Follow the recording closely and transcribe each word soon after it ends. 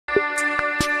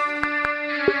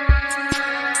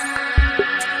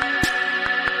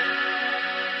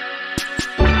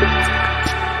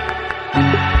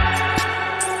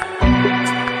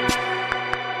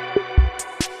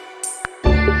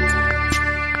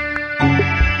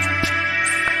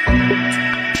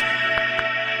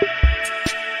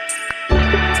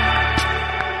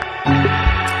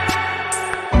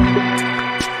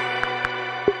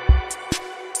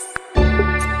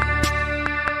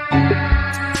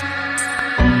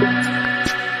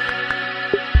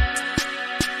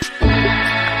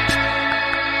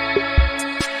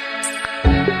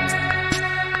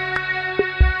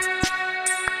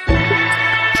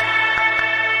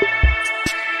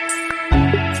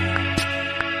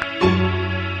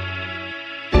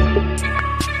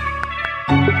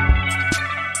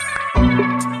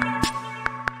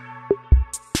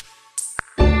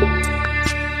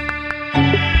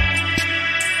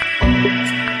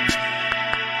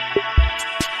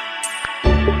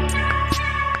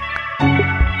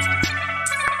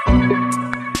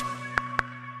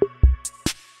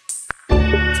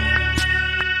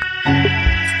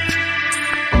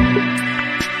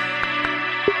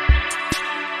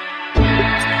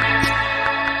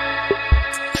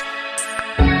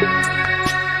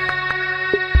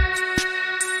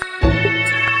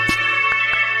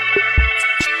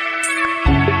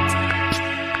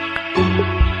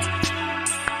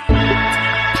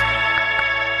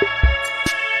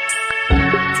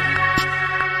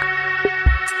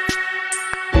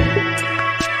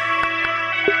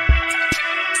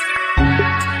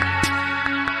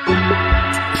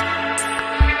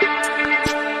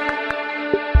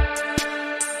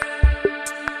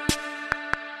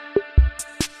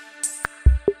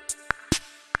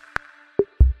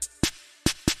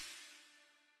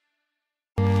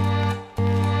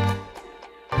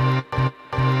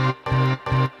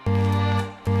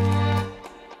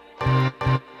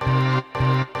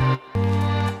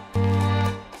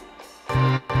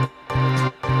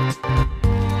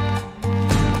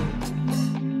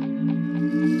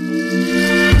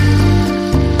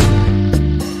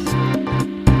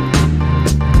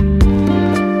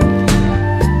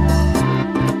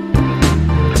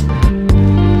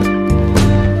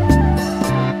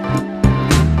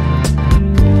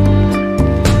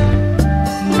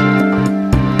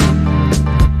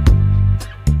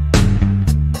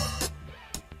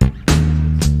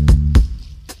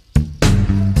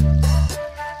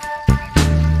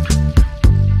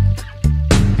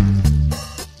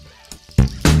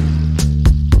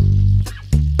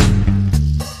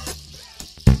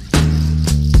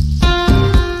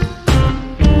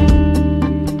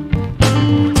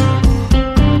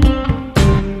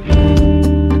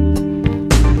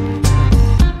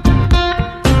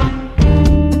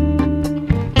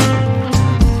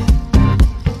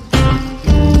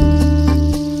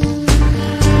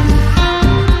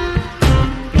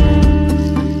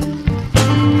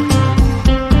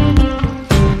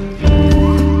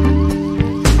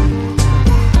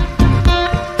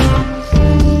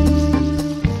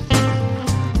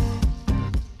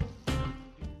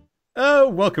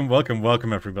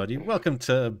welcome, everybody. Welcome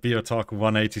to BeoTalk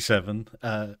 187.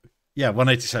 Yeah,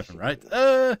 187, right?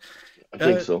 I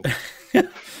think so.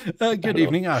 Good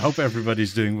evening. I hope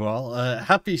everybody's doing well.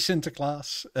 Happy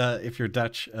Sinterklaas. If you're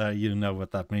Dutch, you know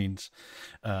what that means.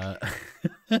 Uh,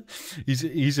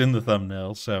 he's in the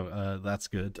thumbnail, so that's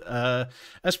good.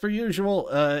 As per usual,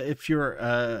 if you're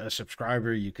a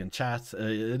subscriber, you can chat.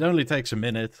 It only takes a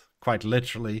minute, quite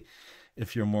literally.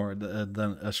 If you're more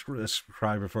than a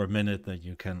subscriber for a minute, then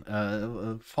you can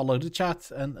follow the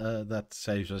chat, and that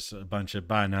saves us a bunch of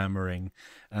hammering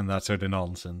and that sort of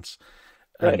nonsense.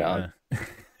 Right on.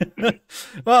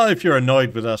 Well, if you're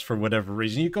annoyed with us for whatever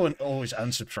reason, you go and always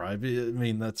unsubscribe. I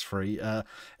mean, that's free.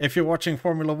 If you're watching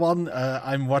Formula One,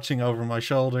 I'm watching over my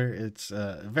shoulder. It's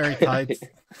very tight.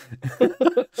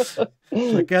 So,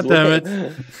 God damn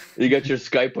it. You got your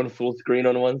Skype on full screen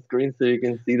on one screen so you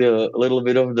can see the little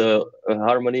bit of the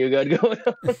harmony you got going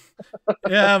on.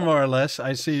 Yeah, more or less.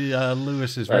 I see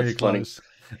Lewis is very close.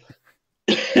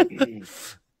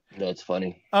 That's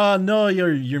funny. No,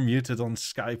 you're muted on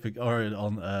Skype or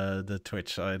on the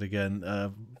Twitch side again.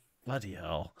 Bloody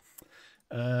hell.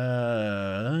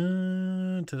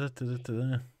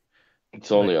 It's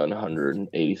only on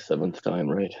 187th time,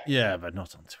 right? Yeah, but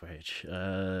not on Twitch.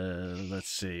 Let's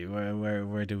see.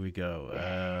 Where do we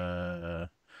go?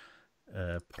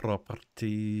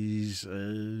 Properties.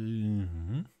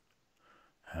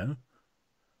 Huh?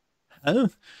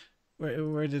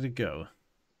 Where did it go?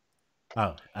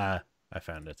 Oh, I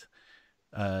found it.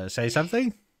 Say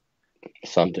something?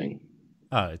 Something.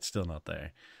 Oh, it's still not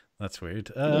there. That's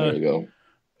weird. There you go.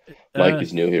 Mike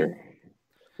is new here.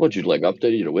 What, you'd like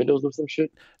updated your Windows or some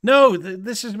shit? No,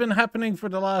 this has been happening for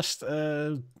the last,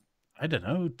 I don't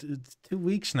know, 2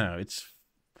 weeks now. It's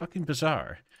fucking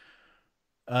bizarre.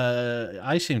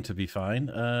 I seem to be fine.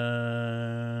 God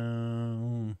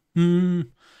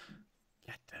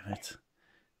damn it.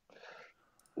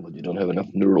 Well, you don't have enough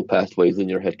neural pathways in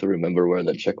your head to remember where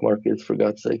that check mark is, for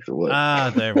God's sakes, or what?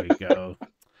 Ah, there we go.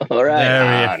 All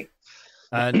right.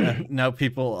 Now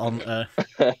people on the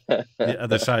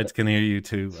other side can hear you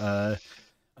too.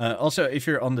 Also, if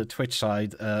you're on the Twitch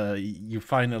side, you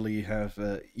finally have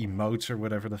emotes or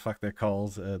whatever the fuck they're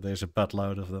called. There's a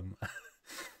buttload of them.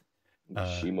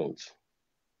 Emotes.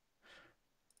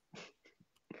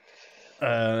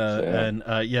 And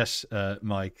yes,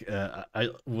 Mike, I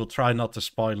will try not to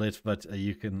spoil it, but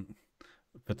you can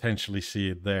potentially see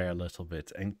it there a little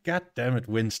bit. And god damn it,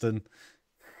 Winston.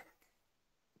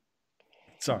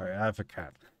 Sorry, I have a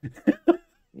cat.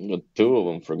 Two of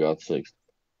them, for God's sakes.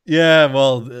 Yeah,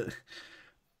 well,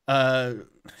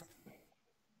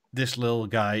 this little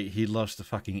guy, he loves to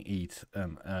fucking eat,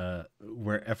 and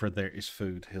wherever there is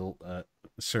food, he'll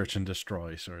search and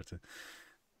destroy, sort of.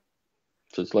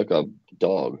 So it's like a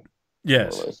dog.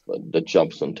 Yes. More or less, that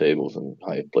jumps on tables and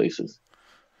high places.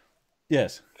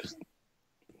 Yes.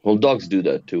 Well, dogs do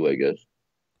that too, I guess,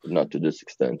 but not to this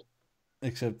extent.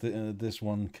 Except this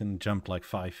one can jump like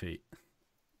 5 feet,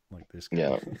 like this guy.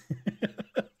 Yeah.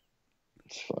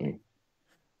 It's funny.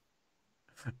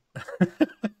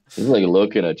 It's like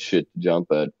looking at shit to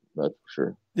jump at, that's for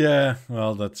sure. Yeah,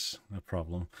 well, that's a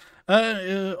problem.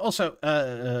 Also,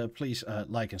 please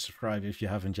like and subscribe if you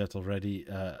haven't yet already.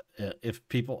 If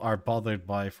people are bothered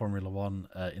by Formula One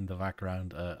in the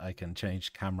background, I can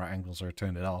change camera angles or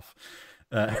turn it off.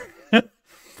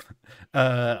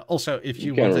 Also, if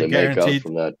you want really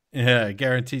a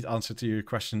guaranteed answer to your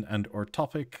question and or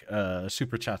topic,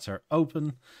 super chats are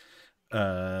open.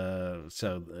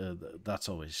 So that's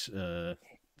always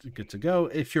good to go.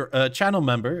 If you're a channel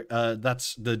member,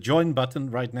 that's the join button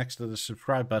right next to the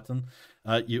subscribe button.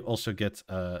 You also get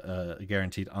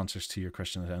guaranteed answers to your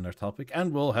questions and our topic,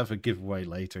 and we'll have a giveaway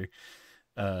later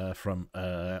from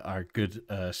our good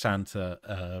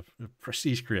Santa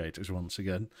prestige creators once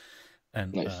again.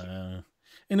 And nice.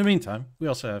 In the meantime, we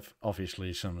also have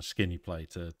obviously some skinny play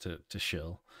to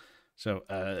shill. So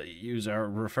use our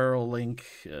referral link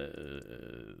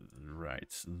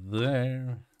right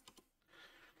there.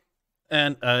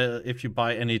 And if you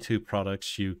buy any 2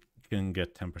 products, you can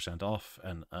get 10% off.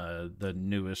 And the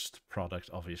newest product,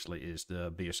 obviously, is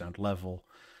the BeoSound Level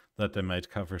that they made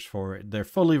covers for. They're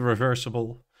fully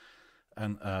reversible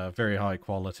and very high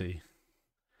quality.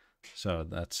 So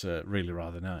that's really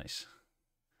rather nice.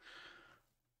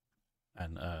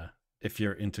 And if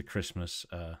you're into Christmas,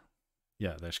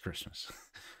 yeah, there's Christmas.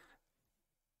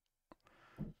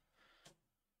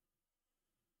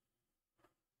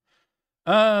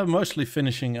 Mostly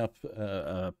finishing up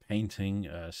painting,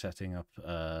 setting up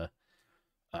the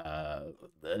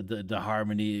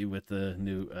harmony with the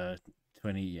new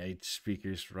 28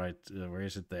 speakers. Right, where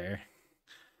is it there?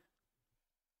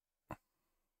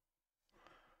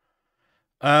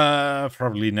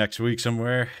 Probably next week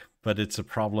somewhere, but it's a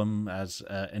problem, as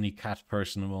any cat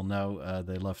person will know.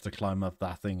 They love to climb up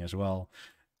that thing as well.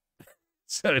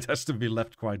 So it has to be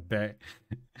left quite bare.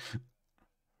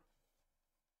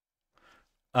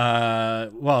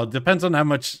 Well, it depends on how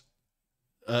much.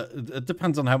 It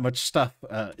depends on how much stuff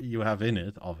you have in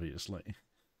it, obviously.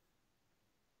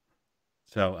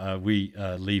 So we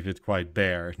leave it quite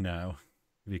bare now,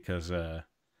 because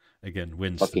again,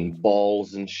 Winston. Fucking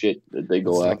balls and shit that they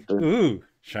go after. Ooh,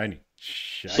 shiny.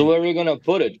 So where are you gonna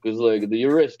put it? Because like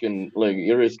you're risking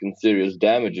serious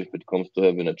damage if it comes to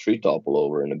having a tree topple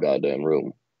over in a goddamn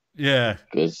room. Yeah.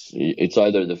 Because it's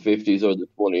either the 50s or the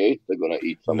 28s they're gonna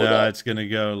eat some of that. No, it's gonna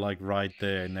go like right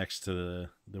there next to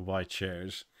the white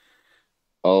chairs.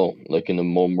 Oh, like in the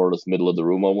more or less middle of the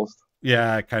room almost?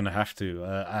 Yeah, I kind of have to.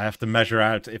 I have to measure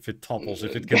out if it topples,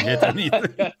 if it can hit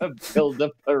anything. Build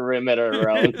the perimeter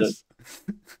around it.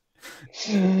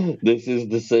 This is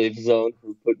the safe zone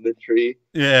for putting the tree.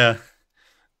 Yeah.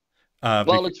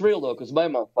 Well, it's real though, because my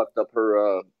mom fucked up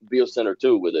her Bio Center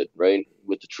too with it, right?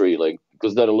 With the tree, like,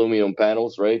 because that aluminum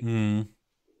panels, right? Mm.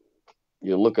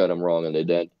 You look at them wrong and they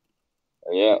dead.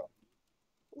 And yeah,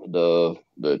 the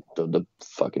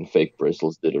fucking fake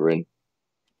bristles did her in.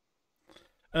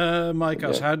 Mike,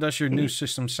 how does your new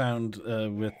system sound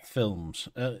with films?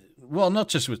 Well, not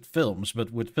just with films,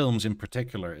 but with films in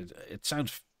particular. It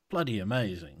sounds bloody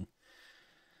amazing.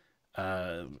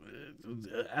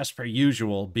 As per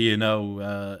usual, B&O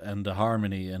and the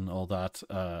harmony and all that,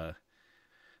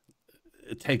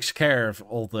 it takes care of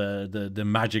all the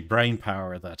magic brain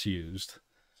power that's used.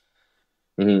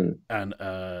 Mm-hmm. And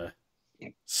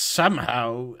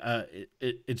somehow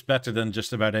it's better than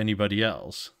just about anybody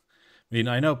else. I mean,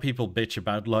 I know people bitch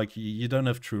about, like, you don't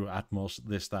have true Atmos,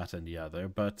 this, that, and the other,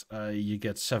 but you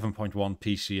get 7.1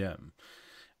 PCM,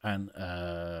 and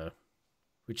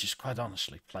which is quite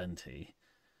honestly plenty,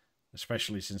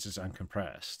 especially since it's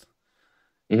uncompressed.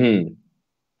 Mm-hmm.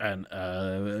 And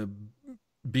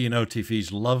B&O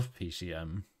TVs love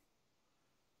PCM.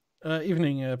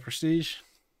 Evening, Prestige.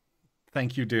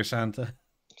 Thank you, dear Santa.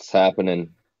 It's happening.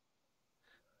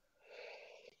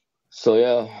 So,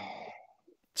 yeah.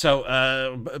 So,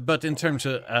 but in terms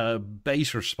of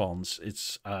bass response,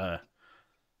 it's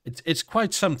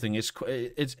quite something. It's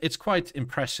quite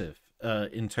impressive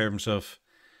in terms of,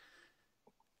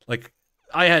 like,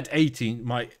 I had 18.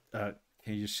 My can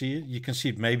you see it? You can see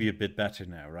it maybe a bit better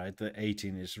now, right? The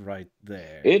 18 is right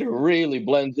there. It really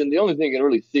blends in. The only thing you can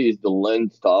really see is the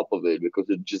lens top of it, because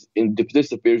it just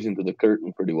disappears into the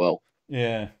curtain pretty well.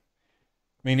 Yeah,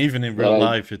 I mean, even in real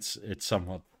life, it's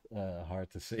somewhat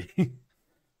hard to see. I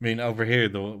mean, over here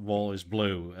the wall is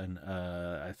blue, and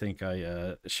I think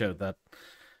I showed that.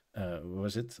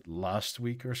 Was it last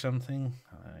week or something?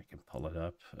 I can pull it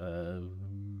up.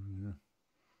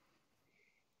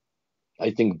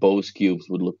 I think Bose cubes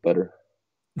would look better.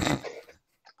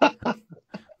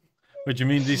 What do you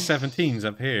mean, these 17s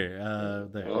up here?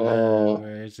 There.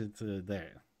 Where is it?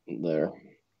 There. There.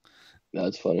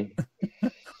 That's funny.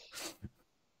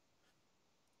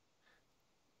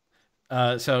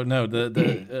 So no,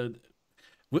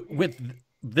 with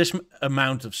this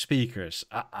amount of speakers,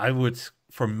 I would,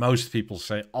 for most people,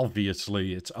 say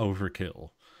obviously it's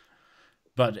overkill.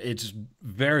 But it's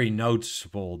very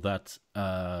noticeable that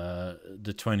the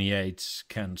 28s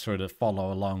can sort of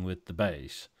follow along with the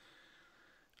bass.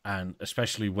 And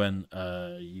especially when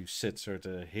you sit sort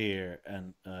of here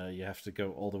and you have to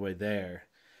go all the way there.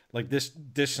 Like, this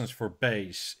distance for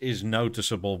bass is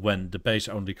noticeable when the bass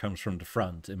only comes from the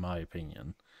front, in my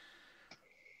opinion.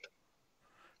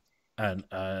 And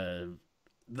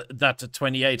that the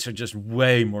 28s are just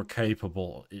way more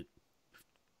capable.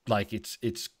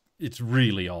 It's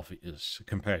really obvious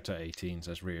compared to 18s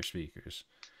as rear speakers.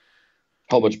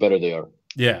 How much better they are.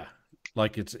 Yeah,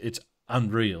 like it's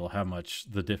unreal how much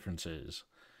the difference is.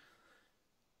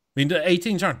 I mean, the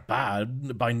 18s aren't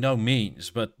bad by no means,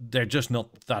 but they're just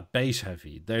not that bass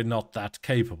heavy. They're not that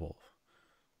capable.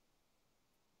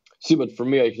 See, but for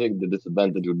me, I think the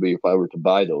disadvantage would be if I were to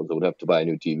buy those, I would have to buy a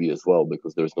new TV as well,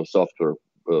 because there's no software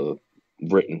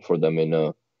written for them in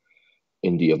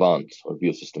the Avant or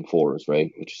Biosystem 4s, right?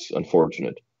 Which is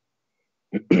unfortunate,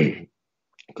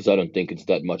 because I don't think it's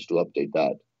that much to update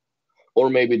that. Or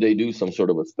maybe they do some sort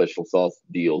of a special sauce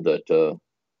deal that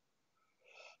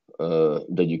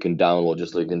you can download,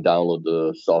 just like you can download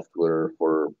the software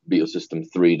for Biosystem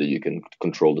 3 that you can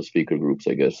control the speaker groups,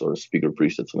 I guess, or speaker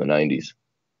presets from the 90s,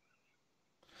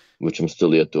 which I'm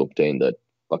still yet to obtain that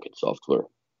fucking software.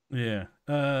 Yeah.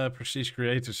 Prestige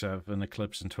Creators have an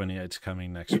Eclipse in 28s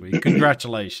coming next week.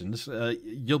 Congratulations.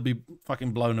 You'll be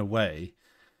fucking blown away.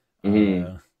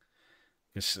 Mm-hmm.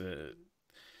 Because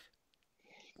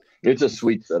it's a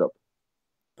sweet setup.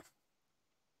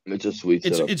 It's a sweet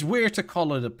setup. It's weird to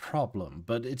call it a problem,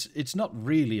 but it's not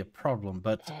really a problem.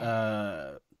 But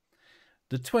the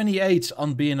 28s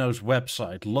on B&O's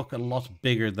website look a lot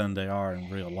bigger than they are in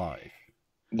real life.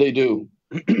 They do.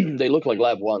 They look like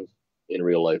Lab 1s in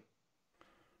real life.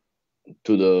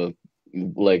 To the,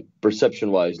 like,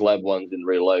 perception-wise, Lab 1s in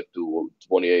real life to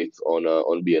 28s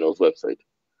on B&O's website.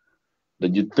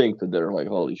 That you'd think that they're like,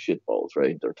 holy shit balls,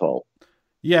 right? They're tall.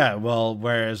 Yeah, well,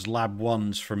 whereas Lab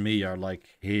 1s for me are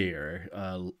like here,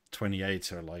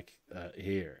 28s are like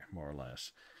here, more or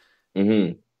less.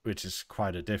 Mm-hmm. Which is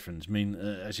quite a difference. I mean,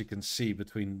 as you can see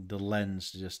between the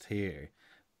lens just here,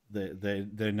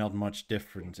 they're not much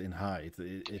different in height.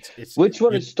 It's Which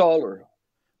one is taller?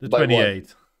 The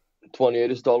 28.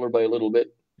 28 is taller by a little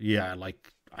bit. Yeah,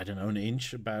 like, I don't know, an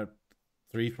inch, about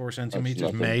 3-4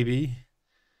 centimeters, maybe.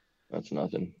 That's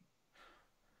nothing.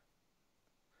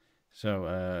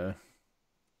 So,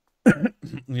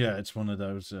 yeah, it's one of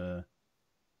those. I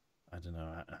don't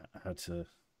know how to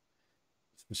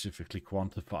specifically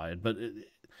quantify it, but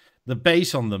the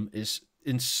base on them is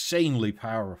insanely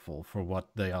powerful for what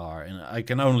they are, and I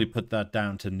can only put that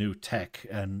down to new tech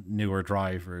and newer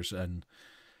drivers and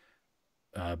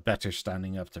better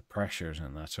standing up to pressures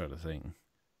and that sort of thing.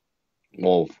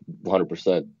 Well,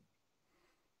 100%.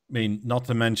 I mean, not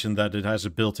to mention that it has a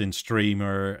built-in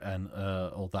streamer and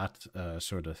all that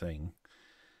sort of thing.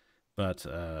 But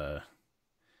I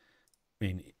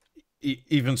mean,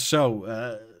 even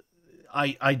so,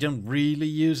 I don't really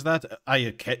use that.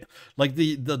 Like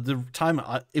the time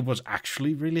it was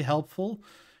actually really helpful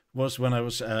was when I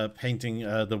was painting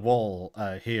the wall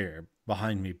here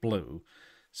behind me blue,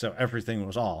 so everything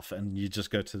was off, and you just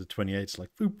go to the 28s, like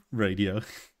boop, radio.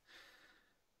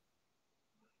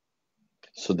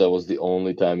 So that was the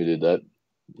only time you did that?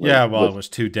 Like, yeah, well, it was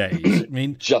 2 days. I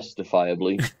mean,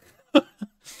 justifiably. I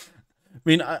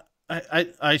mean,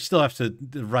 I still have to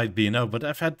write B&O, but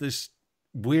I've had this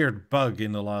weird bug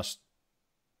in the last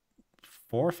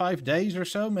 4 or 5 days or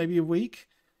so, maybe a week,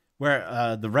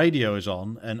 where the radio is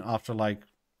on, and after like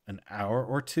an hour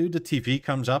or two, the TV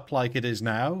comes up like it is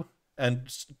now, and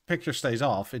picture stays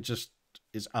off. It just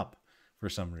is up for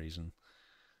some reason.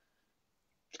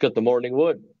 It's got the morning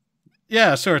wood.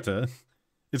 Yeah, sort of.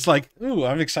 It's like, ooh,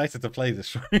 I'm excited to play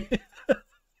this.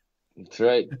 That's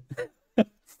right.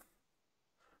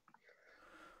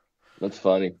 That's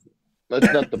funny.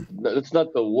 That's not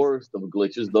the worst of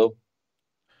glitches, though.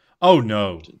 Oh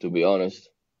no. To be honest,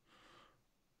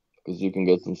 because you can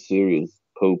get some serious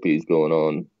popies going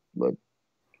on, but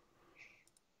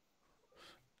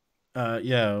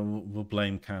yeah, we'll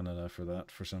blame Canada for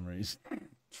that for some reason.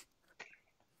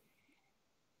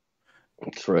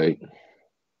 That's right.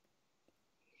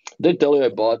 Did I tell you I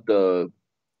bought the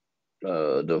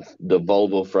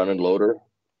Volvo front end loader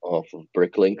off of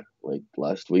Bricklink like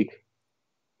last week?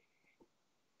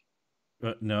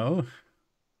 No.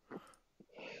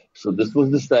 So this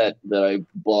was the set that I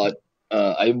bought.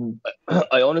 I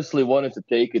honestly wanted to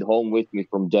take it home with me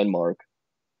from Denmark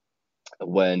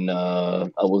when I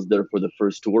was there for the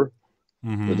first tour,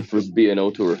 for the first B&O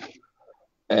tour,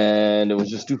 and it was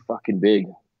just too fucking big.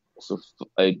 So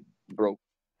I broke.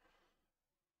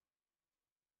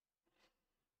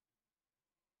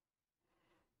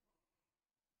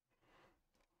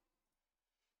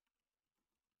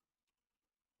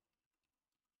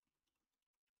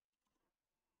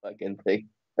 Fucking thing.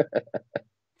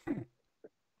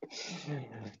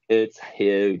 It's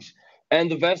huge, and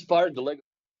the best part, the leg.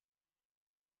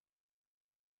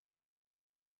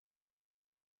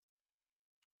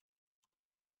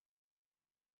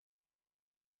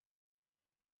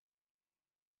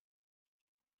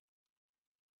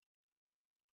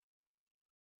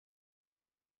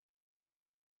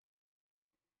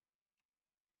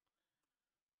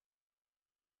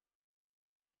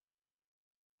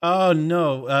 Oh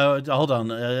no! Hold on.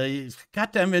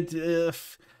 God damn it,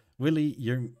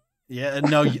 Willie!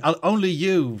 No, only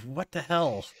you. What the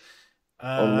hell?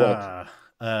 On what?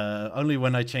 Only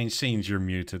when I change scenes, you're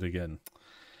muted again.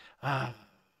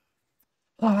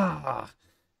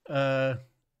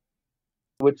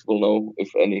 Which will know,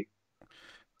 if any.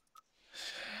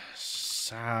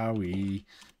 Sorry.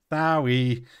 No,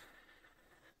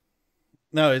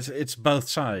 it's both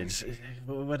sides.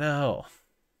 What the hell?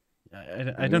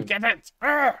 I don't get it.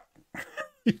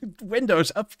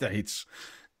 Windows updates.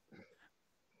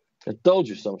 I told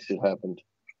you some shit happened.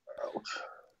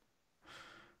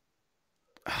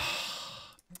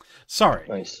 Sorry.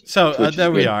 Nice. So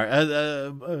there we are.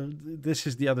 This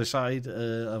is the other side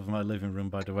of my living room,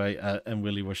 by the way. And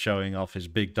Willie was showing off his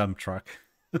big dump truck.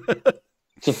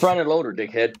 It's a front end loader,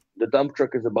 dickhead. The dump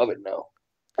truck is above it now.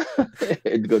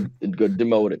 It got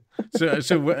demoted.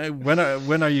 So when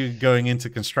are you going into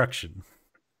construction?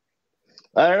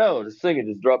 I don't know. This thing is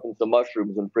just dropping some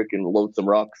mushrooms and freaking load some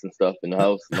rocks and stuff in the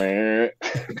house.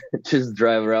 Just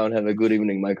drive around, have a good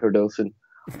evening microdosing.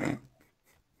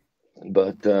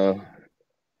 But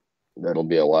that'll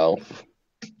be a while.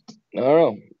 I don't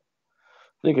know.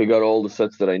 I think I got all the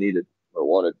sets that I needed or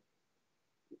wanted,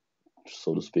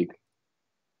 so to speak.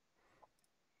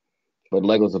 But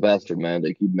Lego's a bastard, man.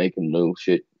 They keep making new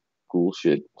shit, cool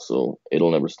shit, so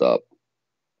it'll never stop.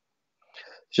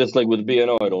 Just like with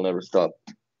B&O, it'll never stop.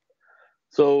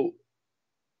 So,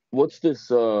 what's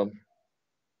this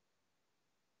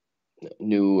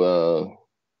new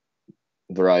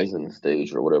Verizon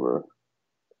stage or whatever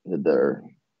that they're...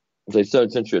 I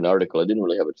sent you an article. I didn't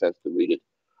really have a chance to read it.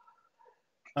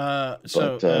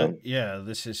 Yeah,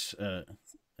 this is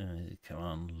come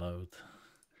on, load.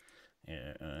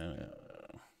 Yeah,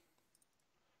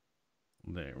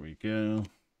 there we go.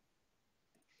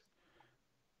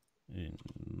 In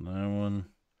that one.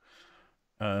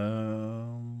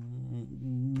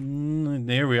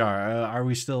 There we are. Are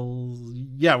we still?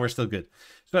 Yeah, we're still good.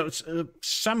 So it's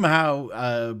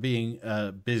somehow being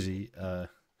busy.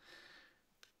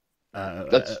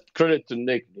 That's credit to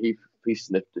Nick. He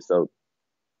sniffed this out.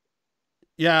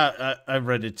 Yeah, I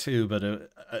read it too,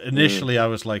 but initially I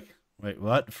was like, "Wait,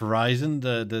 what? Verizon,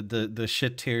 the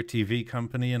shit tier TV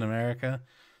company in America,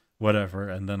 whatever."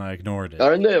 And then I ignored it.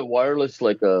 Aren't they a wireless?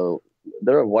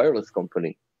 They're a wireless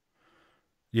company.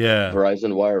 Yeah,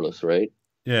 Verizon Wireless, right?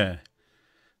 Yeah.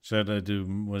 So they do,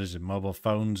 what is it, mobile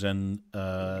phones and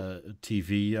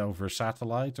TV over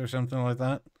satellite or something like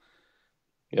that?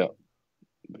 Yeah.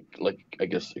 Like, I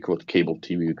guess cable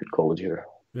TV, you could call it here.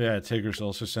 Yeah, TIGRIS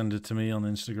also sent it to me on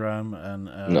Instagram. And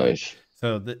nice.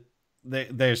 So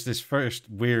there's this first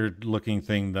weird looking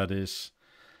thing that is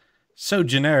so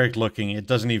generic looking, it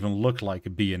doesn't even look like a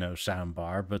B&O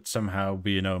soundbar, but somehow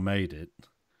B&O made it.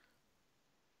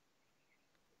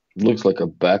 Looks like a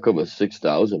back of a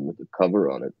 6000 with a cover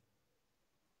on it.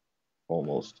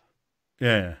 Almost.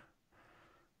 Yeah.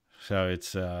 So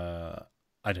it's, I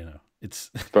don't know.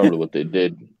 It's probably what they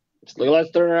did. It's like,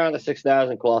 let's turn around the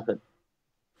 6000, cloth it.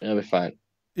 It'll be fine.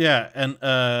 Yeah, and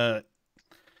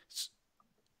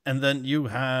then you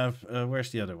have,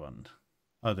 where's the other one?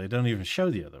 Oh, they don't even show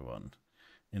the other one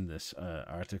in this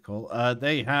article.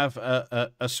 They have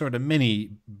a sort of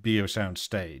mini BeoSound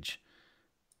stage.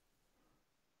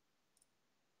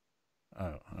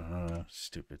 Oh,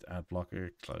 stupid ad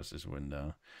blocker. Close this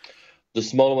window. The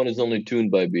small one is only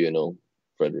tuned by B&O,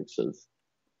 Frederick says.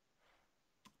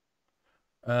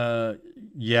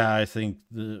 Yeah, I think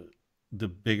the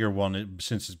bigger one,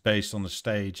 since it's based on the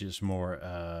stage, is more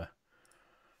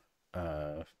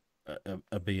a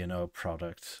B&O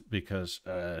product because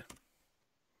I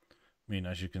mean,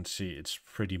 as you can see, it's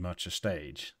pretty much a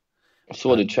stage. So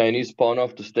what, the Chinese pawn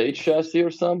off the stage chassis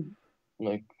or something?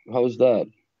 Like, how is that?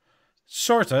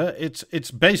 Sorta.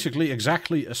 It's basically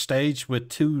exactly a stage with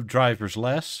two drivers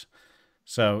less.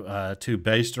 So two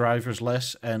bass drivers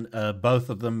less, and both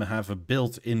of them have a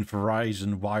built-in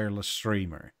Verizon wireless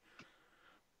streamer.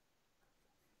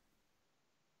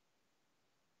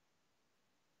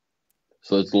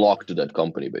 So it's locked to that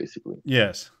company, basically.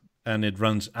 Yes, and it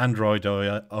runs Android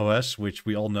OS, which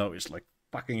we all know is like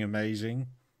fucking amazing.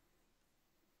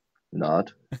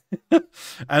 Not.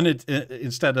 And it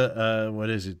instead of what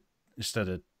is it? Instead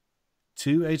of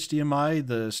 2 HDMI,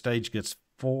 the stage gets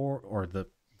 4, or the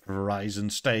Verizon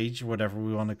stage, whatever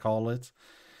we want to call it,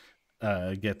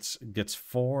 gets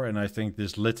 4, and I think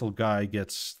this little guy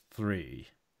gets 3.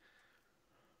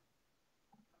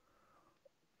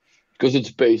 Because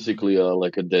it's basically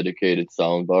like a dedicated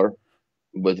soundbar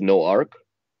with no ARC.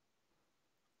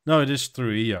 No, it is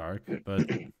through eARC, but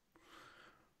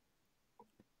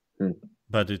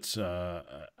but it's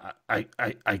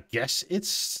I guess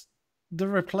it's the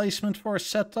replacement for a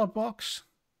set-top box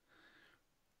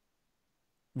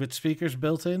with speakers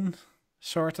built in,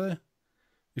 sorta,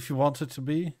 if you want it to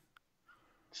be.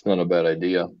 It's not a bad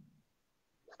idea,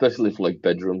 especially for like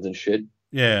bedrooms and shit.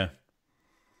 Yeah.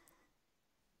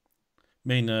 I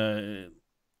mean,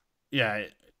 yeah,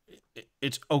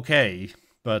 it's okay,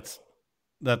 but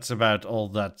that's about all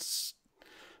that's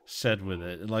said with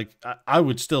it. Like, I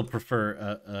would still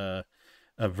prefer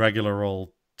a regular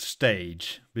old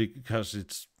stage because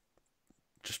it's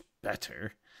just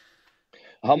better.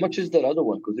 How much is that other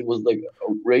one? Because it was like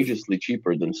outrageously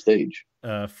cheaper than stage.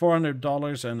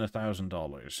 $400 and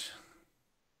 $1,000.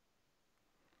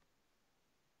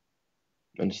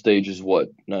 And stage is what,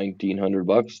 $1,900,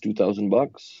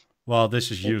 $2,000? Well,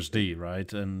 this is USD,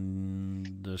 right?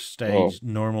 And the stage,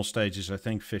 normal stage is, I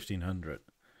think, 1500.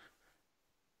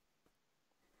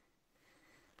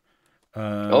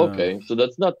 Okay, so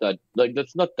that's not that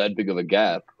big of a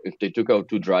gap. If they took out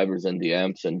two drivers and the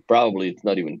amps, and probably it's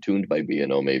not even tuned by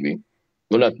B&O, maybe.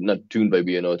 Well, not tuned by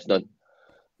B&O. It's not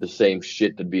the same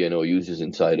shit that B&O uses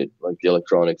inside it, like the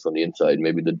electronics on the inside.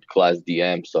 Maybe the Class D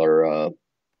amps are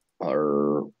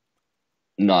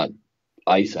not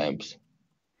ICE amps.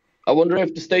 I wonder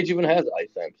if the stage even has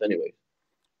ICE amps, anyway.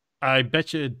 I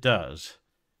bet you it does.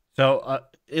 So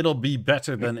it'll be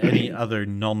better than any other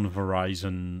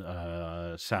non-Verizon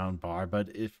soundbar. But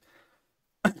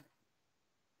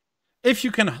if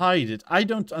you can hide it, I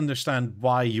don't understand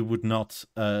why you would not.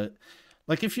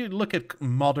 Like, if you look at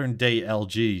modern day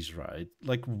LGs, right?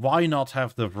 Like, why not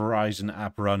have the Verizon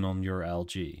app run on your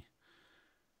LG?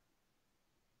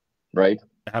 Right.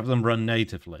 Have them run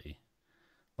natively.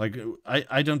 Like,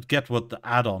 I don't get what the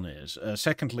add-on is.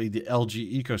 Secondly, the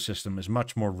LG ecosystem is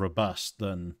much more robust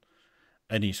than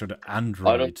any sort of Android.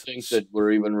 I don't think that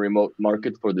we're even remote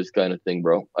market for this kind of thing,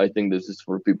 bro. I think this is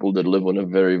for people that live on a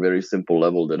very, very simple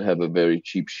level, that have a very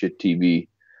cheap shit TV,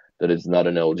 that is not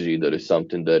an LG, that is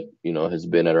something that, you know, has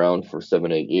been around for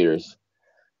 7-8 years,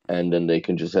 and then they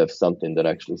can just have something that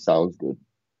actually sounds good.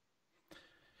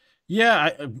 Yeah,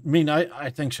 I mean,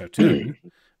 I think so too.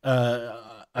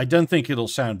 I don't think it'll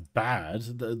sound bad.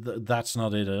 That's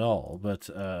not it at all. But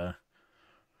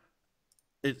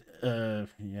yeah,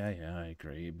 I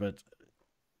agree. But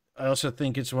I also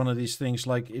think it's one of these things,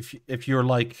 like, if you're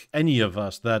like any of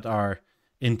us that are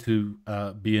into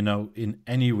B&O in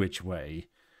any which way,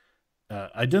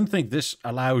 I don't think this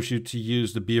allows you to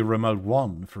use the Be Remote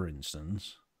 1, for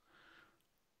instance.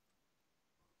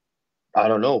 I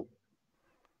don't know.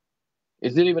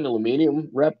 Is it even aluminum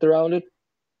wrapped around it?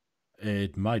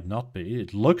 It might not be.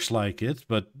 It looks like it,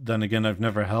 but then again, I've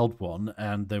never held one,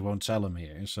 and they won't sell them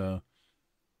here, so...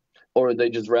 Or they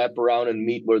just wrap around and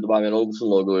meet where the Bang & Olufsen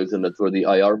logo is, and that's where the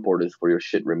IR port is for your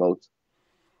shit remotes.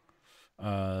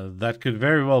 That could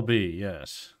very well be,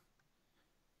 yes.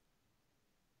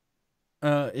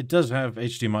 It does have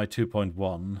HDMI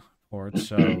 2.1 port,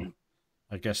 so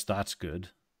I guess that's good.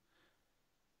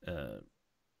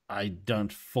 I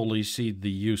don't fully see the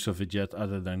use of it yet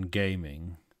other than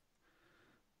gaming.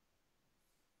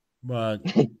 But...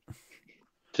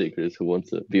 TIGRIS, who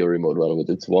wants a Be Remote one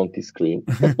with its wonky screen.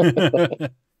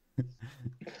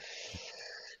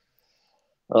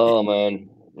 Oh, man.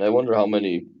 I wonder how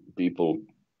many people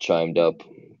chimed up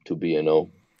to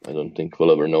B&O. I don't think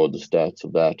we'll ever know the stats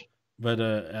of that. But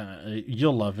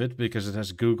you'll love it because it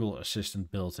has Google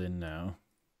Assistant built in now.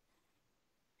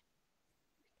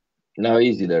 Now,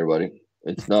 easy there, buddy.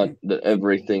 It's not that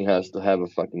everything has to have a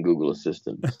fucking Google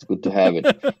Assistant. It's good to have it.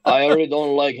 I already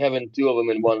don't like having two of them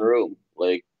in one room.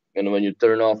 Like, and when you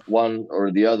turn off one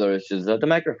or the other, it's just that the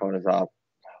microphone is off.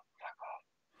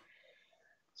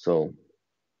 So,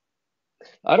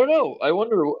 I don't know. I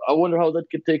wonder how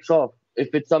that kit takes off.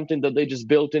 If it's something that they just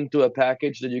built into a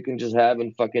package that you can just have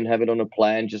and fucking have it on a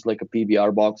plan, just like a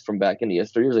PVR box from back in the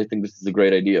yesteryears, I think this is a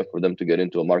great idea for them to get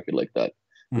into a market like that.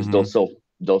 Because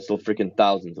they'll sell freaking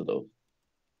thousands of those.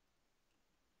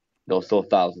 They'll sell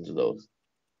thousands of those.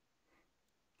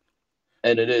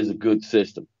 And it is a good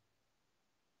system.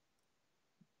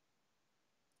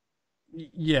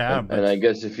 Yeah. And I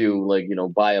guess if you, like, you know,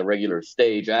 buy a regular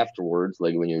stage afterwards,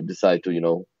 like when you decide to, you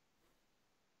know,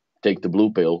 take the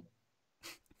blue pill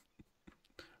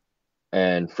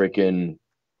and freaking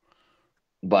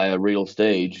buy a real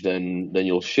stage, then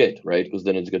you'll shit, right? Because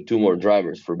then it's got two more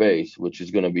drivers for bass, which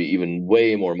is going to be even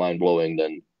way more mind-blowing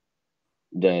than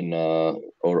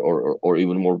or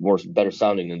even more better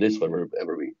sounding than this one will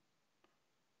ever be.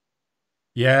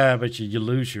 Yeah, but you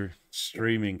lose your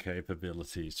streaming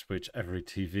capabilities, which every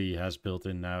TV has built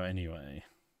in now anyway.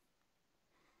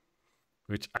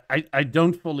 Which I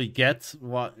don't fully get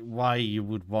why you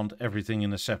would want everything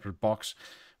in a separate box.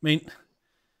 I mean,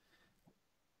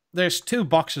 there's two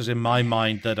boxes in my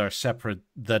mind that are separate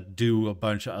that do a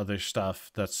bunch of other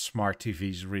stuff that smart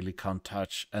TVs really can't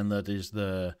touch, and that is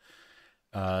the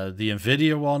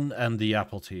NVIDIA one and the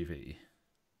Apple TV.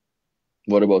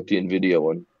 What about the NVIDIA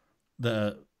one?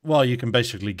 Well, you can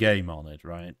basically game on it,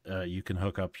 right? You can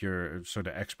hook up your sort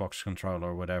of Xbox controller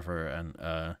or whatever, and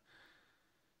I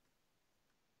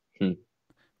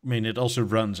mean, it also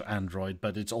runs Android,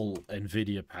 but it's all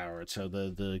NVIDIA powered, so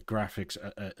the graphics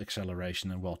acceleration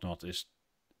and whatnot is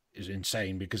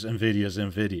insane because NVIDIA is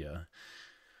NVIDIA.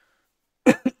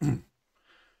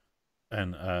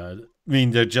 And I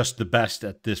mean, they're just the best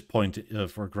at this point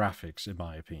for graphics, in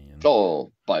my opinion.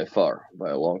 Oh, by far, by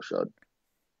a long shot.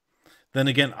 Then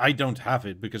again, I don't have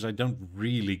it because I don't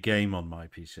really game on my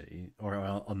PC or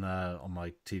on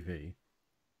my TV.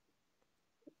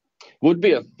 Would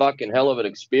be a fucking hell of an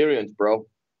experience, bro.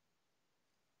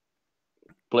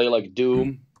 Play like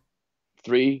Doom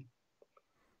 3,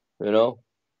 you know?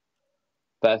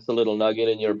 Pass a little nugget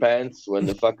in your pants when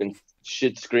the fucking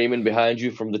shit screaming behind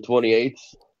you from the 28th.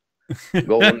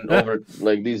 Going over,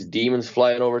 like, these demons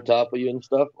flying over top of you and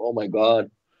stuff. Oh my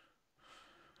god.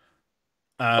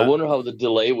 I wonder how the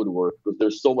delay would work, because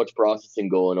there's so much processing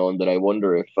going on that I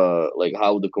wonder if, like,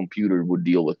 how the computer would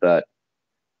deal with that.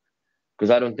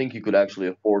 Because I don't think you could actually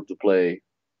afford to play,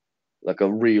 like,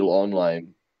 a real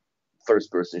online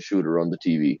first-person shooter on the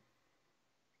TV.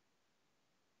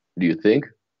 Do you think?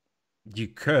 You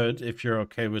could, if you're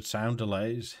okay with sound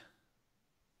delays.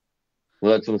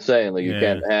 Well, that's what I'm saying. Like, you Yeah.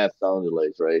 can't have sound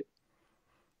delays, right?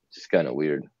 It's just kind of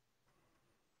weird.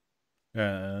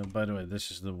 By the way,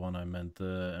 this is the one I meant,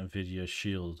 the NVIDIA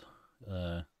Shield.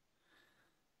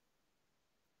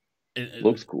 It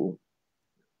Looks cool.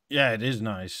 Yeah, it is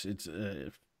nice.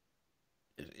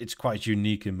 It's quite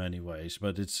unique in many ways,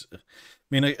 but it's. I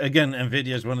mean, again,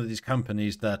 NVIDIA is one of these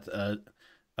companies that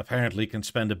apparently can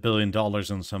spend $1 billion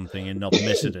on something and not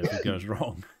miss it if it goes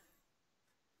wrong.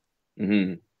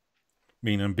 Mm-hmm. I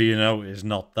mean, and B&O is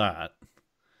not that.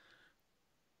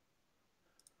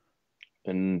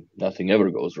 And nothing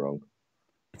ever goes wrong.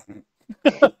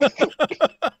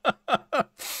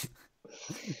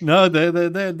 No,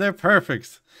 they're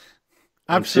perfect.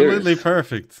 Absolutely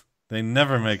perfect. They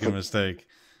never make a mistake.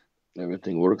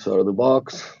 Everything works out of the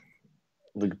box.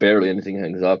 Like, barely anything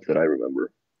hangs up that I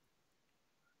remember.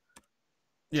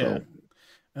 Yeah. So.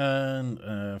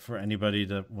 And for anybody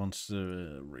that wants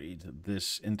to read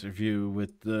this interview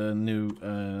with the new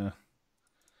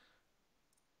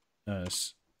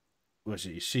was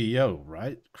he CEO,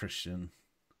 right? Christian.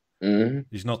 Mm-hmm.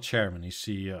 He's not chairman, he's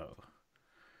CEO.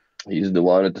 He's the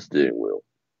one at the steering wheel.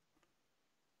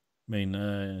 I mean,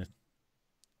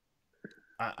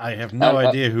 I have no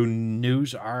idea who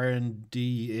News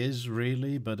R&D is,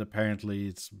 really, but apparently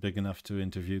it's big enough to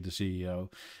interview the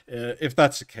CEO. If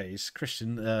that's the case,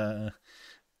 Christian,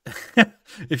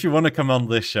 if you want to come on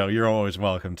this show, you're always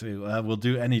welcome to. We'll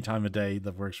do any time of day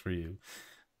that works for you.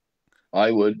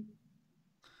 I would.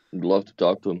 I'd love to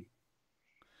talk to him.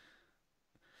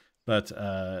 But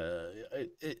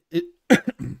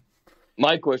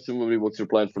my question would be, what's your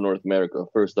plan for North America?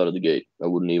 First out of the gate. I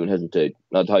wouldn't even hesitate.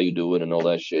 Not how you do it and all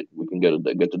that shit. We can get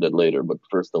to that later. But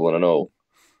first I want to know,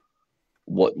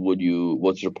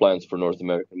 what's your plans for North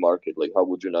American market? Like, how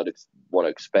would you not want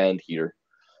to expand here?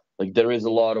 Like, there is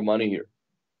a lot of money here.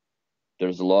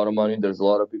 There's a lot of money. There's a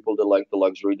lot of people that like the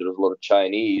luxury. There's a lot of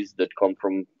Chinese that come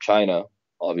from China,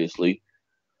 obviously.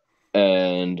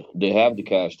 And they have the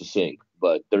cash to sink,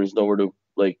 but there's nowhere to,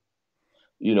 like,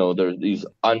 there's these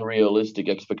unrealistic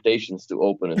expectations to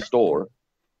open a store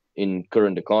in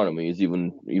current economy is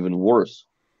even worse.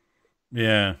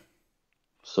 Yeah.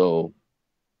 So,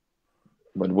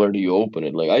 but where do you open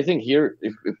it? Like, I think here,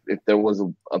 if there was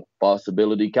a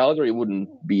possibility, Calgary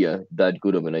wouldn't be that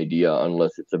good of an idea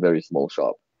unless it's a very small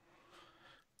shop.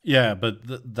 Yeah, but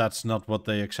that's not what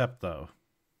they accept, though.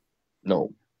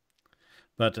 No.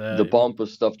 But the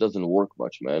pompous stuff doesn't work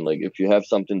much, man. Like, if you have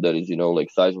something that is,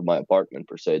 like size of my apartment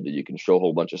per se, that you can show a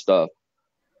whole bunch of stuff,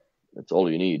 that's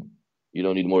all you need. You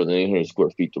don't need more than 800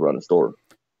 square feet to run a store.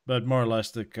 But more or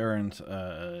less the current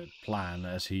plan,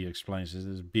 as he explains it,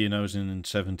 is B&O's in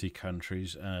 70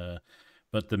 countries,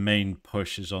 but the main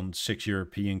push is on 6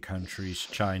 European countries,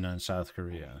 China and South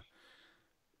Korea.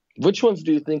 Which ones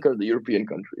do you think are the European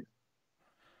countries?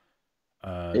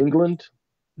 England?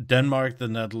 Denmark, the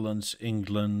Netherlands,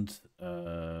 England,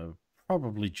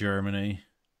 probably Germany.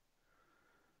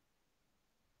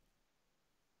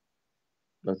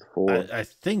 That's 4. I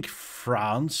think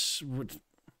France would.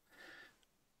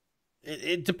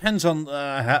 It depends on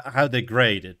how they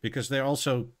grade it, because they're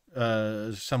also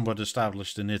somewhat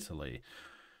established in Italy.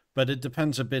 But it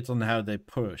depends a bit on how they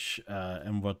push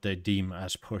and what they deem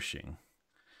as pushing.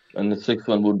 And the 6th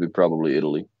one would be probably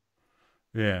Italy.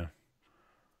 Yeah.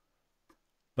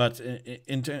 But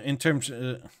in terms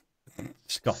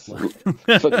Scotland.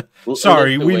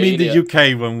 Sorry, we mean the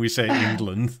UK when we say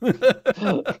England.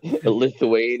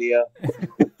 Lithuania.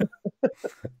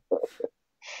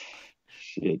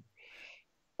 Shit.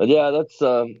 But yeah, that's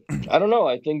I don't know.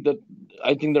 I think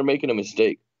they're making a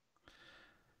mistake.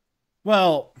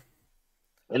 Well,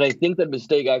 and I think that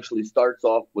mistake actually starts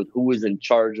off with who is in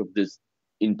charge of this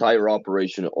entire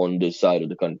operation on this side of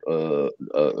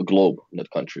the globe,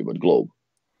 not country, but globe.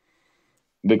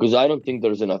 Because I don't think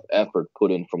there's enough effort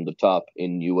put in from the top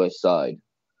in U.S. side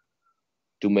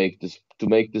to make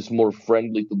this more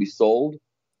friendly to be sold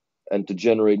and to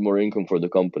generate more income for the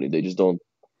company. They just don't,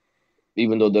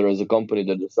 even though there is a company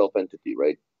that is a self-entity,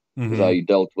 right? Because I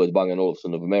dealt with Bang &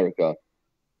 Olufsen of America,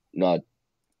 not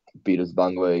Peters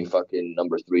Bangway fucking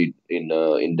number 3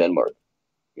 in Denmark.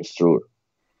 It's true.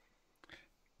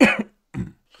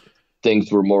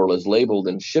 Things were more or less labeled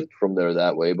and shipped from there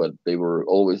that way, but they were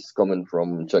always coming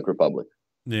from Czech Republic.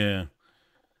 Yeah. I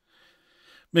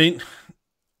mean,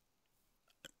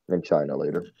 and China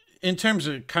later. In terms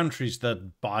of countries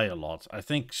that buy a lot, I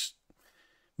think,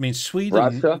 Sweden...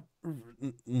 Russia?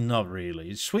 Not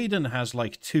really. Sweden has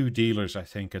like 2 dealers, I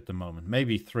think, at the moment.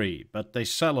 Maybe 3, but they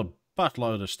sell a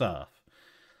buttload of stuff.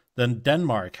 Then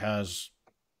Denmark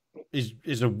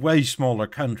is a way smaller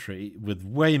country with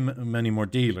way many more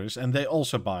dealers, and they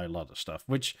also buy a lot of stuff,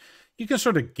 which you can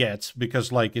sort of get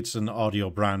because, like, it's an audio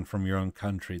brand from your own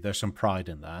country. There's some pride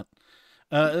in that.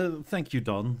 Thank you,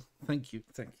 Don. Thank you.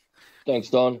 Thanks,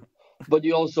 Don. But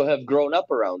you also have grown up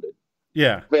around it.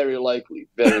 Yeah. Very likely.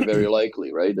 Very, very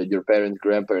likely, right? That your parents,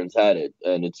 grandparents had it.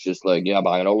 And it's just like, yeah,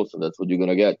 Bang & Olufsen, that's what you're going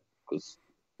to get. Because,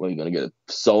 what, you're going to get a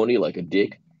Sony like a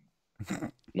dick?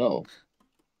 No.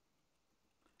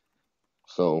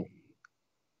 So.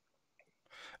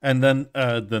 And then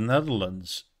the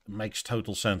Netherlands makes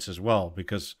total sense as well.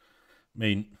 Because,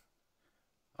 I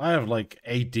have like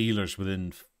 8 dealers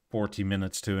within 40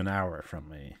 minutes to an hour from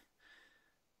me.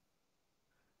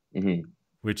 Mm-hmm.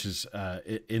 Which is,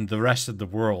 in the rest of the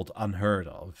world, unheard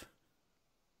of.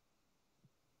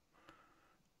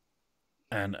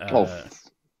 And,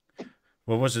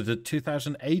 what was it, the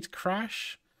 2008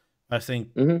 crash? I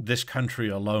think this country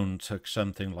alone took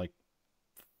something like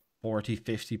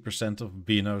 40-50% of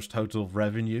B&O's total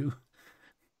revenue.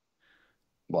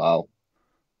 Wow.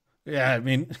 Yeah,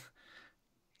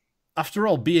 after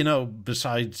all, B&O,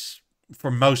 besides,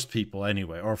 for most people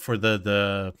anyway, or for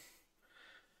the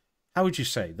how would you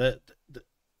say,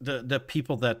 the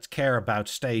people that care about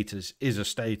status is a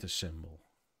status symbol.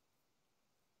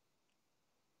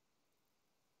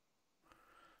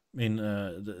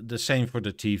 The same for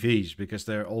the TVs, because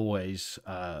they're always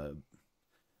a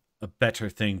better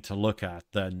thing to look at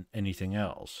than anything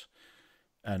else.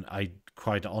 And I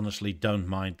quite honestly don't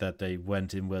mind that they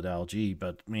went in with LG,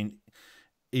 but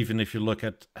even if you look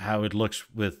at how it looks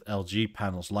with LG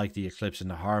panels like the Eclipse and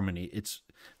the Harmony,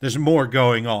 there's more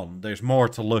going on. There's more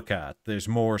to look at. There's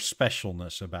more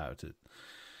specialness about it.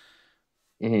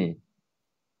 Mm-hmm.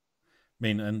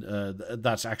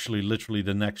 That's actually literally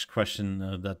the next question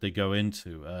that they go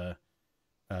into.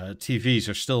 TVs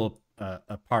are still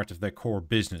a part of their core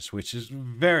business, which is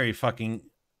very fucking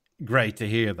great to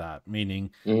hear that.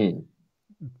 Meaning,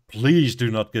 please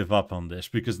do not give up on this,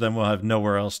 because then we'll have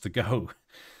nowhere else to go.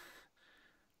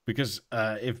 Because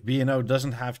if B&O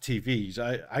doesn't have TVs,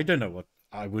 I don't know what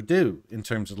I would do in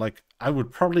terms of, like, I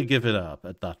would probably give it up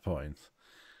at that point.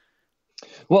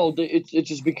 Well, it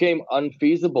just became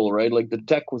unfeasible, right? Like, the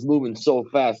tech was moving so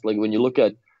fast. Like, when you look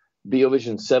at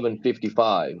BeoVision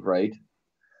 755, right?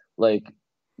 Like,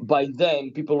 by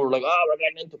then, people were like, oh, we're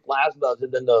getting into plasmas.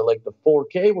 And then the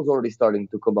 4K was already starting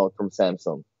to come out from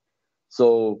Samsung.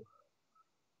 So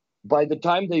by the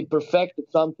time they perfected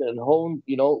something and honed,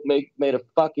 made a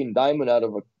fucking diamond out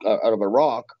of a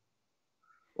rock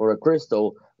or a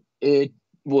crystal, it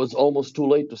was almost too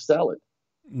late to sell it.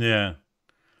 Yeah.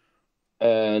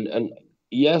 And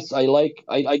yes, I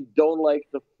don't like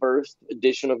the first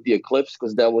edition of the Eclipse,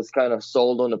 because that was kind of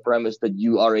sold on the premise that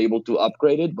you are able to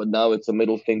upgrade it, but now it's a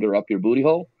middle finger up your booty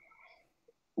hole,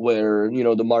 where,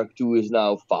 the Mark II is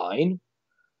now fine.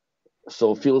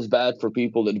 So it feels bad for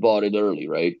people that bought it early,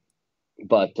 right?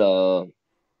 But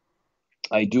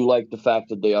I do like the fact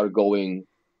that they are going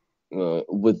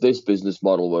with this business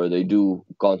model, where they do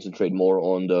concentrate more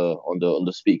on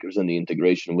the speakers and the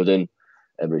integration within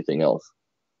everything else.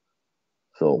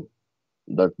 So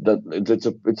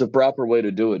it's a proper way to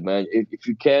do it, man. If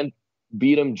you can't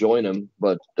beat them, join them,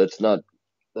 but doesn't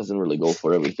really go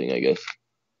for everything, I guess.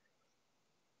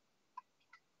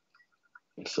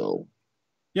 So.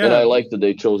 Yeah. And I like that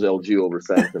they chose LG over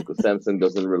Samsung, because Samsung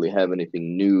doesn't really have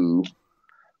anything new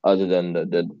other than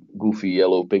that goofy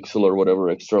yellow pixel or whatever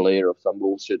extra layer of some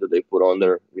bullshit that they put on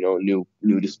their,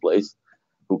 new displays.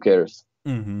 Who cares?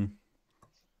 Mm-hmm.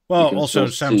 Well, also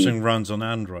Samsung runs on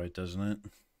Android, doesn't it?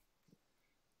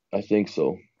 I think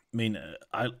so.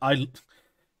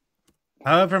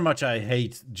 However much I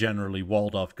hate generally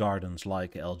walled-off gardens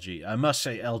like LG, I must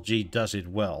say LG does it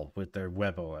well with their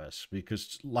WebOS,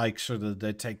 because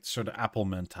they take sort of Apple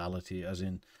mentality, as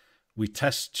in, we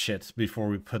test shit before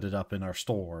we put it up in our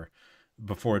store,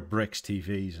 before it bricks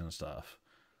TVs and stuff.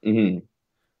 Mm-hmm.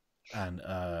 And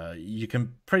you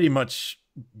can pretty much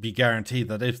be guaranteed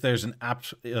that if there's an app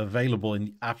available in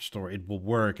the App Store, it will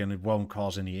work and it won't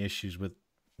cause any issues with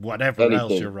whatever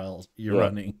else Anything. you're Yeah.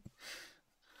 running.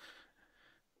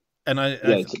 And Yeah,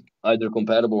 it's either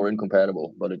compatible or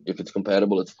incompatible, but if it's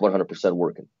compatible, it's 100%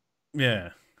 working.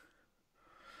 yeah,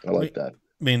 I like that.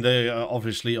 I mean, they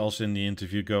obviously also in the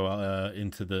interview go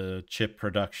into the chip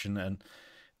production, and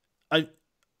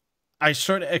I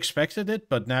sort of expected it,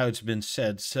 but now it's been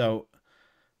said. So,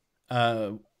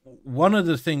 one of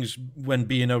the things when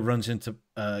B&O runs into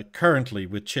currently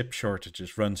with chip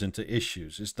shortages runs into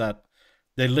issues is that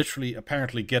they literally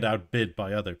apparently get outbid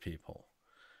by other people,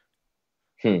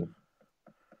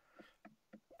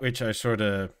 which I sort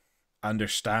of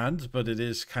understand, but it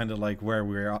is kind of like where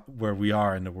we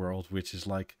are in the world, which is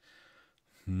like,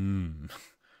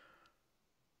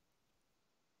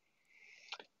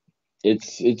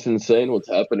 It's insane what's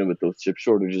happening with those chip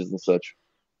shortages and such.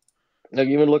 Like,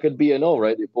 even look at B&O,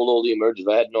 right? They pulled all the emergers.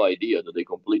 I had no idea that they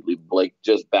completely like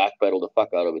just backpedaled the fuck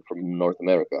out of it from North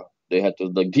America. They had to,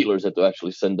 like, dealers had to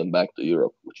actually send them back to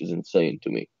Europe, which is insane to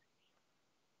me.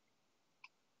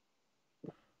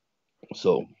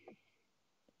 So,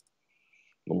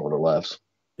 no more laughs.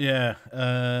 Yeah.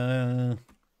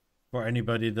 For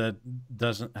anybody that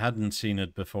hadn't seen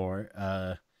it before,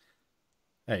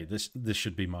 hey, this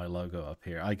should be my logo up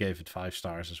here. I gave it 5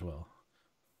 stars as well.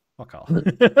 Fuck off.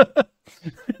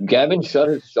 Gavin shut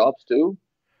his shops too.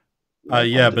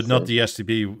 Yeah, but not the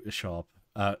STB shop.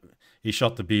 He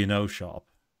shot the B&O shop.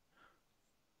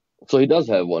 So he does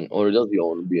have one, or does he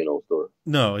own a B&O store?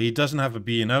 No, he doesn't have a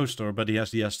B&O store, but he has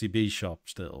the STB shop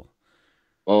still.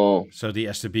 Oh. So the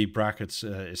STB brackets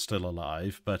is still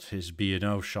alive, but his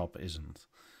B&O shop isn't.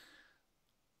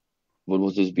 What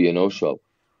was his B&O shop?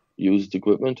 Used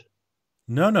equipment?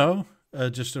 No,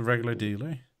 just a regular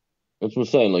dealer. That's what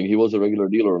I'm saying. Like, he was a regular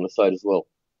dealer on the side as well.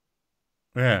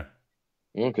 Yeah.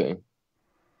 Okay.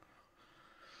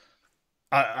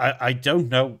 I don't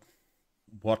know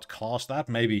what caused that.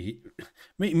 Maybe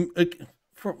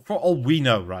for all we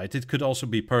know, right? It could also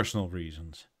be personal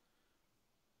reasons.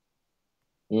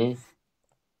 I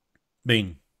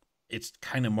mean, it's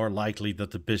kind of more likely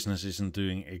that the business isn't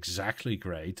doing exactly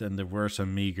great, and there were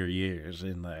some meager years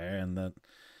in there, and that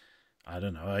I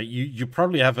don't know. You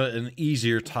probably have an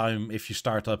easier time if you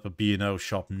start up a B&O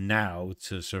shop now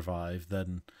to survive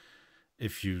than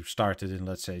if you started in,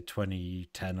 let's say,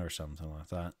 2010 or something like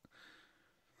that.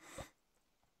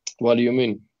 What do you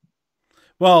mean?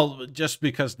 Well, just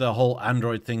because the whole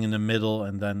Android thing in the middle,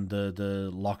 and then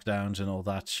the lockdowns and all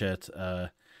that shit. So,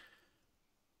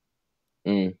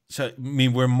 I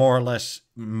mean, we're more or less,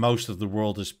 most of the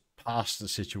world is past a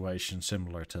situation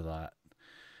similar to that.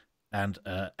 And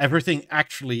everything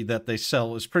actually that they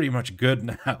sell is pretty much good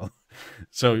now.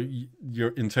 So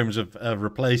you're in terms of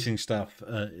replacing stuff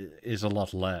is a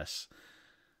lot less.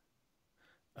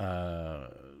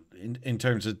 In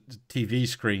terms of TV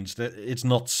screens, it's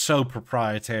not so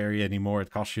proprietary anymore.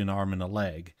 It costs you an arm and a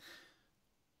leg.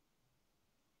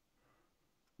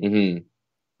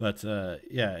 But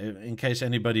yeah, in case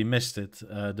anybody missed it,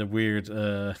 the weird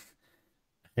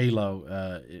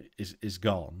Halo is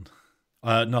gone.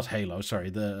 Not Halo,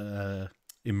 sorry, the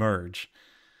Emerge.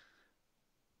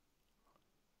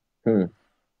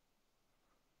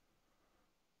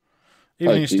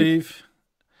 Evening, Steve.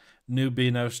 New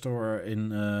B&O store in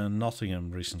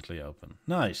Nottingham recently opened.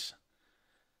 Nice.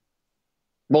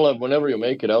 Well, whenever you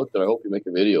make it out there, I hope you make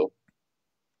a video.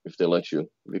 If they let you.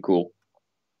 It'd be cool.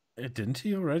 Didn't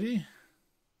he already?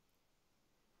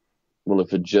 Well,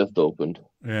 if it just opened.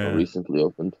 Yeah. Or recently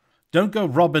opened. Don't go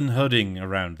Robin Hooding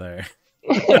around there.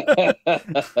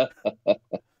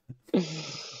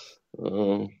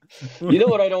 You know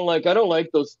what I don't like? I don't like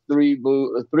those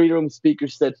 3-room speaker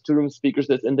sets, 2-room speaker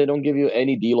sets, and they don't give you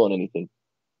any deal on anything.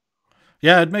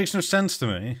 Yeah, it makes no sense to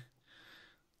me.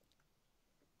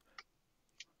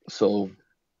 So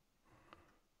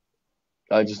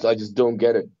I just don't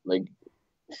get it. Like,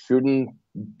 shouldn't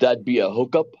that be a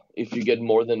hookup if you get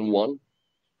more than one?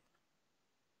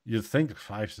 You'd think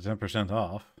 5 to 10%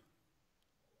 off.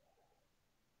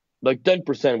 Like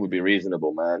 10% would be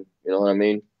reasonable, man. You know what I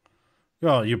mean?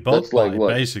 Well, you both buy, like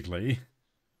what? Basically.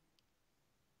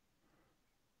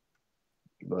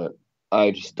 But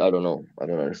I don't know. I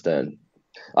don't understand.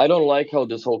 I don't like how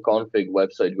this whole config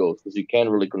website goes, because you can't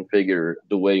really configure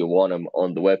the way you want them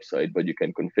on the website, but you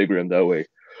can configure them that way.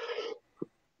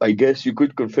 I guess you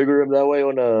could configure them that way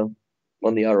on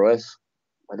the ROS.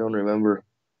 I don't remember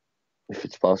if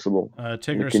it's possible.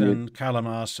 TIGRIS and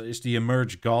Kalamas, is the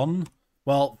Emerge gone?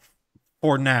 Well,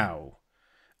 for now.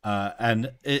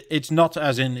 And it's not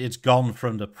as in it's gone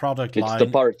from the product line. It's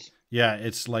the parts. Yeah,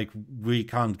 it's like we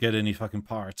can't get any fucking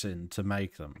parts in to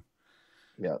make them.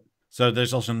 Yeah. So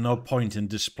there's also no point in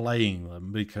displaying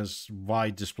them, because why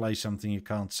display something you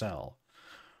can't sell?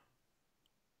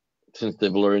 Since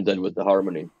they've learned that with the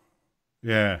Harmony.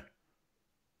 Yeah.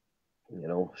 You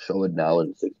know, show it now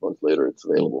and 6 months later it's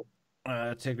available.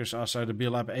 TIGRIS asks, are the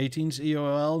Beolab 18s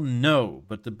EOL? No,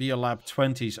 but the Beolab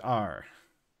 20s are.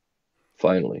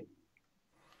 Finally.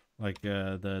 Like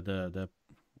the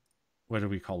what do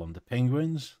we call them? The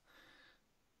penguins?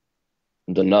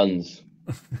 The nuns.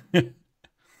 The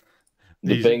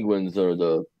These... penguins are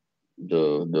the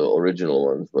original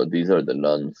ones, but these are the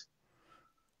nuns.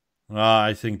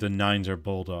 I think the 9s are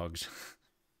bulldogs.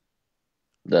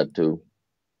 That too.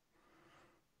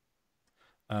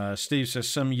 Steve says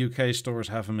some UK stores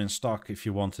have them in stock if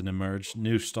you want an emerge.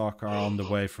 New stock are on the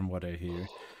way from what I hear.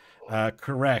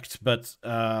 Correct, but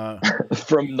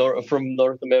from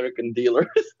North American dealers,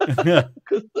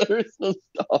 because there is no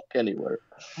stock anywhere.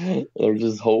 They're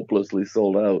just hopelessly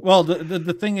sold out. Well,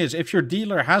 the thing is, if your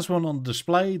dealer has one on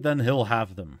display, then he'll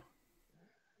have them.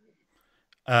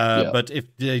 But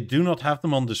if they do not have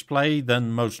them on display,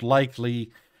 then most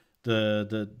likely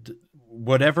the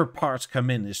whatever parts come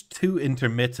in is too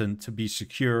intermittent to be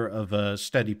secure of a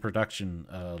steady production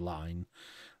line.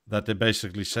 That they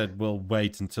basically said, we'll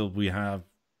wait until we have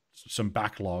some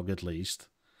backlog at least.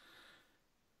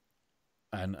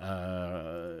 And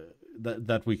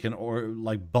that we can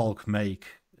like bulk make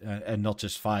and not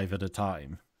just 5 at a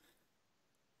time.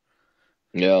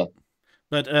 Yeah.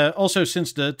 But also,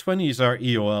 since the 20s are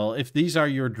EOL, if these are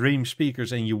your dream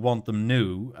speakers and you want them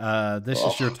new, this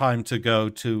is your time to go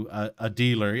to a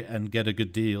dealer and get a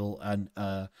good deal and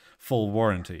full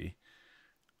warranty.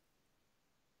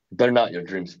 They're not your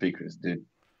dream speakers, dude.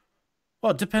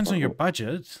 Well, it depends on your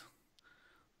budget.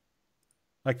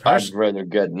 Like I'd rather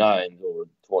get 9s over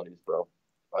 20s, bro.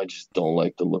 I just don't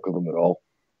like the look of them at all.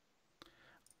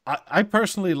 I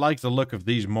personally like the look of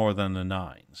these more than the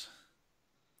 9s.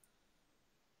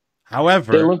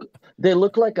 However, they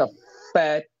look like a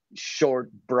fat, short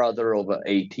brother of an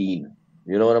 18.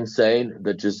 You know what I'm saying?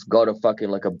 That just got a fucking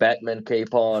like a Batman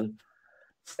cape on,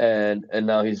 and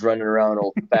now he's running around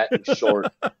all fat and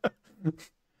short.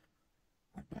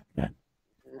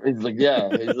 He's like, yeah,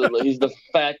 he's the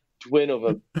fat twin of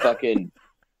a fucking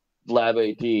Lab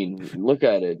 18. Look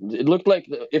at it. It looked like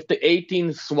if the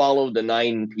 18 swallowed the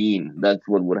 19, that's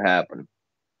what would happen.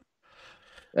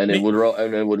 And it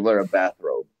would wear a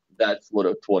bathrobe. That's what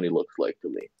a 20 looks like to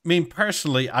me. I mean,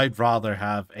 personally, I'd rather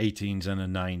have 18s than a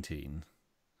 19.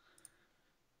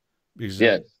 Because,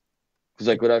 yes, because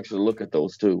I could actually look at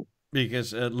those too.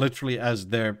 Because literally, as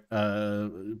their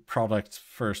product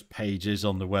first page is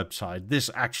on the website,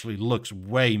 this actually looks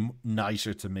way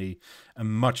nicer to me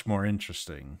and much more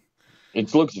interesting.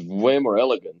 It looks way more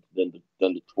elegant than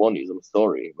the 20s. I'm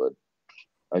sorry, but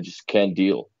I just can't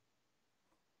deal.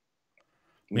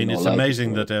 I mean, it's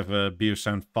amazing that they have a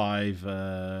BeoSound 5.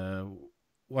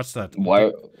 What's that?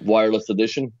 Wireless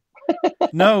edition?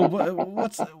 No,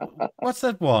 what's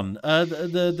that one?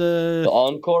 The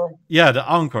Encore? Yeah, the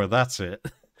Encore, that's it.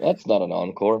 That's not an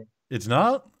Encore. It's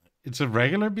not? It's a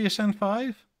regular BeoSound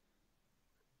 5?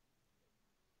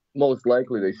 Most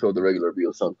likely they show the regular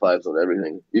BeoSound 5s on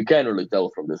everything. You can't really tell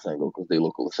from this angle because they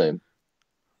look all the same.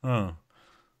 Oh.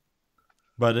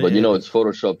 But you know it's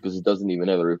Photoshop because it doesn't even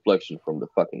have a reflection from the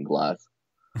fucking glass.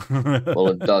 Well,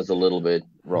 it does a little bit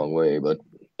wrong way, but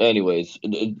anyways,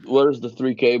 where's the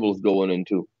 3 cables going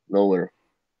into? Nowhere.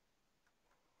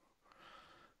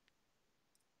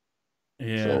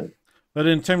 Yeah. So. But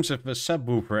in terms of a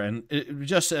subwoofer, and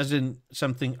just as in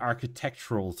something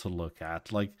architectural to look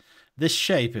at, like this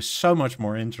shape is so much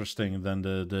more interesting than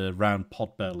the round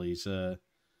pot bellies of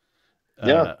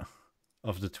the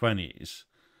 20s.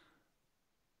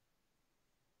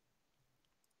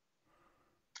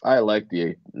 I like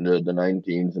the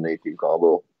 19s and 18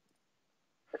 combo.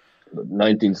 The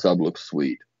 19 sub looks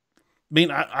sweet. I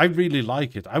mean, I really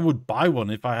like it. I would buy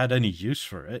one if I had any use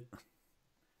for it.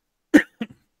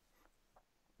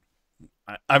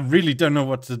 I really don't know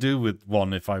what to do with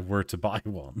one if I were to buy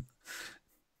one.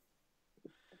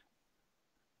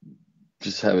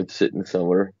 Just have it sitting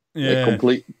somewhere. Yeah.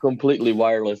 Like completely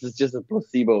wireless. It's just a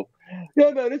placebo. Yeah,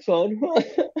 man, it's on.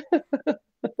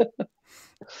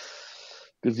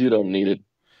 Because you don't need it.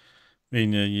 I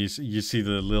mean, you see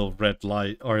the little red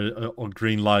light or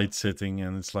green light sitting,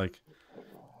 and it's like,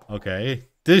 okay,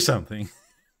 do something.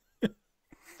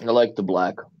 I like the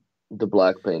black. The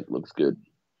black paint looks good.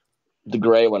 The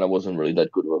gray one I wasn't really that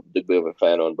big of a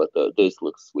fan on, but this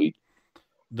looks sweet.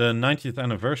 The 90th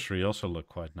anniversary also looked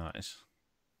quite nice.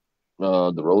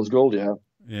 The rose gold, yeah.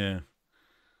 Yeah.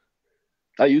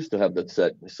 I used to have that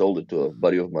set. I sold it to a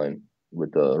buddy of mine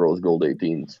with rose gold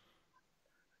 18s.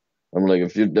 I'm like,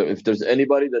 if there's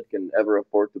anybody that can ever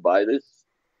afford to buy this,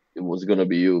 it was gonna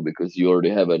be you because you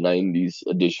already have a 90s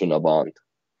edition Avant.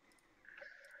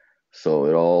 So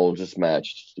it all just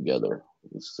matched together.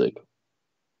 It's sick.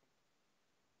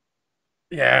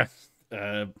 Yeah.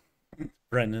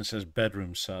 Brendan says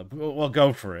bedroom sub. Well,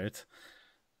 go for it.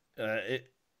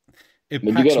 It But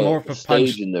you packs got more of a a punch.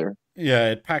 stage in there.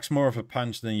 Yeah, it packs more of a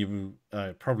punch than you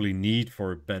probably need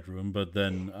for a bedroom. But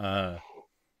then I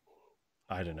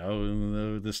don't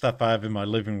know. The stuff I have in my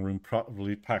living room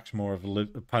probably packs more of a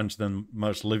punch than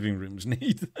most living rooms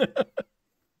need.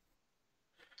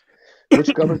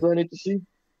 Which covers do I need to see?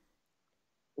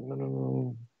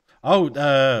 Oh,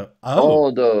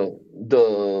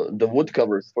 the wood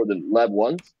covers for the Lab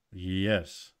ones.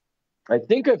 yes. I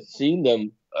think I've seen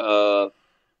them,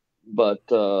 but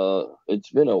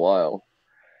it's been a while.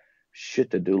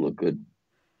 Shit, they do look good.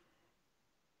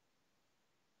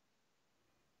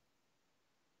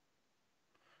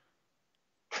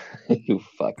 You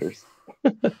fuckers.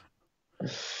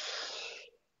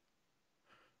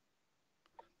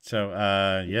 So,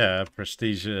 yeah,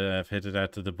 Prestige have hit it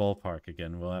out to the ballpark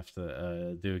again. We'll have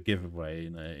to do a giveaway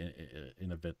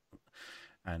in a bit.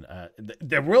 And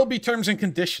there will be terms and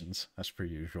conditions, as per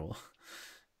usual.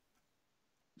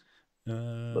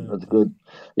 But that's good.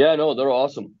 Yeah, no, they're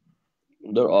awesome.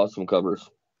 They're awesome covers.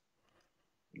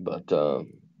 But I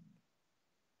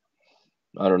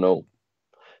don't know.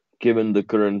 Given the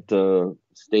current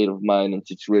state of mind and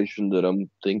situation that I'm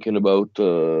thinking about,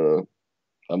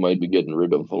 I might be getting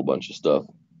rid of a whole bunch of stuff.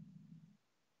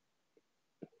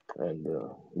 And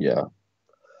yeah,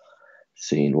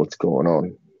 seeing what's going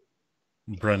on.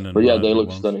 Brendan, But will yeah, have they your look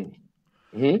ones.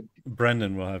 stunning.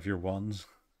 Brendan will have your ones.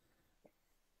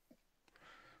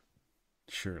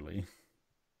 Surely.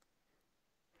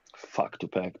 Fuck to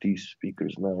pack these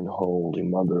speakers, man. Holy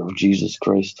mother of Jesus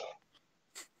Christ.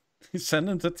 Send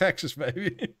them to Texas,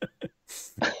 baby.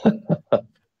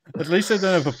 At least they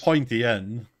don't have a pointy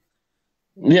end.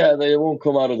 Yeah, they won't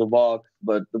come out of the box,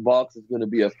 but the box is going to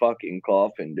be a fucking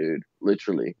coffin, dude.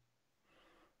 Literally.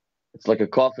 It's like a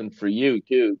coffin for you,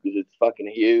 too, because it's fucking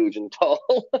huge and tall.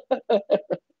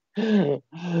 It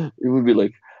would be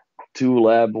like 2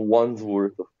 Lab ones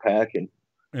worth of packing.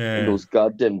 Yeah. And those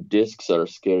goddamn discs are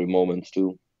scary moments,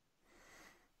 too.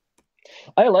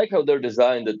 I like how they're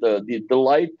designed that the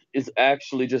light is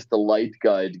actually just a light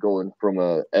guide going from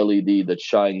a LED that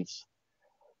shines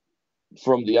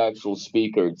from the actual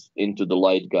speakers into the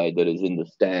light guide that is in the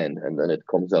stand, and then it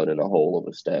comes out in a hole of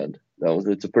a stand.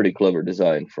 It's a pretty clever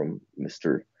design from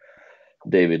Mr.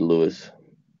 David Lewis.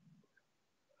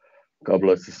 God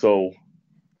bless his soul.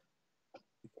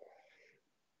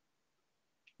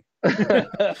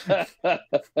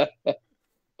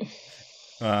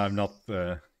 I'm not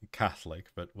Catholic,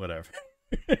 but whatever.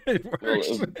 It works.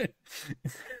 Well,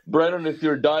 Brennan, if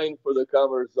you're dying for the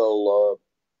covers, I'll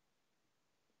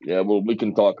yeah, well, we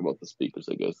can talk about the speakers,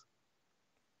 I guess.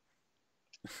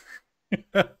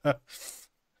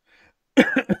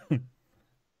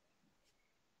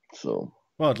 So.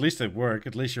 Well, at least they work.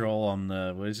 At least you're all on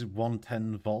what is it,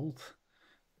 110 volt?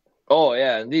 Oh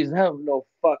yeah, and these have no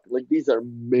fuck. Like these are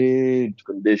mint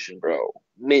condition, bro.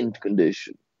 Mint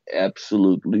condition.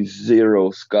 Absolutely zero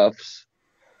scuffs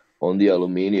on the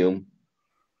aluminium.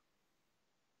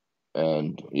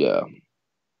 And yeah.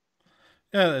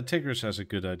 Yeah, TIGRIS has a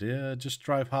good idea. Just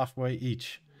drive halfway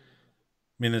each.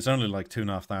 I mean, it's only like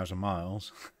 2,500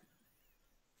 miles.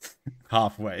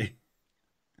 Halfway.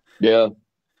 Yeah.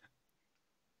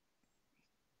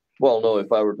 Well, no, if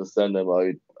I were to send them,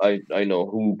 I know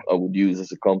who I would use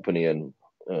as a company, and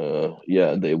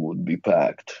yeah, they would be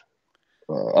packed.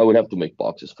 I would have to make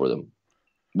boxes for them,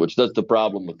 which that's the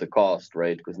problem with the cost,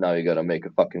 right? Because now you got to make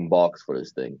a fucking box for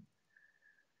this thing,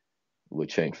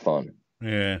 which ain't fun.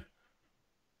 Yeah.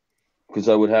 Because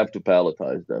I would have to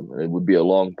palletize them, and it would be a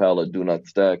long pallet, do not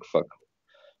stack. Fuck,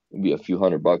 it'd be a few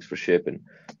 $100 for shipping,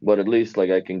 but at least like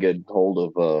I can get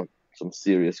hold of some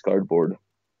serious cardboard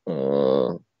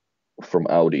from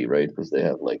Audi, right? Because they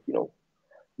have like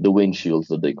the windshields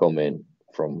that they come in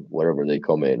from wherever they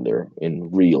come in, they're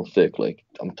in real thick. Like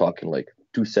I'm talking like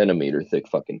 2 centimeter thick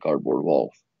fucking cardboard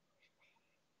walls.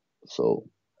 So,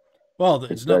 well,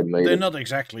 they're not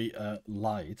exactly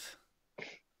light.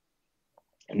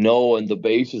 No, and the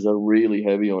bases are really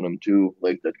heavy on them too.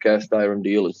 Like that cast iron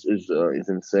deal is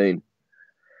insane.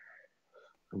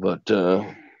 But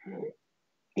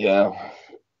yeah.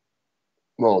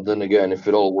 Well, then again, if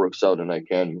it all works out and I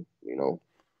can,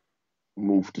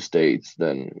 move to States,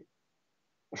 then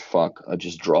fuck, I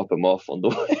just drop him off on the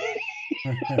way.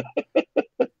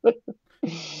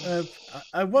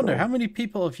 I wonder So, how many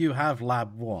people of you have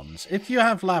Lab 1s. If you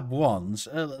have Lab 1s,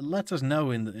 let us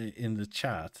know in the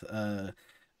chat.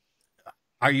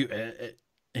 Are you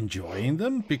enjoying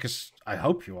them? Because I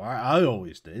hope you are. I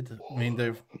always did. I mean,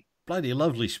 they're bloody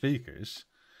lovely speakers.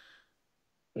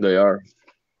 they are.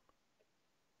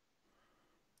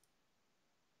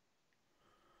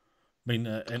 I mean,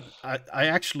 and I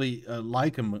actually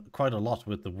like them quite a lot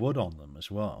with the wood on them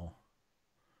as well.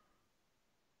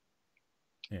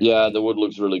 Yeah, the wood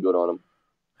looks really good on them.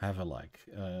 Have a like.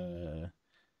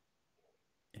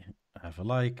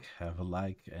 Have a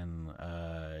like, and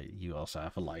you also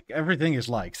have a like. Everything is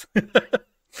liked.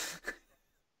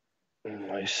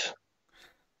 Nice.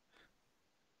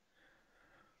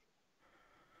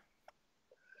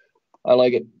 I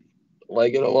like it.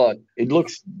 Like it a lot. It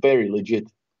looks very legit.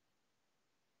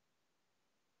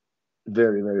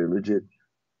 Very, very legit.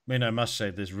 I mean, I must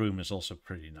say this room is also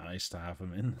pretty nice to have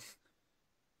them in.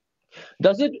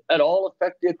 Does it at all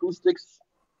affect the acoustics?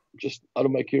 Just out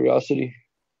of my curiosity.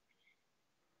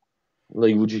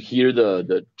 Like, would you hear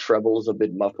the trebles a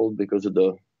bit muffled because of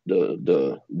the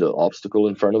obstacle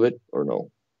in front of it, or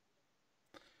no?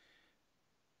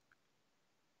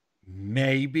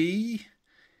 Maybe,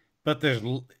 but there's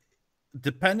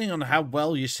depending on how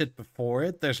well you sit before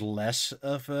it, there's less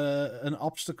of an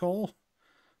obstacle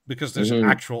because there's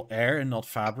actual air and not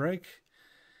fabric.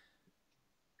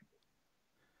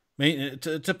 I mean,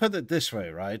 to put it this way,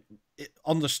 right?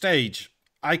 On the stage,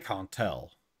 I can't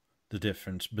tell the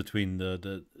difference between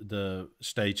the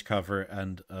stage cover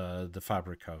and the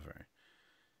fabric cover.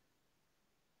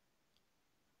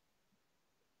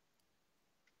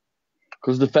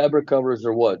 Because the fabric covers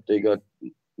are what? They got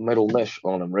metal mesh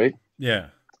on them, right? Yeah.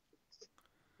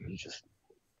 You just...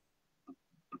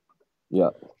 Yeah.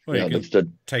 Well, yeah, you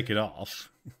can take it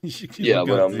off. Yeah,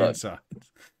 but I'm not. Inside.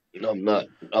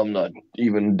 I'm not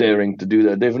even daring to do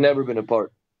that. They've never been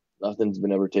apart. Nothing's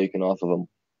been ever taken off of them.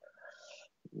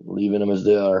 Leaving them as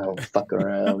they are. I'll fuck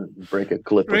around, break a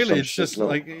clip. Really, or some it's shit. just No.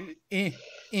 like And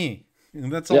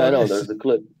that's all. Yeah, I know. There's a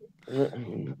clip.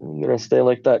 I'm gonna stay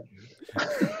like that.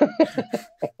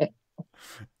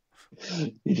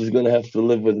 You're just gonna have to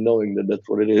live with knowing that that's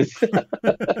what it is.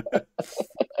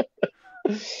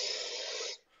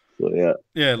 So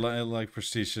yeah, like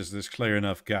Prestige says, there's clear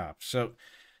enough gap. So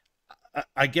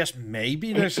I guess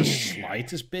maybe there's a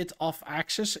slightest bit off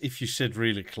axis if you sit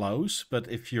really close, but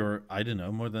if you're, I don't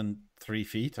know, more than 3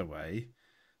 feet away,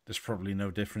 there's probably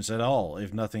no difference at all.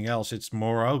 If nothing else, it's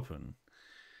more open.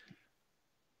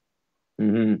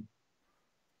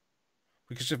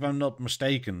 Because if I'm not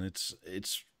mistaken, it's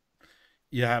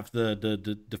you have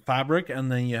the fabric,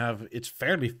 and then you have, it's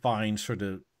fairly fine, sort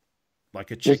of like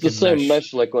a chicken. It's the same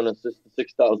mesh like on a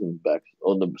 6000 back,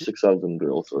 on the 6000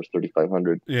 drills or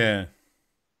 3500. Yeah.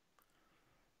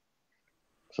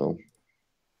 So,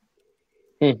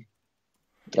 I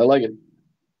like it.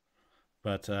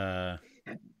 But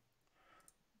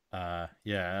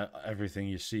yeah, everything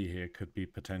you see here could be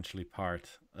potentially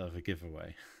part of a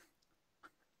giveaway.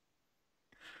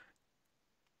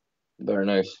 Very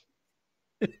nice.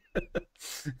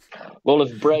 Well,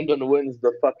 if Brandon wins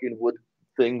the fucking wood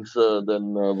things,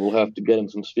 then we'll have to get him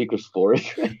some speakers for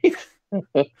it, right?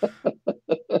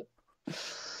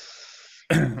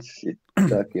 Shit,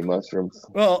 tacky mushrooms.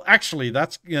 Well, actually,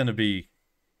 that's gonna be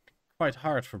quite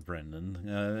hard for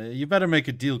Brendan. You better make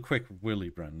a deal quick with Willie,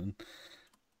 Brendan.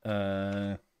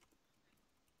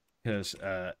 Because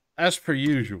as per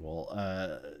usual,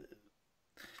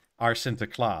 our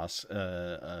Sinterklaas,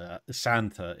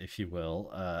 Santa, if you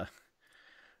will,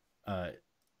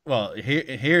 well,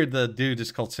 here the dude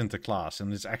is called Sinterklaas,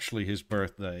 and it's actually his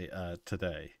birthday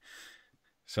today.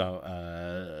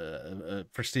 So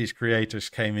Prestige Creators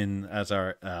came in as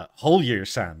our whole year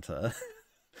Santa.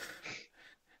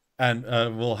 And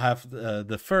we'll have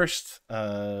the first,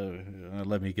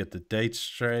 let me get the date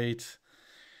straight.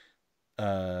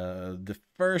 The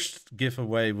first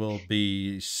giveaway will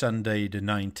be Sunday the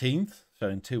 19th, so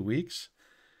in 2 weeks.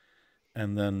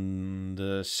 And then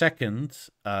the second,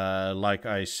 like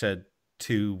I said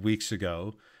 2 weeks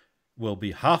ago, will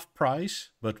be half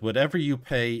price, but whatever you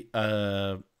pay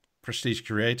Prestige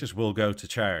Creators will go to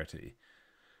charity.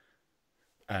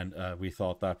 And we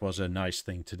thought that was a nice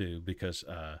thing to do because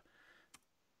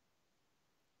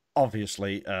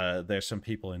obviously there's some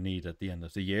people in need at the end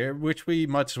of the year, which we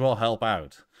might as well help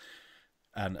out.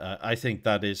 And I think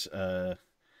that is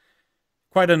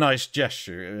quite a nice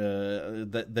gesture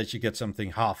that you get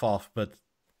something half off, but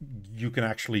you can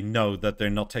actually know that they're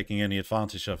not taking any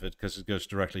advantage of it because it goes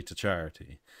directly to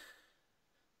charity.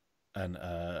 And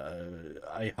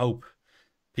I hope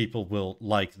people will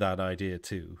like that idea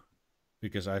too,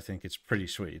 because I think it's pretty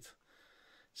sweet.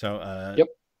 So Yep.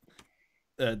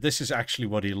 This is actually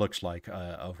what he looks like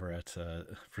over at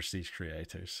Prestige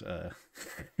Creators.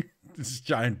 This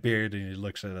giant beard, and he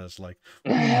looks at us like,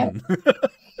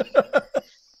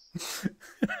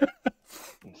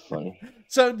 Funny.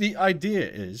 So the idea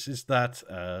is that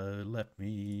let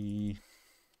me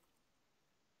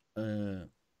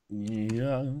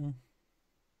yeah,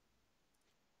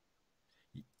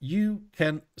 you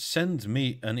can send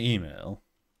me an email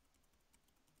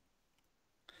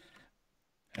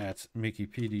at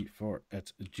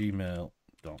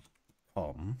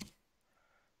mikipd4@gmail.com,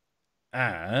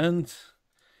 and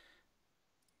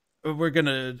we're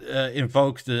gonna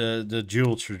invoke the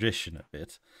dual tradition a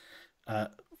bit.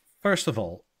 First of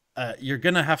all, you're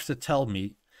gonna have to tell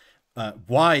me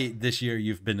why this year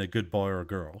you've been a good boy or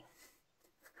girl.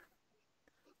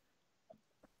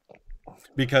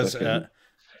 Because I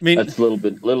mean, that's a little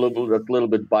bit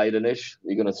Biden-ish.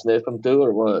 You gonna sniff him too,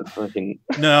 or what? Fucking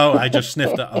no, I just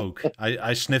sniffed the oak.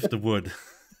 I sniffed the wood.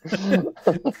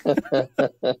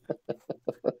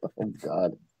 Oh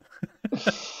God,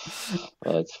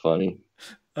 that's funny.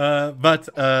 But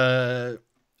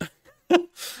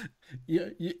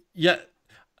yeah,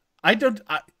 I don't.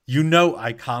 I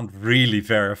can't really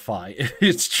verify if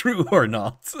it's true or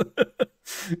not.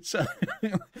 So,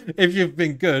 if you've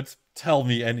been good, tell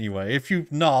me anyway. If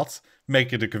you've not,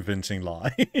 make it a convincing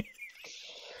lie.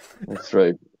 That's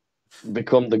right.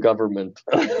 Become the government.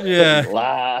 Yeah.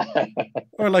 Lie.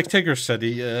 Or like TIGRIS said,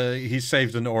 he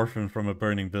saved an orphan from a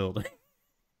burning building.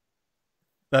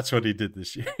 That's what he did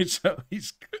this year, so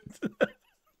he's good.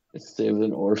 Saved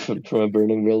an orphan from a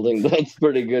burning building. That's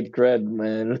pretty good cred,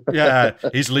 man. Yeah,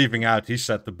 he's leaving out. He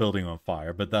set the building on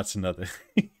fire, but that's another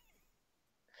thing.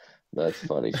 That's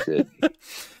funny shit.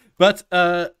 But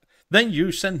then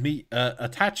you sent me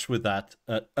attached with that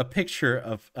a picture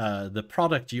of the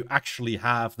product you actually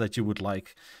have that you would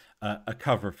like a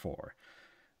cover for.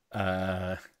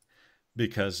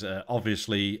 Because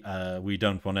obviously we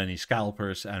don't want any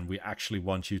scalpers, and we actually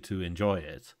want you to enjoy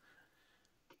it.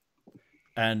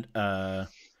 And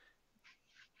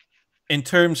in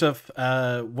terms of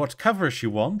what covers you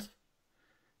want,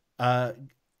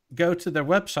 go to their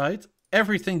website.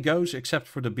 Everything goes except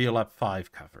for the Beolab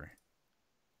 5 cover,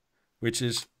 which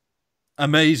is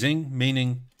amazing,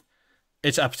 meaning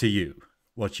it's up to you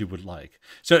what you would like.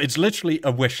 So it's literally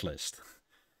a wish list.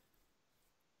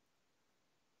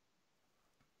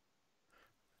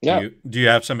 Yeah. Do you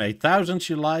have some 8,000s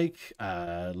you like?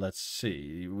 Let's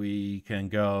see. We can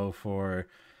go for...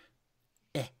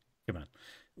 come on.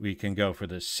 We can go for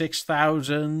the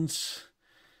 6,000s.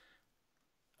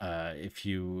 If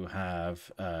you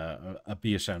have a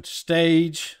BeoSound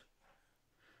stage,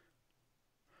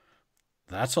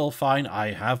 that's all fine.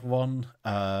 I have one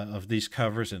of these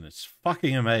covers, and it's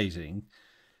fucking amazing.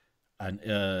 And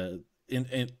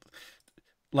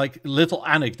like, little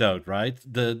anecdote, right?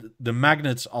 The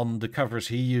magnets on the covers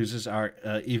he uses are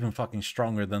even fucking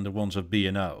stronger than the ones of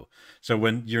B&O. So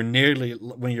when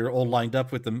you're all lined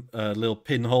up with the little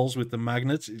pinholes with the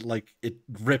magnets, like, it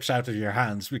rips out of your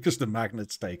hands because the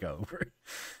magnets take over.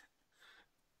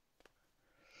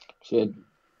 So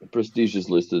Prestige has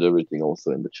listed everything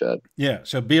also in the chat. Yeah,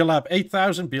 so Beolab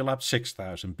 8,000, Beolab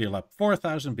 6,000, Beolab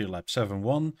 4,000, Beolab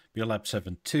 7.1, Beolab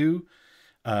 7.2,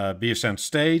 BeoSound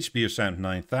Stage, BeoSound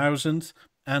 9000,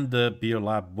 and the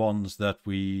Beolab ones that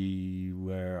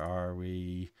where are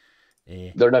we?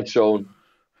 They're not shown.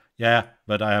 Yeah,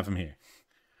 but I have them here.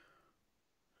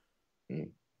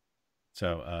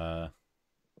 So,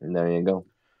 and there you go.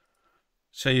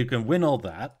 So you can win all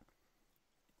that.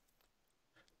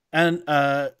 And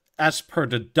as per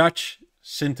the Dutch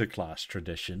Sinterklaas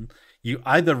tradition, you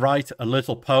either write a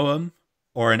little poem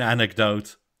or an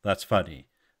anecdote that's funny.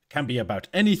 Can be about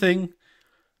anything.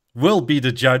 We'll be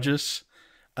the judges.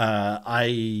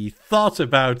 I thought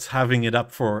about having it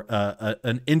up for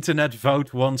an internet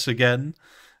vote once again,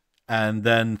 and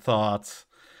then thought,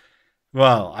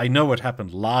 well, I know what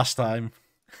happened last time.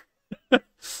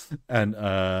 And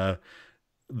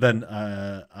then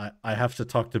I have to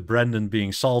talk to Brendan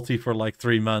being salty for like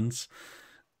 3 months.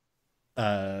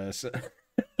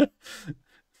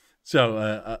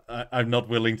 So I'm not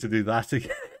willing to do that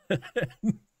again.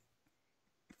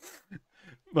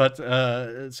 But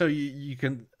so you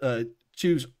can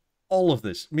choose all of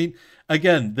this. I mean,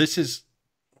 again, this is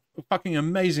a fucking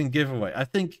amazing giveaway. I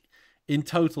think in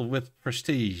total with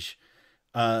Prestige,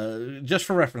 just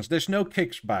for reference, there's no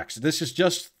kickbacks. This is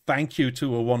just thank you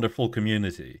to a wonderful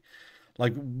community.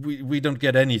 Like, we don't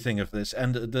get anything of this.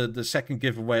 And the second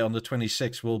giveaway on the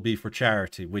 26th will be for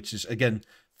charity, which is, again,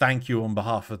 thank you on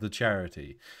behalf of the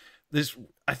charity. This,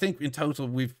 I think in total,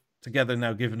 we've together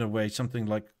now given away something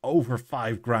like over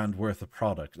 $5,000 worth of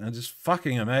product. And it's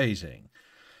fucking amazing.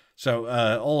 So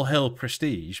all hail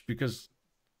Prestige, because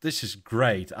this is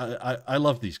great. I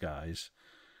love these guys.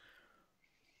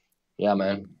 Yeah,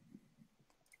 man.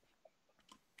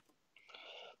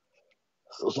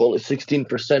 So it's only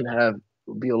 16% have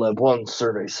Beolab 1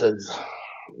 survey says.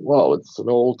 Wow, it's an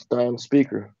old time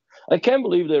speaker. I can't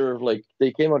believe they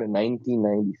came out in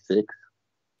 1996.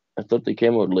 I thought they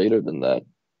came out later than that.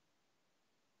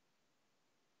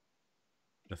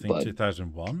 I think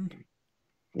 2001.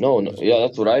 No, yeah,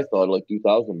 that's what I thought, like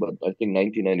 2000. But I think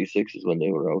 1996 is when they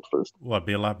were out first. What,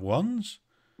 Beolab 1s?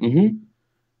 Mm-hmm.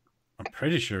 I'm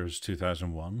pretty sure it's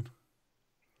 2001.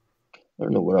 I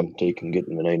don't know where I'm getting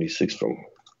the 96 from.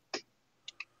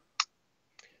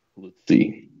 Let's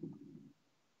see.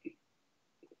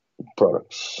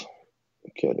 Products.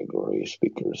 Category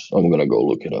speakers. I'm going to go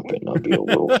look it up and not be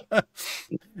over.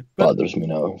 Bothers me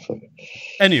now.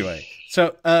 Anyway,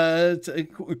 so a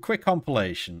quick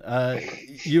compilation.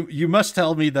 You must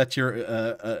tell me that you're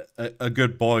a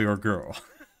good boy or girl.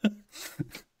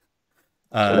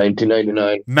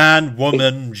 1999. Man,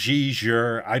 woman,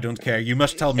 Giger, I don't care. You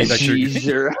must tell me that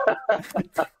you're...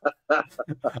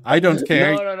 I don't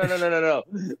care. No.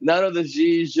 None of the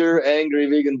Giger angry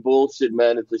vegan bullshit,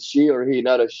 man. It's a she or he,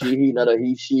 not a she, not a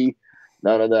he, she.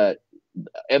 None of that.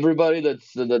 Everybody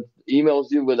that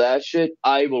emails you with that shit,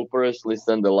 I will personally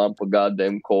send a lump of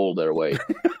goddamn coal their way.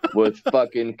 With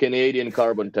fucking Canadian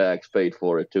carbon tax paid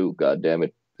for it too, goddamn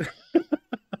it.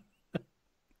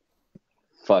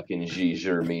 Fucking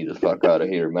Giger me the fuck out of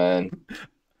here, man.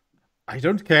 I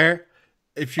don't care.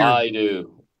 I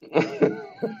do.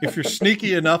 If you're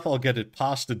sneaky enough, I'll get it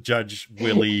past the judge,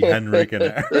 Willie, Henrik, and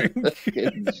Eric.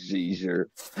 Giger.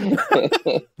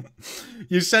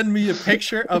 You send me a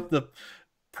picture of the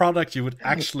product you would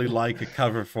actually like a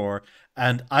cover for,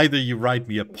 and either you write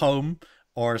me a poem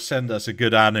or send us a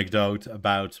good anecdote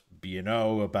about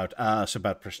B&O, about us,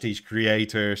 about Prestige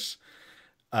creators.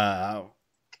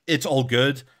 It's all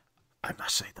good. I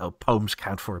must say, though, poems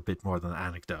count for a bit more than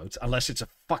anecdotes, unless it's a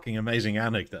fucking amazing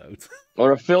anecdote.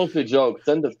 Or a filthy joke.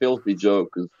 Send a filthy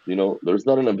joke, because, there's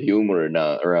not enough humor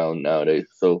around nowadays.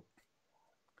 So,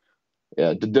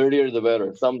 yeah, the dirtier the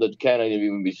better. Some that cannot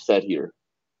even be said here.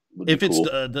 If it's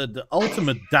the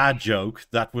ultimate dad joke,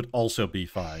 that would also be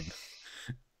fine.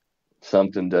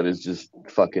 Something that is just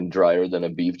fucking drier than a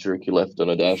beef jerky left on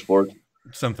a dashboard.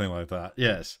 Something like that,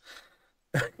 yes.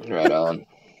 Right on.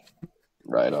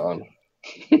 Right on.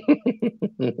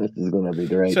 This is gonna be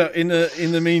great. So in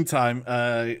the meantime,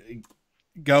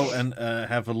 go and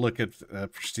have a look at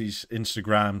Prestige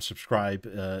Instagram, subscribe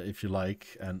if you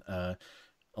like, and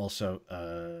also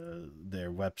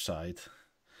their website,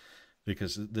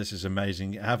 because this is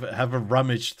amazing. Have a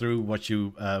rummage through what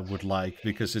you would like,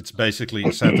 because it's basically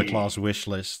a Santa Claus wish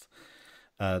list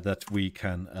that we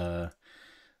can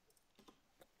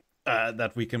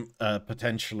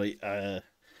potentially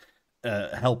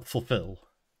help fulfill,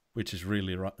 which is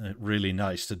really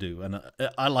nice to do. And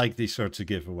I like these sorts of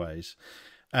giveaways.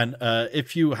 And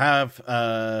if you have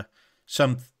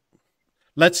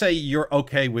let's say you're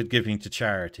okay with giving to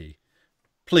charity,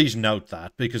 please note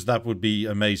that, because that would be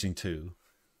amazing too.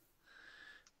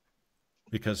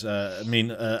 Because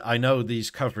I know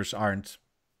these covers aren't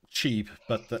cheap,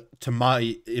 but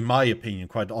in my opinion,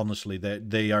 quite honestly,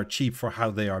 they are cheap for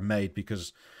how they are made,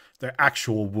 because they're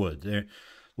actual wood. They're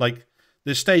like,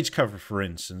 the stage cover, for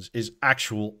instance, is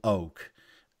actual oak,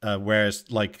 whereas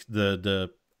like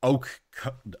the oak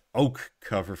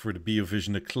cover for the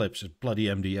BeoVision Eclipse is bloody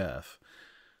MDF,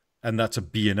 and that's a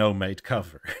B&O made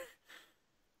cover.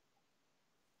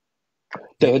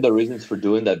 They had the reasons for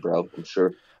doing that, bro. I'm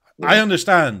sure. Yeah. I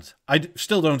understand. I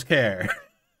still don't care.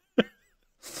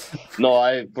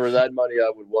 No, for that money,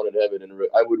 I would want to have it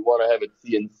I would want to have it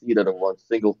CNC'd out of one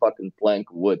single fucking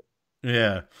plank of wood.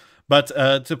 Yeah. But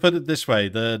to put it this way,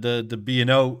 the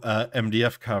B&O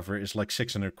MDF cover is like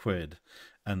 600 quid,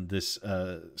 and this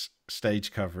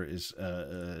stage cover is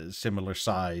similar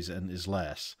size and is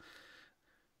less.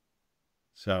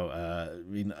 So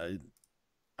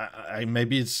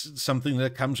maybe it's something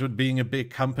that comes with being a big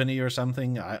company or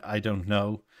something. I don't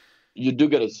know. You do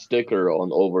get a sticker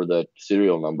over that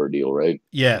serial number deal, right?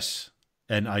 Yes,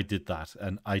 and I did that,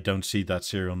 and I don't see that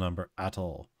serial number at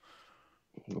all.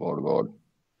 Oh God.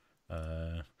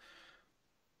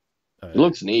 It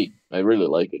looks neat. I really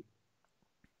like it.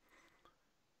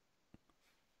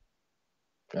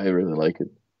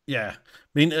 Yeah,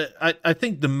 I mean, I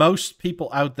think the most people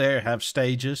out there have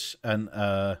stages, and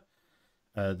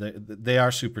they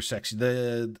are super sexy.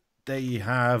 They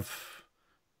have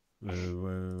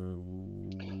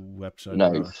website.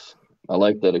 Nice. I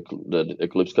like that that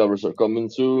Eclipse covers are coming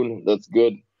soon. That's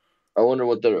good. I wonder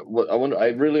what they're. What I wonder.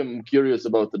 I really am curious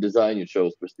about the design you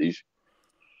chose, Prestige.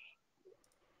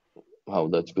 How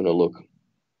that's gonna look.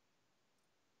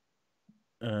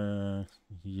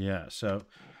 Yeah. So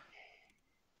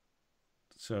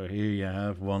here you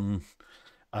have one.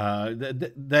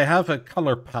 They have a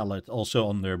color palette also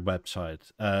on their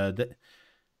website.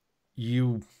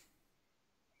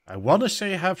 I want to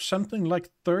say have something like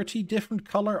 30 different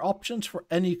color options for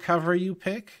any cover you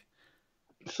pick.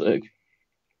 Sick.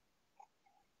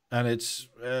 And it's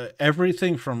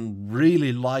everything from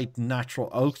really light natural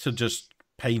oak to just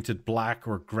painted black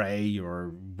or gray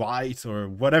or white or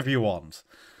whatever you want.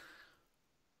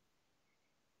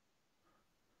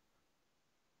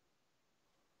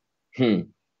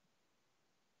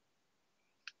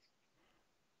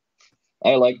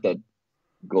 I like that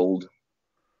gold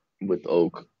with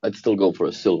oak. I'd still go for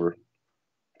a silver.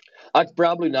 I'd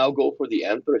probably now go for the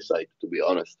anthracite, to be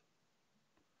honest,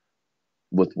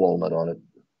 with walnut on it.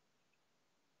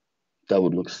 That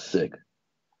would look sick.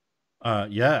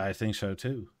 Yeah, I think so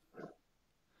too. I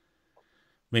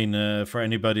mean, for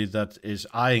anybody that is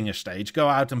eyeing a stage, go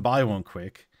out and buy one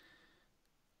quick.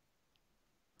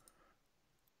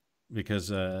 Because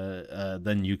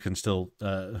then you can still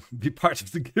be part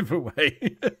of the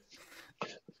giveaway.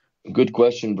 Good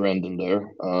question, Brandon, there.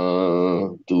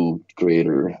 To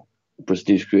creator,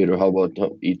 prestige creator, how about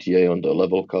ETA on the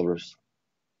level covers?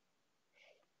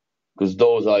 Because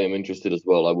those I am interested as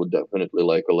well. I would definitely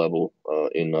like a level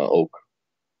in oak.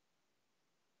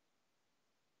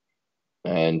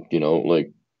 And,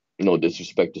 like, no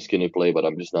disrespect to skinny play, but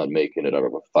I'm just not making it out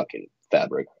of a fucking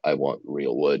fabric. I want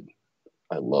real wood.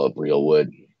 I love real wood.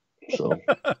 So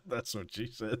that's what she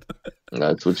said.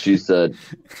 That's what she said.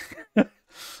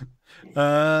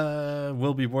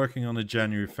 We'll be working on it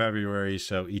January, February,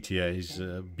 so ETA is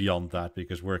beyond that,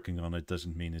 because working on it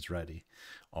doesn't mean it's ready.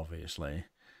 Obviously,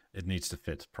 it needs to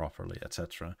fit properly,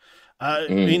 etc. I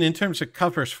mean, in terms of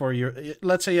covers for your,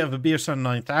 let's say you have a BeoSound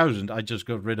 9000, I just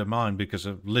got rid of mine because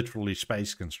of literally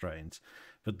space constraints.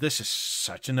 But this is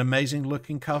such an amazing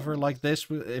looking cover like this,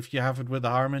 if you have it with the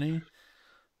harmony.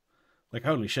 Like,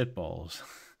 holy shit balls.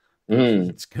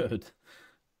 It's good.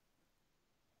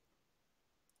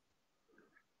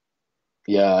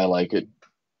 Yeah, I like it.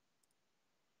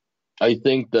 I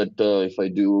think that if I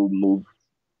do move,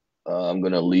 I'm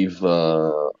gonna leave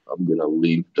the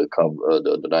cover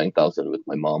the 9000 with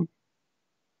my mom.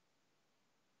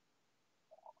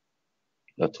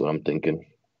 That's what I'm thinking.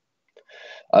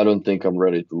 I don't think I'm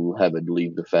ready to have it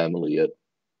leave the family yet.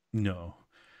 No,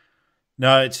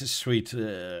 it's a sweet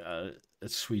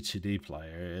CD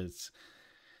player. It's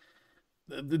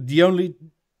the only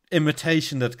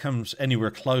imitation that comes anywhere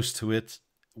close to it,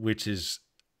 which is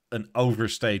an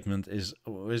overstatement, is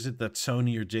it that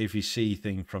Sony or JVC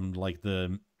thing from like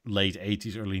the late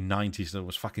 80s, early 90s that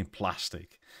was fucking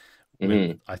plastic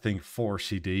with I think 4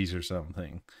 CDs or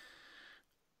something.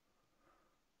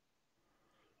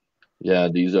 Yeah,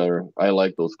 I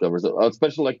like those covers,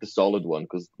 especially like the solid one,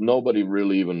 because nobody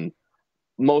really even,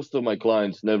 most of my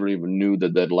clients never even knew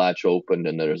that latch opened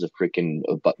and there's a freaking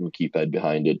button keypad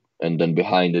behind it, and then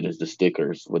behind it is the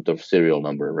stickers with the serial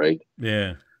number, right?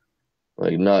 Yeah.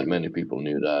 Like, not many people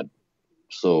knew that.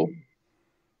 So,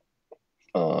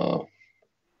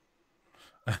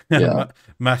 yeah.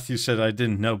 Matthew said, I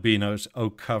didn't know Beano's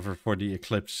oak cover for the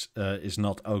Eclipse is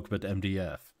not oak but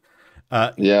MDF.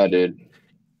 Yeah, dude.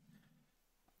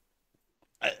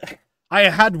 I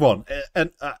had one,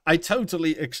 and I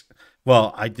totally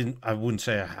I wouldn't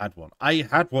say I had one. I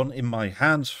had one in my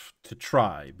hands to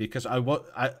try, because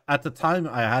at the time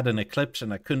I had an Eclipse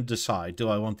and I couldn't decide, do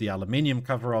I want the aluminium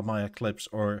cover on my Eclipse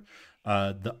or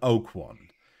the oak one?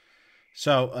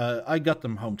 So I got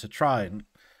them home to try, and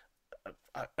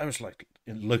I was like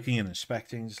looking and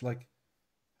inspecting. It's like,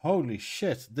 holy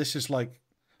shit, this is like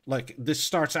this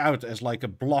starts out as like a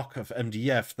block of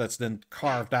MDF that's then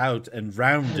carved out and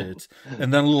rounded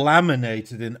and then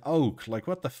laminated in oak. Like,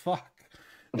 what the fuck?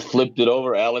 Flipped it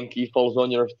over, Allen key falls on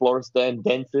your floor stand,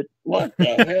 dents it. What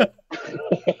the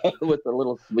hell? With a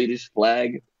little Swedish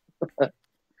flag.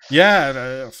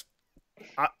 Yeah,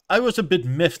 I was a bit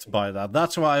miffed by that.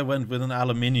 That's why I went with an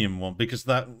aluminium one, because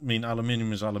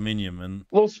aluminium is aluminium. And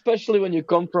well, especially when you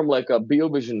come from like a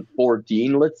BeoVision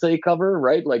 14, let's say, cover,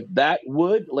 right? Like that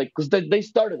would, like, because they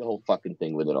started the whole fucking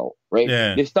thing with it all, right?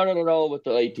 yeah, They started it all with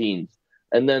the 18s.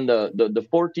 And then the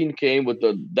 14 came with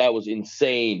that was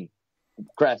insane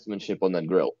craftsmanship on that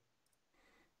grill.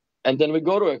 And then we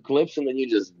go to Eclipse, and then you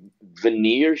just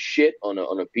veneer shit on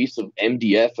a piece of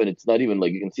MDF, and it's not even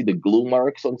like you can see the glue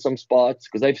marks on some spots,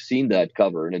 because I've seen that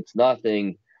cover, and it's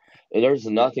nothing. And there's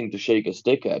nothing to shake a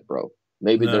stick at, bro.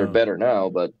 Maybe they're No. better now,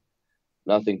 but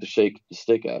nothing to shake the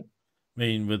stick at. I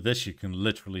mean, with this, you can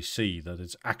literally see that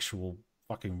it's actual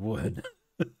fucking wood.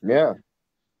 Yeah.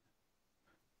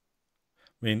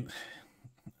 I mean,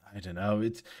 I don't know.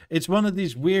 It's one of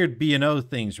these weird B&O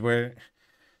things where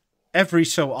every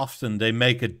so often they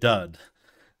make a dud,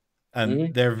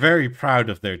 and they're very proud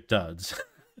of their duds.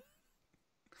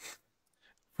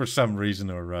 For some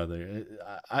reason or other.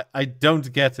 I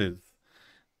don't get it.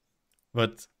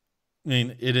 But, I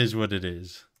mean, it is what it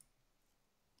is.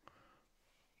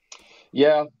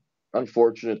 Yeah,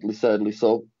 unfortunately, sadly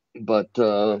so. But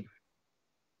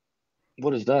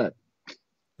what is that?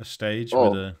 A stage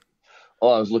with a... Oh,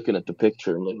 I was looking at the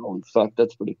picture. I'm like, holy fuck,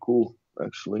 that's pretty cool,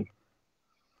 actually.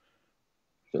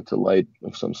 It's a light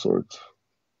of some sort.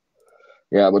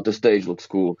 Yeah, but the stage looks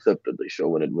cool, except that they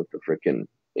showing it with the freaking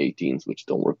 18s, which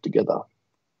don't work together.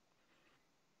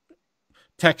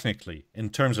 Technically, in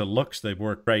terms of looks, they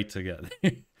work great together.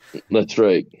 That's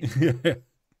right. I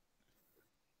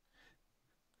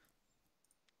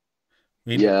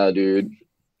mean, yeah, dude.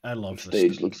 I love the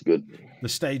stage. Looks good. The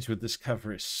stage with this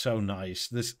cover is so nice.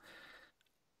 This,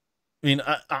 I mean,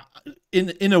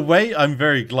 in a way, I'm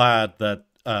very glad that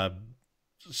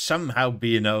somehow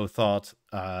B&O thought,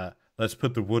 let's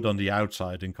put the wood on the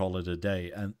outside and call it a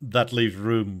day, and that leaves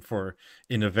room for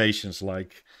innovations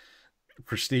like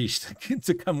Prestige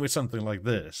to come with something like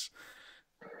this.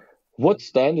 What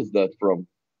stand is that from?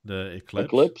 The Eclipse.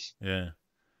 Eclipse? Yeah.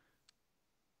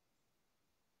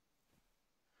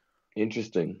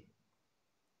 Interesting.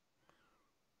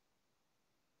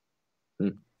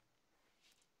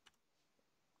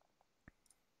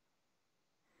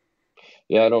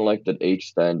 Yeah, I don't like that H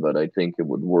stand, but I think it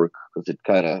would work because it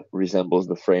kind of resembles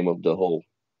the frame of the whole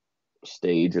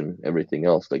stage and everything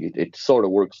else. Like it sort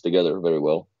of works together very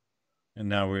well. And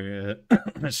now we're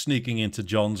sneaking into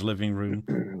John's living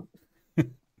room.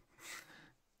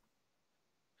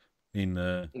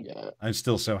 Yeah. I'm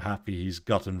still so happy he's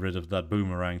gotten rid of that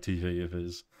boomerang TV of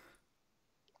his.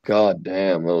 God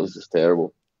damn, that was just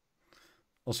terrible.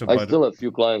 Also, I still have a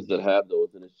few clients that have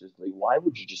those, and it's just like, why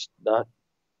would you just not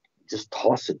just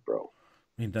toss it, bro?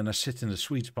 I mean, then I sit in the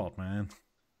sweet spot, man.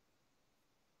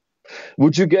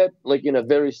 Would you get, like, in a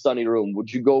very sunny room,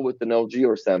 would you go with an LG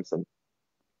or Samsung?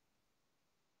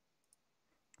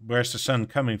 Where's the sun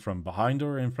coming from? Behind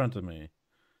or in front of me?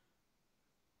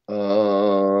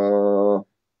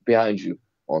 Behind you,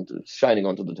 shining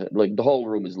onto like the whole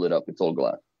room is lit up. It's all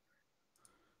glass.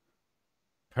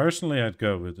 Personally, I'd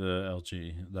go with LG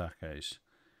in that case,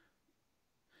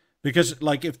 because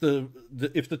like if the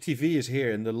TV is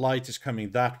here and the light is coming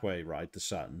that way, right, the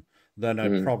sun, then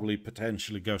I'd probably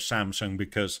potentially go Samsung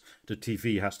because the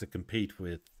TV has to compete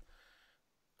with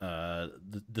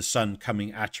the sun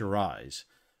coming at your eyes.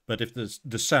 But if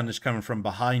the sun is coming from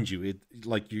behind you, it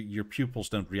like your pupils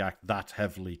don't react that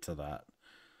heavily to that.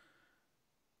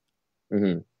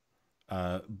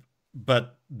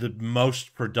 But the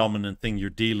most predominant thing you're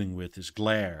dealing with is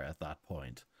glare at that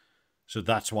point. So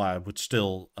that's why I would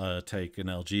still take an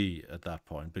LG at that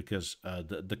point, because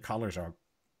the colors are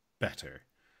better.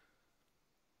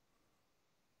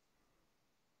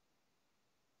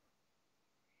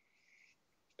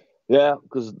 Yeah,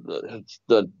 because it's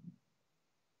the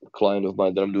client of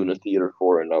mine that I'm doing a theater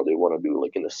for, and now they want to do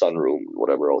like in the sunroom,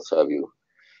 whatever else have you.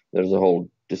 There's a whole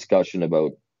discussion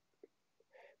about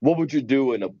what would you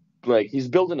do in a, like, he's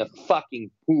building a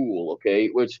fucking pool, okay?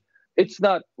 Which it's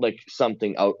not like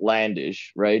something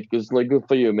outlandish, right? Because like, good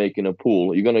for you making a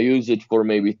pool. You're gonna use it for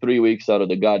maybe 3 weeks out of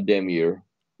the goddamn year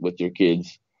with your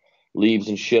kids. Leaves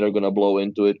and shit are gonna blow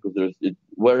into it because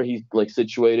where he's like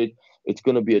situated, it's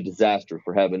gonna be a disaster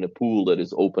for having a pool that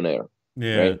is open air.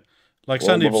 Yeah. Right? Like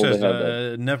Sandeep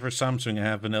says, never Samsung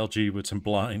have an LG with some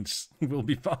blinds. We'll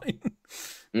be fine.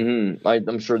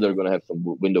 I'm sure they're going to have some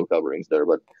window coverings there.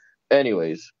 But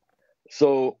anyways,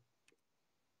 so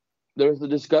there's a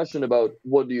discussion about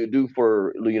what do you do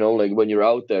for, like when you're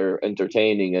out there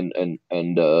entertaining and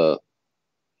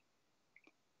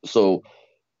so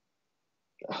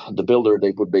the builder,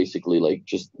 they put basically like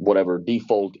just whatever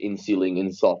default in-ceiling,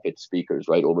 in-soffit speakers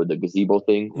right over the gazebo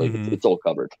thing. Like it's all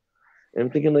covered. And I'm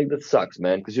thinking, like, that sucks,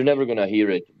 man, because you're never going to hear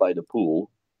it by the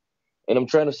pool. And I'm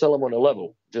trying to sell them on a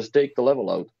level. Just take the level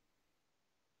out.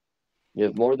 You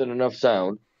have more than enough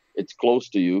sound. It's close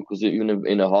to you, because even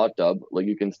in a hot tub, like,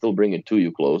 you can still bring it to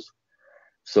you close.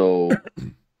 So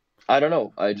I don't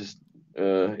know. I just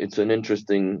it's an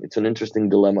interesting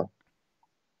dilemma.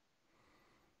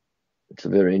 It's a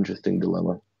very interesting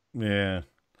dilemma. Yeah.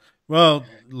 Well,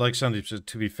 like Sandeep said,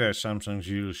 to be fair, Samsungs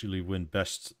usually win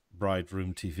best bright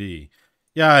room TV.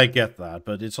 Yeah, I get that,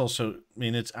 but it's also, I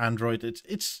mean, it's Android.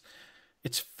 It's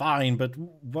fine, but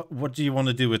what do you want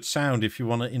to do with sound? If you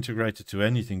want to integrate it to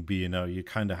anything B&O, you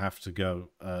kind of have to go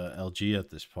LG at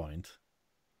this point.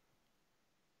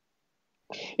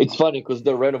 It's funny because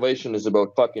the renovation is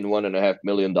about fucking $1.5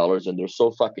 million, and they're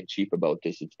so fucking cheap about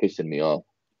this. It's pissing me off.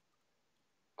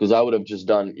 Because I would have just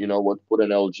done, you know what, put an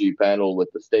LG panel with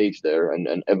the stage there,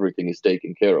 and everything is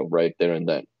taken care of right there and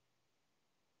then.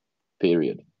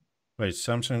 Period. Wait,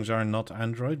 Samsungs are not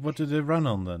Android? What do they run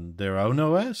on then? Their own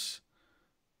OS?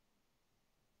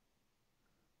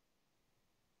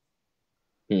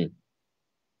 I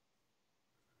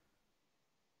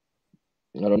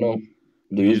don't know.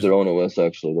 They use their own OS,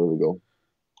 actually. There we go.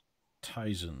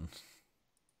 Tizen.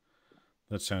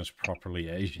 That sounds properly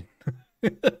Asian.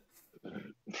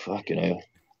 Fucking hell.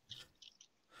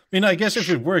 I mean, I guess if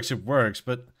it works,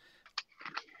 but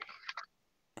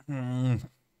I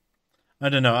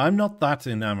don't know. I'm not that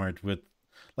enamored with,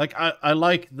 like, I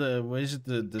like the, what is it,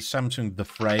 the Samsung, the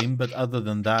frame, but other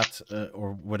than that,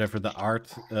 or whatever the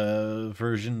art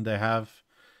version they have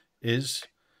is,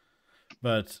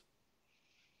 but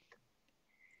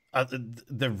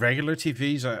the regular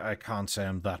TVs, I can't say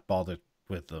I'm that bothered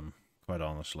with them, quite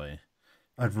honestly.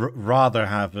 I'd rather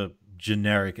have a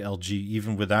generic LG,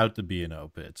 even without the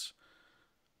B&O bits.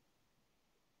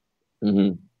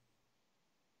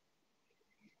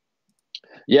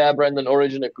 Yeah, Brandon,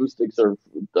 Origin Acoustics are,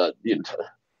 you know,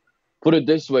 put it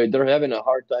this way, they're having a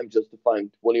hard time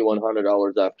justifying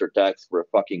 $2,100 after tax for a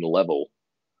fucking level.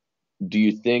 Do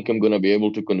you think I'm going to be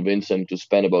able to convince them to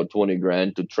spend about 20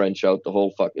 grand to trench out the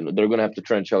whole fucking, they're going to have to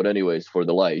trench out anyways for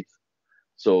the lights.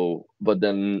 So, but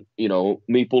then, you know,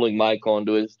 me pulling my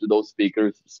conduits to those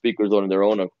speakers on their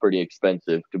own are pretty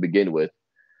expensive to begin with.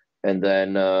 And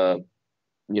then,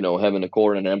 you know, having a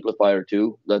core and an amplifier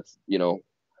too, that's, you know,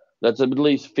 that's at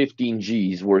least 15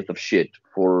 G's worth of shit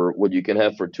for what you can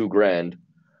have for 2 grand.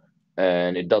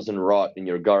 And it doesn't rot in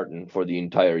your garden for the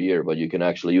entire year, but you can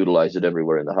actually utilize it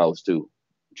everywhere in the house too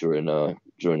during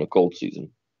the cold season.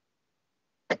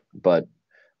 But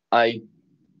I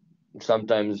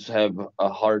sometimes have a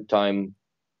hard time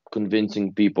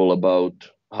convincing people about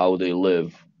how they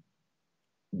live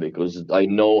because I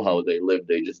know how they live.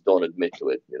 They just don't admit to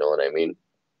it. You know what I mean?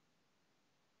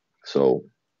 So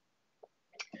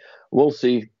we'll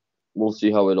see. We'll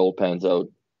see how it all pans out.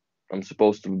 I'm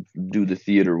supposed to do the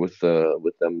theater with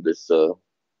them this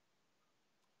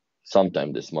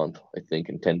sometime this month. I think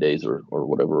in 10 days or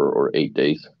whatever, or 8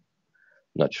 days.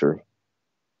 Not sure.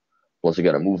 Plus, I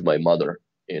got to move my mother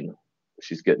in.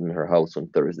 She's getting her house on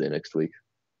Thursday next week.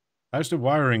 How's the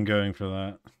wiring going for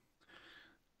that?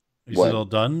 Is it all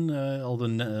done? All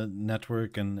the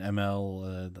network and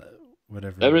ML,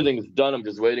 whatever. Everything's done. I'm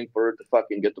just waiting for her to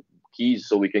fucking get the keys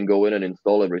so we can go in and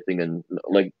install everything. And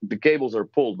like the cables are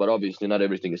pulled, but obviously not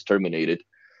everything is terminated.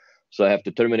 So I have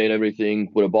to terminate everything,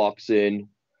 put a box in.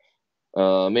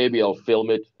 Maybe I'll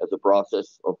film it as a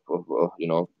process of you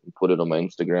know, put it on my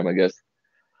Instagram, I guess.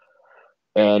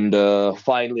 And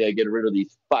finally, I get rid of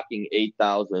these fucking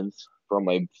 8,000s from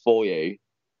my foyer,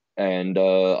 and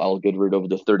I'll get rid of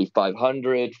the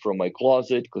 3,500 from my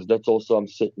closet because that's also I'm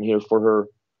sitting here for her.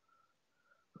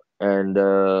 And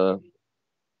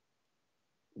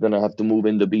then I have to move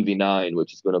in the BV9,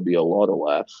 which is going to be a lot of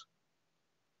laughs,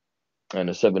 and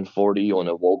a 740 on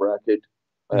a wall bracket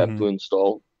I have to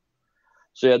install.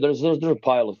 So yeah, there's a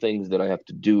pile of things that I have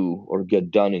to do or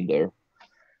get done in there,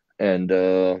 and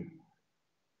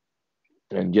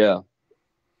yeah,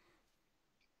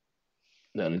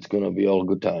 then it's gonna be all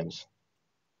good times.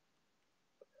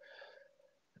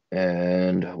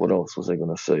 And what else was I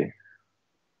gonna say?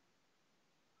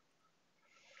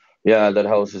 Yeah, that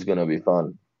house is gonna be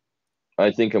fun.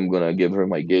 I think I'm gonna give her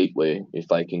my gateway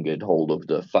if I can get hold of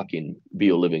the fucking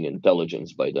BeoLiving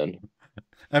intelligence by then.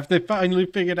 Have they finally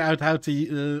figured out how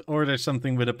to order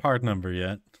something with a part number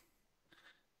yet?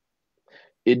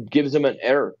 It gives them an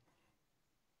error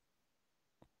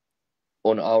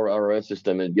on our ROS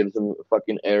system. It gives them a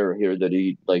fucking error here that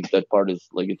he, like, that part is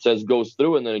like, it says goes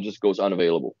through and then it just goes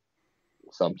unavailable.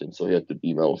 Something. So he had to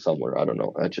email somewhere. I don't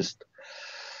know.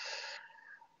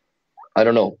 I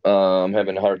don't know. I'm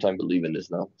having a hard time believing this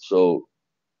now. So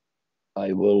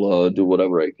I will do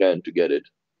whatever I can to get it.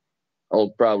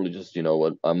 I'll probably just, you know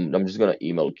what, I'm just gonna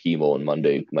email Chemo on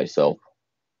Monday myself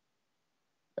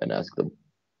and ask them.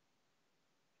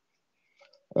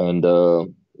 And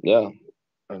yeah,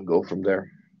 and go from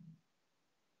there.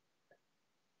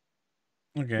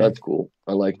 Okay. That's cool.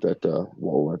 I like that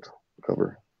walnut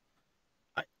cover.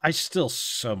 I still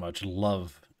so much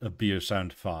love a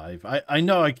BeoSound 5. I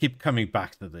know I keep coming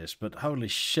back to this, but holy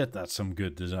shit, that's some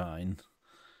good design.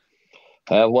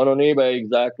 I have one on eBay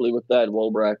exactly with that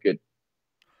wall bracket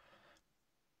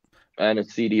and a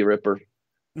CD ripper.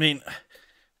 I mean,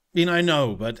 I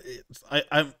know, but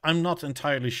I'm not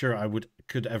entirely sure I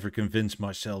could ever convince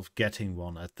myself getting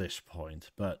one at this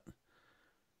point. But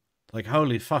like,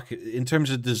 holy fuck! In terms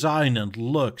of design and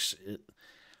looks,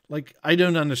 like I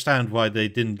don't understand why they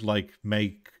didn't like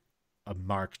make a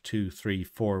Mark II, 3,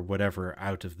 4, whatever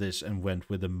out of this and went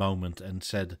with a moment and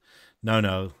said,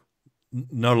 no,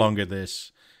 no longer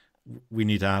this. We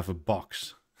need to have a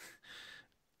box.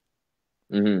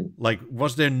 Mm-hmm. Like,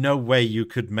 was there no way you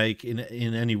could make in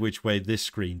any which way this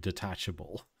screen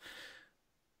detachable?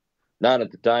 Not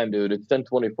at the time, dude. It's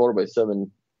 1024 by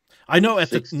 7. I know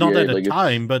not at the like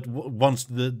time, but once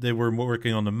they were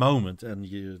working on the moment and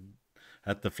you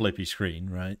had the flippy screen,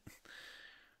 right?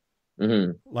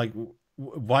 Mm-hmm. Like,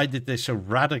 why did they so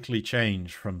radically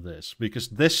change from this? Because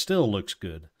this still looks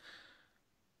good.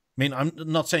 I mean, I'm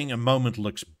not saying a moment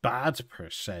looks bad per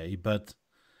se, but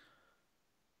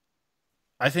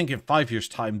I think in 5 years'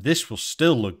 time, this will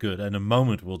still look good, and a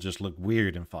moment will just look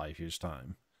weird in 5 years'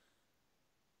 time.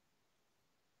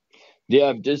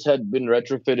 Yeah, if this had been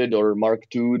retrofitted or Mark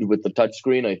II'd with the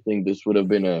touchscreen, I think this would have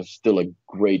been still a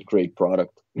great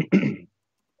product.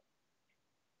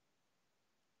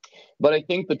 But I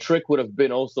think the trick would have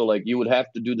been also like you would have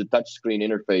to do the touchscreen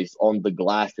interface on the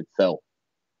glass itself,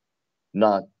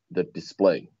 not the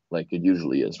display like it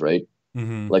usually is, right?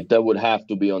 Mm-hmm. Like that would have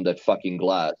to be on that fucking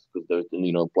glass because there's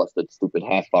plus that stupid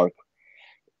half arc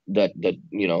that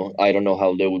I don't know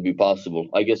how that would be possible.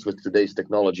 I guess with today's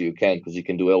technology you can, because you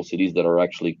can do LCDs that are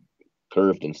actually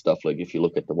curved and stuff. Like if you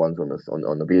look at the ones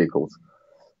on the vehicles,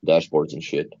 dashboards and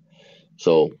shit.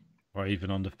 So or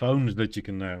even on the phones that you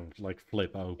can now like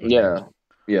flip open.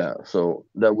 Yeah. So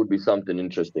that would be something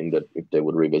interesting that if they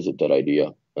would revisit that idea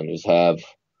and just have.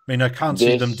 I mean, I can't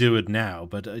see them do it now,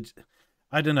 but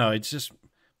I don't know. It's just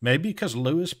maybe because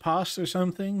Lewis passed or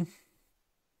something.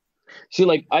 See,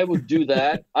 like I would do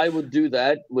that. I would do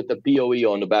that with the PoE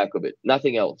on the back of it.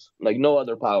 Nothing else. Like no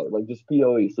other power. Like just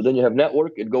PoE. So then you have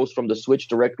network. It goes from the switch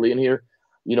directly in here.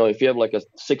 If you have like a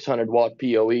 600 watt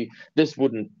PoE, this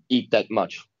wouldn't eat that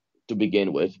much to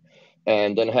begin with,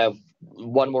 and then have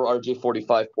one more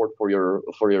RJ45 port for your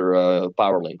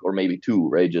power link, or maybe two,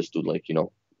 right? Just to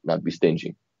not be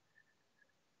stingy.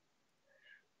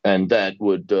 And that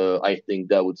would, I think,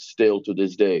 that would still to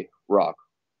this day rock,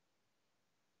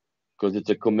 because it's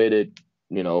a committed,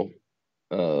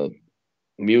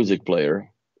 music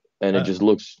player, and it just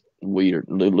looks weird.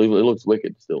 It looks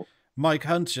wicked still. Mike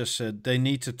Hunt just said they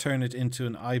need to turn it into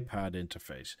an iPad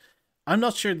interface. I'm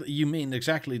not sure that you mean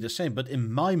exactly the same, but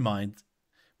in my mind,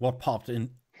 what popped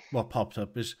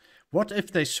up is, what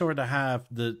if they sort of have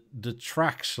the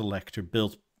track selector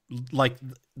built like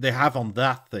they have on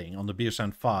that thing on the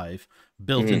BeoSound 5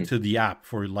 built into the app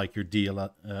for like your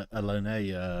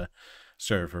DLNA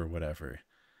server or whatever.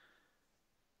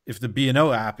 If the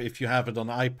B&O app, if you have it on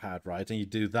iPad, right, and you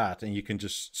do that, and you can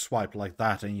just swipe like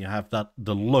that, and you have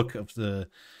the look of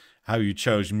how you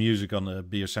chose music on the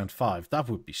BeoSound 5, that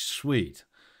would be sweet.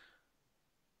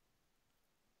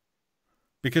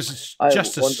 Because it's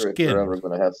just a skin. I wonder if they're ever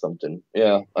going to have something.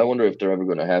 Yeah, I wonder if they're ever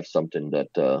going to have something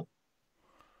that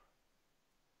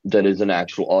is an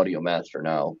actual audio master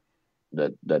now,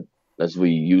 that as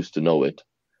we used to know it.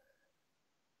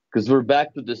 Because we're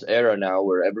back to this era now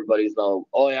where everybody's now,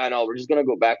 oh yeah, no, we're just gonna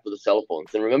go back to the cell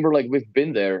phones. And remember, like we've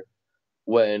been there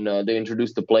when they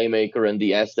introduced the Playmaker and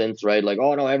the Essence, right? Like,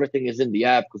 oh no, everything is in the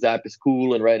app because app is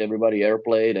cool, and right, everybody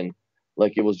AirPlayed, and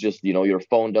like it was just your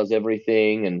phone does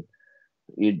everything, and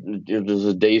it was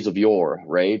the days of yore,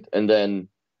 right? And then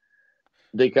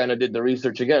they kind of did the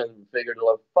research again and figured,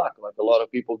 like, fuck, like a lot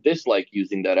of people dislike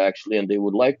using that actually, and they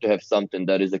would like to have something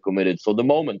that is a committed. So the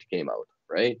moment came out,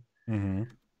 right? Mm-hmm.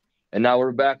 And now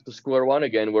we're back to square one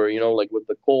again, where like with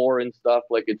the core and stuff,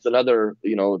 like it's another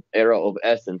era of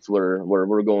Essence where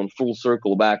we're going full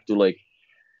circle back to like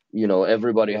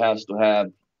everybody has to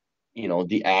have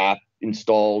the app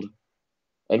installed.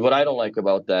 And what I don't like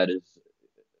about that is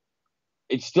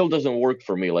it still doesn't work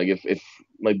for me. Like if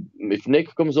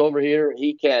Nick comes over here,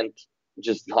 he can't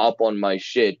just hop on my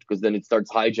shit, because then it starts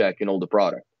hijacking all the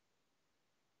product,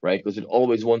 right? Because it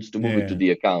always wants to move it to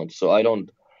the account. So I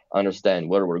don't understand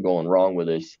where we're going wrong with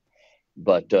this,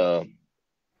 but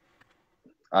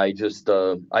I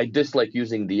dislike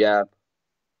using the app,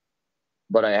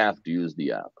 but I have to use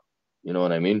the app. You know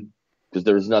what I mean? Because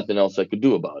there's nothing else I could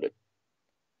do about it.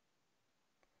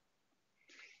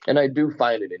 And I do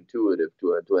find it intuitive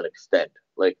to an extent.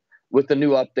 Like with the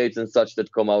new updates and such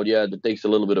that come out, yeah, it takes a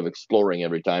little bit of exploring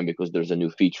every time because there's a new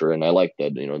feature, and I like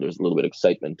that. You know, there's a little bit of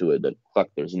excitement to it. That fuck,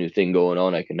 there's a new thing going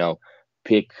on. I can now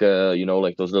pick, you know,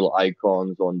 like those little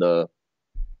icons on the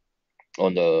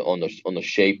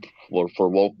shape for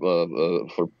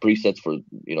presets for,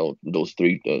 you know, those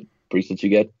three presets you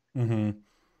get. Mm-hmm.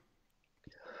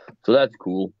 So that's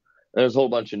cool. And there's a whole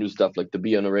bunch of new stuff like the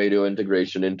Be on the Radio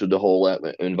integration into the whole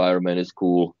environment is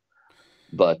cool.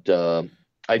 But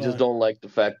I just don't like the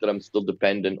fact that I'm still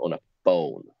dependent on a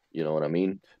phone. You know what I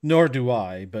mean? Nor do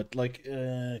I. But like,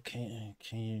 can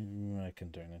you? I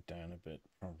can turn it down a bit.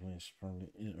 Probably,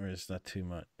 or is that too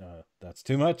much? That's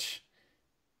too much.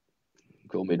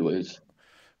 Go midways.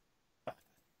 God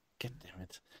damn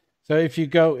it! So if you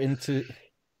go into,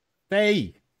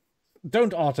 stay,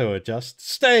 don't auto adjust.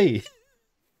 Stay.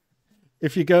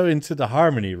 If you go into the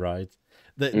harmony, right?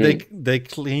 They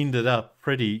cleaned it up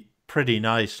pretty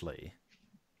nicely.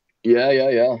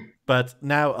 Yeah. But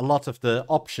now a lot of the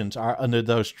options are under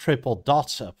those triple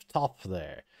dots up top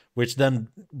there, which then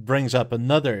brings up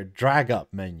another drag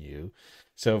up menu.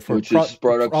 So for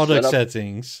product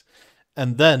settings,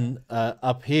 and then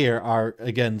up here are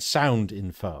again sound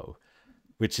info,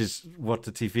 which is what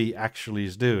the TV actually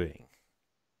is doing.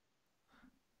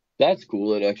 That's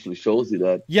cool. It actually shows you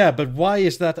that. Yeah, but why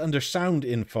is that under sound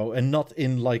info and not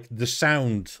in like the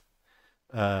sound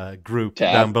group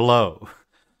down below?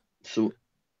 So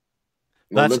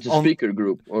that's a speaker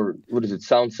group, or what is it?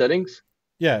 Sound settings?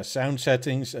 Yeah, sound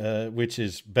settings, which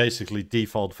is basically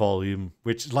default volume.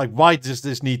 Which, like, why does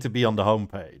this need to be on the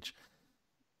homepage?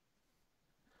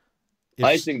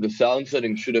 I think the sound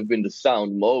settings should have been the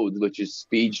sound modes, which is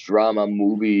speech, drama,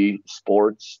 movie,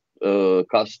 sports,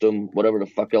 custom, whatever the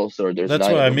fuck else are. There's that's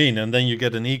what I mean, and then you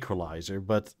get an equalizer.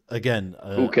 But again,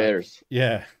 who cares?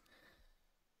 Yeah,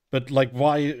 but like,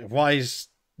 why is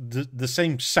the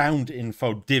same sound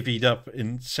info divvied up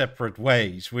in separate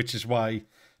ways? Which is why,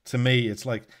 to me, it's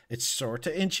like it's sort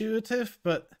of intuitive,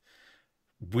 but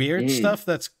weird stuff.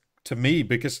 That's to me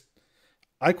because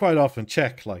I quite often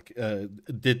check like,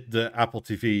 did the Apple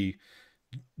TV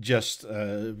just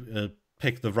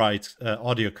pick the right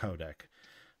audio codec?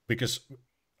 Because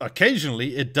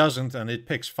occasionally it doesn't, and it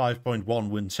picks 5.1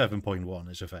 when 7.1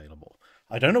 is available.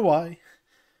 I don't know why,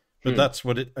 but that's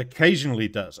what it occasionally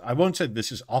does. I won't say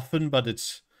this is often, but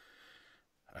it's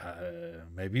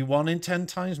maybe 1 in 10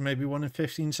 times, maybe 1 in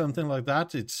 15, something like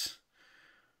that. It's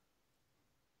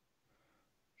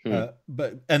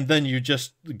and then you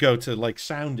just go to like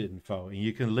sound info, and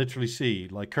you can literally see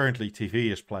like currently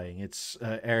TV is playing. It's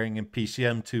airing in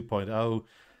PCM 2.0.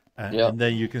 And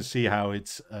then you can see how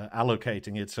it's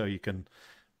allocating it, so you can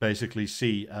basically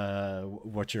see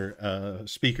what your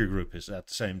speaker group is at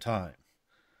the same time.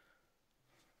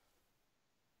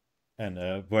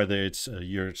 And whether it's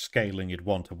you're scaling it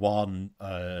 1-to-1,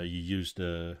 you use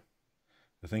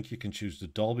I think you can choose the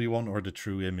Dolby one or the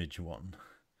True Image one.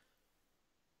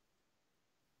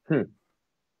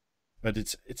 But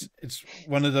it's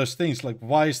one of those things like,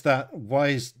 why is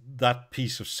that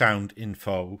piece of sound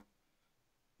info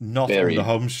not on the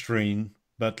home screen,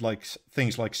 but like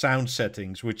things like sound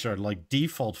settings, which are like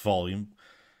default volume,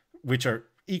 which are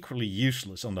equally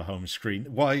useless on the home screen?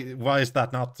 Why is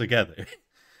that not together?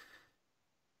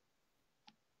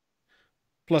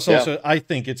 Plus, also, I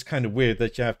think it's kind of weird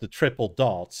that you have the triple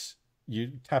dots.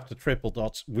 You tap the triple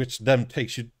dots, which then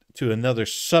takes you to another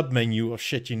sub-menu of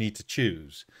shit you need to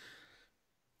choose,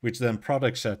 which then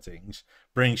product settings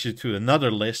brings you to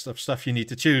another list of stuff you need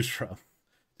to choose from.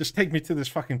 Just take me to this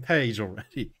fucking page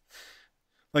already.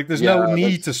 Like, there's no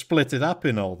need to split it up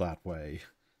in all that way.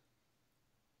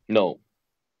 No.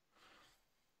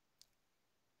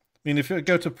 I mean, if you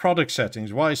go to product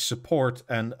settings, why is support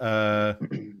and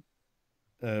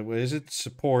what is it?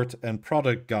 Support and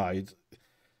product guide.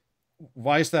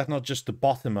 Why is that not just the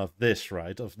bottom of this,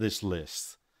 right? Of this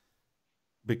list?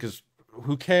 Because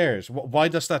who cares? Why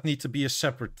does that need to be a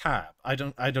separate tab? I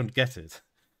don't get it.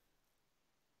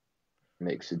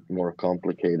 Makes it more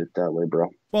complicated that way, bro.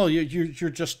 Well,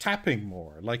 you're just tapping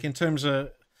more. Like, in terms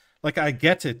of, like, I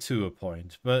get it to a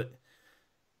point, but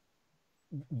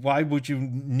why would you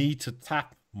need to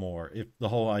tap more if the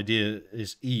whole idea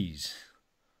is ease?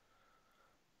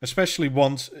 Especially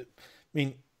once, I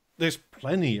mean, there's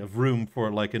plenty of room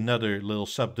for like another little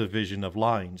subdivision of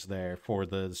lines there for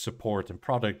the support and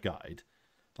product guide.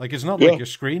 Like, it's not like your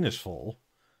screen is full.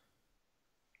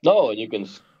 No, and you can,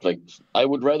 like, I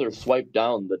would rather swipe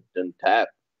down than tap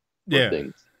for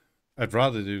things. I'd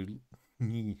rather do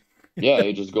Yeah,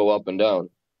 you just go up and down.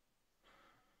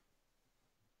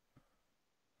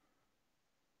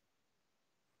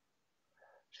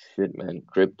 Shit, man.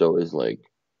 Crypto is like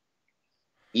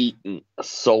eating a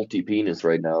salty penis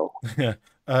right now. Yeah.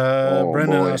 Oh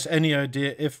Brennan boy. asks, any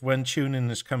idea if when tuning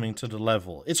is coming to the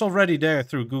level? It's already there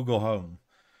through Google Home,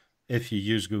 if you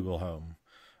use Google Home.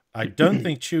 I don't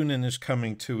think TuneIn is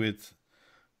coming to it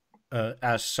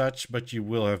as such, but you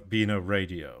will have Beano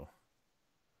Radio.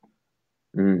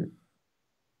 Mm.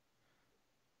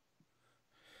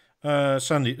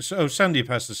 Sandeep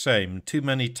has the same. Too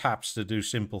many taps to do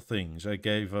simple things. I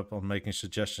gave up on making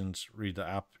suggestions. Read the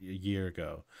app a year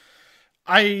ago.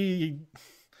 I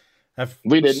have.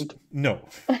 We didn't. No.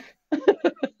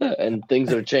 And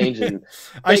things are changing.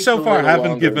 I so far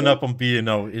haven't longer, given up on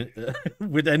B&O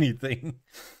with anything.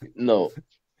 No.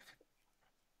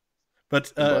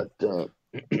 But I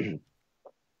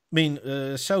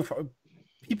mean, so far,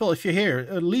 people, if you're here,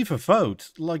 leave a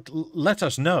vote. Like, let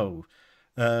us know.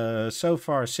 So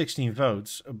far, 16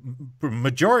 votes.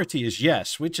 Majority is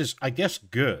yes, which is, I guess,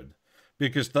 good.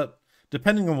 Because that,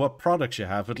 depending on what products you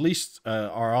have, at least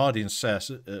our audience says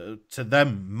to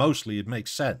them, mostly it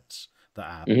makes sense, the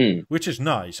app, which is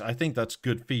nice. I think that's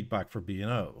good feedback for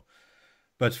B&O.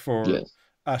 But for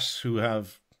us who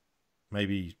have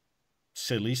maybe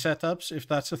silly setups, if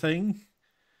that's a thing,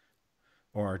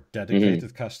 or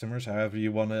dedicated customers, however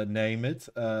you want to name it,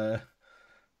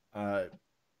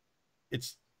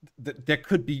 it's there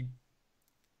could be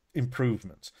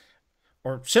improvements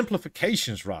or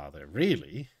simplifications, rather.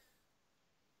 Really,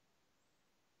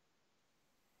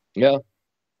 yeah.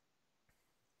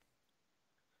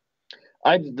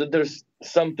 There's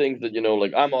some things that, you know,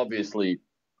 like I'm obviously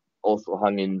also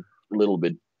hung in a little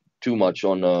bit too much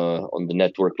on the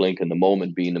network link and the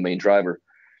moment being the main driver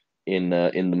in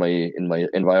my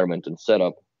environment and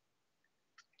setup.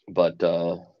 But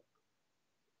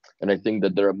and I think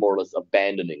that they're more or less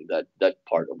abandoning that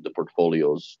part of the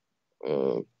portfolios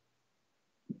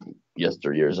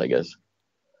yesteryears, I guess.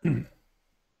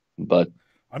 But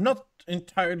I'm not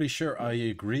entirely sure I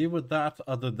agree with that,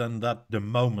 other than that the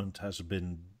moment has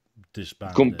been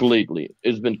disbanded. Completely.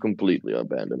 It's been completely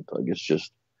abandoned. Like, it's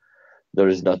just, there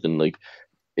is nothing like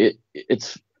it.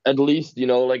 It's at least, you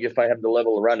know, like if I have the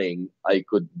level running, I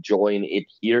could join it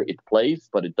here. It plays,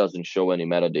 but it doesn't show any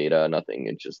metadata, nothing.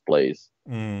 It just plays.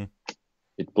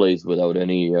 It plays without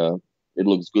any. It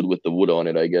looks good with the wood on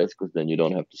it, I guess, because then you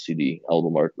don't have to see the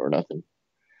album art or nothing.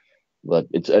 But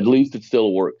it's at least it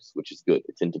still works, which is good.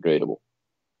 It's integratable.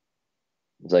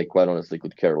 Because I quite honestly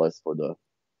could care less for the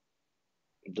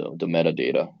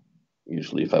metadata.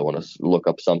 Usually, if I want to look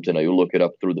up something, I look it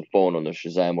up through the phone on the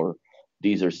Shazam or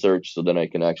Deezer search, so then I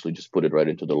can actually just put it right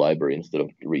into the library instead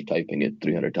of retyping it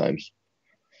 300 times.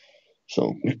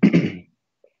 So,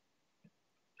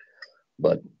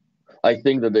 but I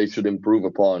think that they should improve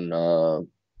upon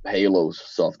Halo's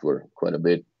software quite a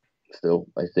bit. Still,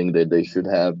 I think that they should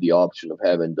have the option of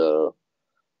having the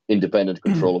independent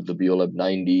control of the Beolab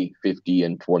 90, 50,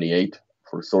 and 28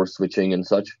 for source switching and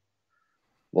such.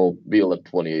 Well, Beolab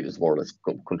 28 is more or less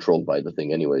controlled by the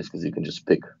thing anyways, because you can just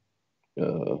pick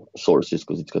sources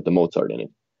because it's got the Mozart in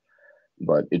it.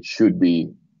 But it should be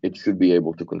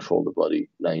able to control the bloody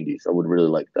 90s. I would really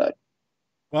like that.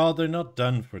 Well, they're not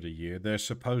done for the year. They're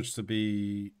supposed to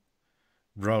be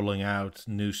rolling out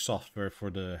new software for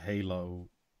the Halo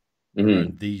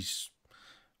around these.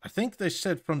 I think they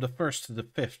said from the 1st to the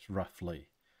 5th, roughly.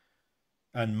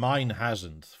 And mine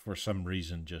hasn't for some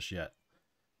reason just yet.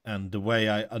 And the way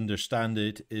I understand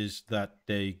it is that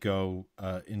they go,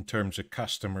 in terms of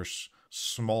customers,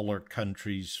 smaller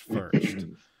countries first.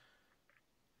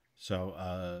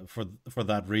 So for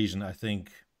that reason, I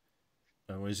think,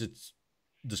 is it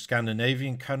the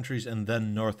Scandinavian countries and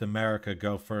then North America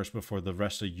go first before the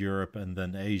rest of Europe and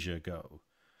then Asia go.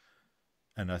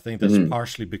 And I think that's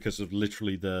partially because of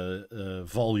literally the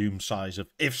volume size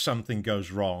of, if something goes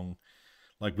wrong,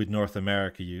 like with North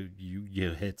America,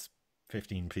 you hit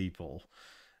 15 people.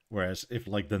 Whereas if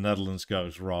like the Netherlands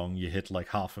goes wrong, you hit like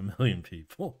 500,000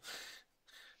 people.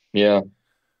 Yeah.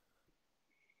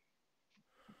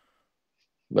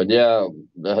 But yeah,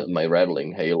 my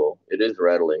rattling Halo. It is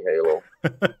rattling Halo.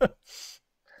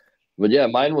 But yeah,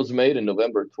 mine was made in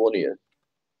November 20th.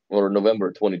 Or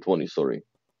November 2020, sorry.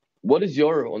 What is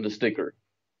your on the sticker?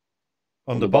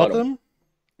 On the bottom?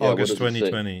 Yeah, August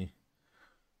 2020.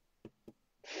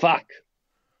 Fuck.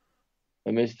 I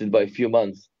missed it by a few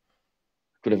months.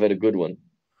 Could have had a good one.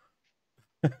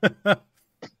 I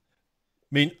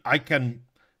mean, I can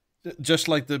Just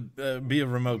like the Be a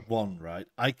Remote 1, right?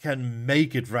 I can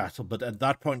make it rattle, but at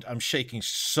that point I'm shaking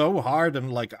so hard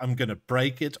and like I'm gonna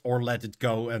break it or let it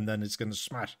go and then it's gonna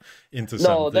smash into No,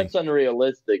 something. that's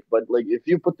unrealistic. But like, if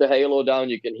you put the halo down,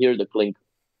 you can hear the clink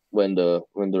when the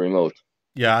remote.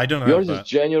 Yeah, I don't have Yours is that.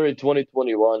 January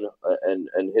 2021,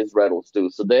 and his rattles too.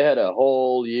 So they had a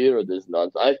whole year of this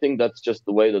nonsense. I think that's just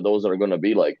the way that those are gonna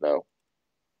be like now.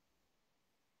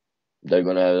 They're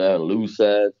gonna have that loose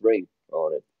ass ring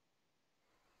on it.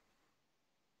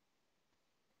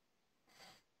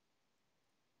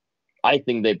 I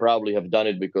think they probably have done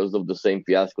it because of the same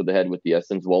fiasco they had with the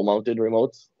Essence wall-mounted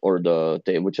remotes, or the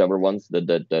whichever ones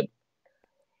that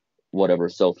whatever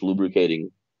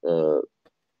self-lubricating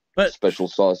But special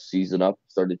sauce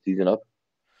started season up.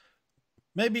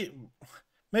 maybe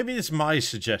it's my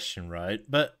suggestion, right?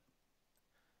 But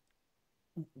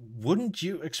wouldn't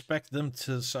you expect them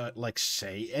to like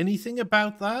say anything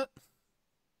about that?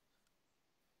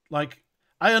 Like,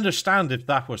 I understand if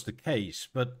that was the case,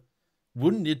 but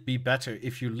wouldn't it be better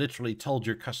if you literally told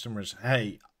your customers,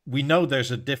 hey, we know there's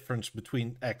a difference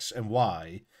between X and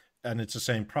Y, and it's the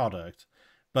same product,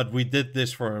 but we did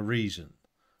this for a reason.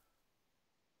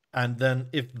 And then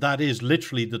if that is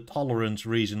literally the tolerance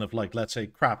reason of, like, let's say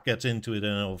crap gets into it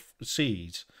and it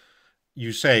seeds,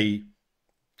 you say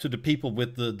to the people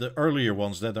with the earlier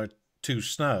ones that are too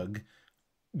snug,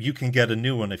 you can get a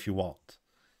new one if you want.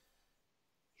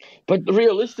 But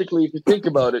realistically, if you think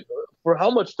about it, for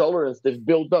how much tolerance they've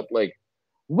built up, like,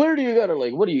 where do you gotta,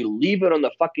 like, what do you leave it on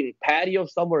the fucking patio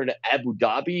somewhere in Abu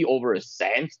Dhabi over a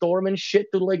sandstorm and shit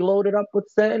to like load it up with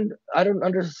sand? I don't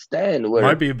understand where.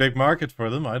 Might be a big market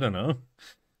for them. I don't know.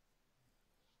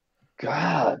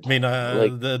 God, I mean,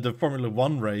 like, the Formula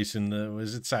One race in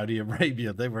was it Saudi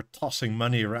Arabia? They were tossing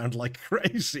money around like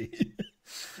crazy.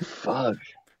 fuck. I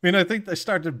mean, I think they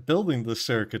started building the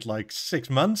circuit like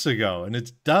 6 months ago, and it's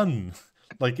done.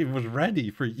 Like it was ready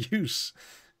for use.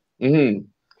 Mm-hmm.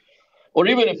 Or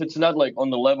even if it's not like on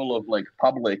the level of like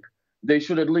public, they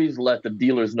should at least let the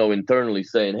dealers know internally,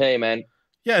 saying, "Hey, man."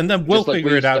 Yeah, and then we'll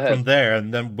figure it out have. from there,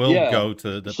 and then we'll go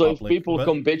to the So public. if people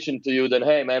come bitching to you, then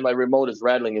hey, man, my remote is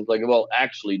rattling. It's like, well,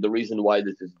 actually, the reason why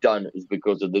this is done is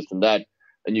because of this and that,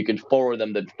 and you can forward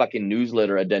them the fucking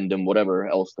newsletter addendum, whatever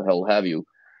else the hell have you,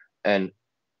 and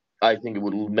I think it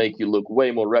would make you look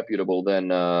way more reputable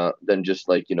than just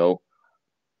like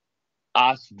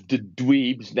us the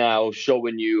dweebs now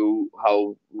showing you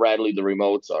how rattly the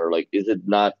remotes are. Like, is it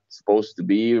not supposed to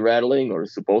be rattling or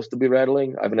supposed to be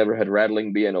rattling? I've never had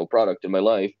rattling BNO product in my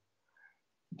life,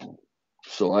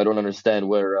 so I don't understand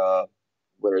where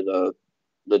the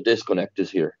disconnect is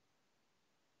here.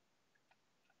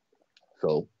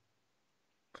 So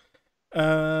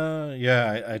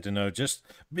yeah, I don't know. Just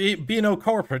BNO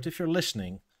corporate, if you're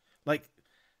listening, like,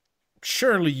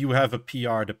 surely you have a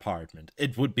PR department.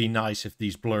 It would be nice if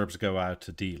these blurbs go out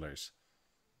to dealers.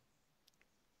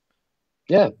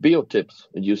 Yeah, BeoTips,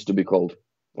 it used to be called,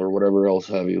 or whatever else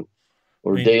have you,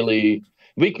 or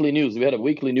weekly news. We had a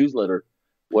weekly newsletter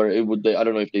where it would. I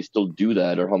don't know if they still do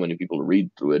that or how many people read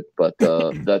through it, but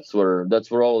that's where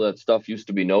all that stuff used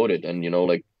to be noted, and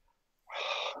like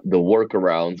the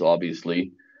workarounds,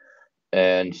 obviously,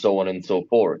 and so on and so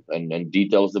forth, and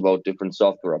details about different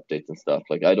software updates and stuff.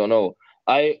 Like, I don't know.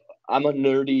 I'm a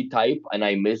nerdy type and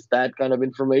I miss that kind of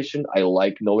information. I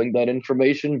like knowing that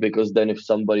information because then if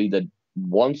somebody that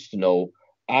wants to know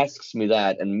asks me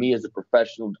that and me as a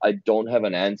professional, I don't have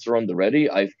an answer on the ready,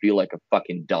 I feel like a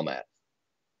fucking dumbass.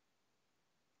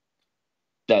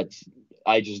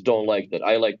 I just don't like that.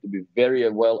 I like to be very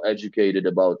well educated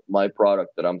about my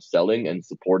product that I'm selling and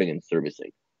supporting and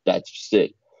servicing. That's just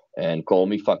it. And call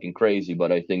me fucking crazy,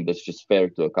 but I think that's just fair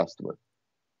to a customer.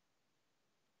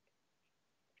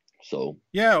 So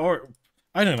yeah, or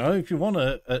I don't know, if you want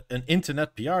an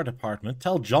internet PR department,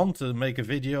 tell John to make a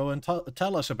video and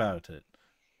tell us about it.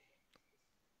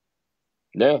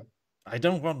 Yeah, I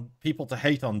don't want people to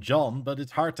hate on John, but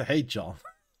it's hard to hate John.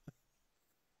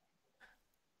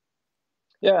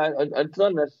 yeah, it's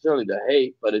not necessarily the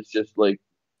hate, but it's just like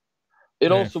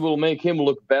it also will make him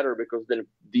look better because then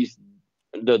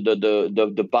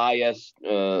the biased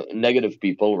negative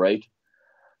people, right,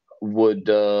 would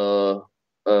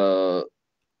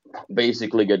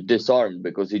basically get disarmed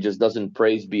because he just doesn't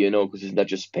praise BNO because he's not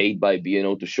just paid by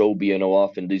BNO to show BNO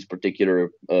off in these particular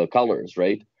colors,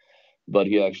 right? But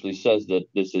he actually says that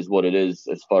this is what it is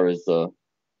as far as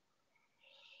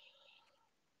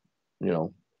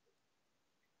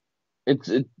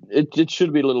it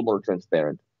should be a little more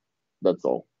transparent. That's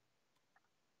all.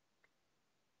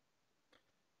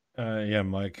 Yeah,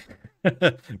 Mike.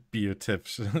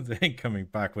 Biotips. They ain't coming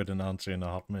back with an answer in a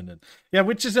hot minute. Yeah,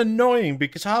 which is annoying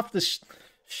because half this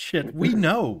shit we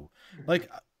know.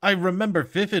 Like, I remember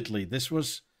vividly, this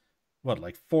was, what,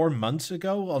 like 4 months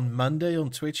ago on Monday on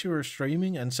Twitch, you were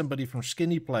streaming, and somebody from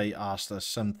Skinny Play asked us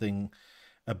something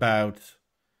about,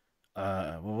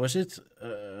 what was it?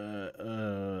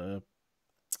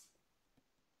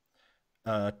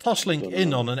 Toslink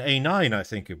in on an A9, I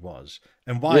think it was,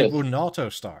 and why it wouldn't auto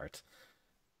start.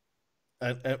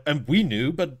 And we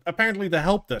knew, but apparently the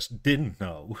help desk didn't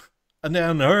know, and they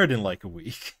hadn't heard in like a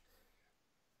week.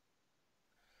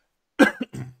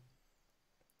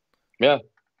 Yeah,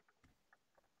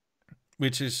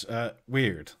 which is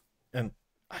weird, and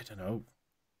I don't know.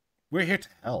 We're here to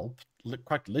help,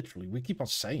 quite literally. We keep on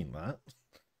saying that.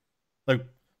 Like,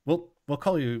 we'll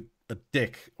call you a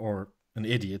dick or an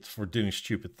idiot for doing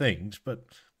stupid things, but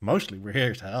mostly we're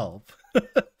here to help.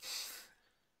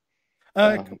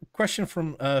 Question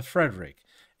from Frederick.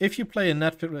 If you play a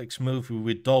Netflix movie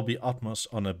with Dolby Atmos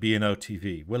on a B&O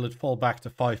TV, will it fall back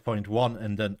to 5.1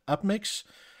 and then upmix?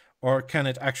 Or can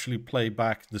it actually play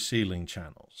back the ceiling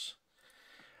channels?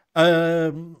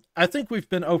 I think we've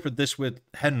been over this with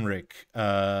Henrik. He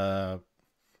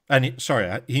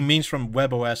means from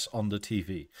WebOS on the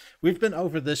TV. We've been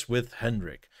over this with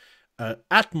Henrik.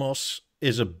 Atmos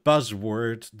is a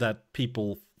buzzword that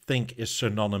people think is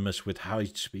synonymous with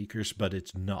height speakers, but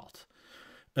it's not.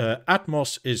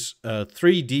 Atmos is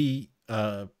 3D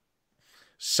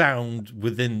sound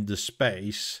within the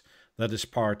space that is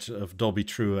part of Dolby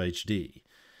True HD.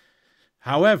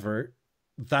 However,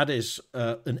 that is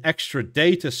an extra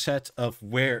data set of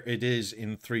where it is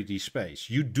in 3D space.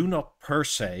 You do not per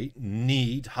se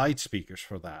need height speakers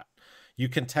for that. You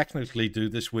can technically do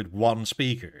this with one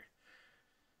speaker.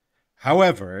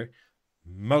 However,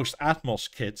 most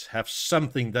Atmos kits have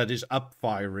something that is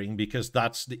up-firing because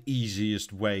that's the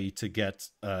easiest way to get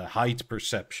height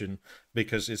perception,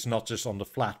 because it's not just on the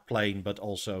flat plane, but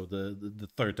also the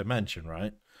third dimension,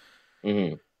 right?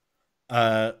 Mm-hmm.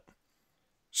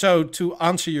 So to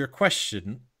answer your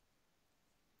question,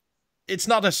 it's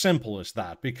not as simple as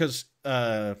that, because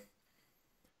the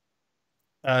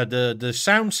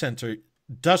Sound Center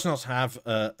does not have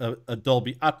a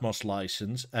Dolby Atmos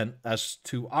license, and as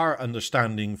to our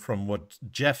understanding from what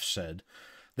Jeff said,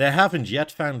 they haven't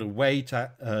yet found a way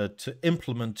to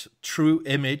implement True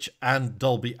Image and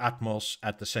Dolby Atmos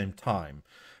at the same time,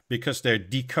 because they're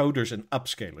decoders and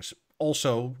upscalers.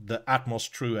 Also, the Atmos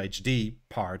True HD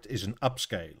part is an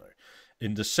upscaler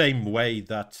in the same way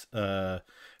that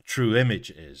True Image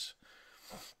is.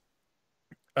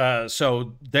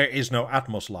 So there is no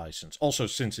Atmos license. Also,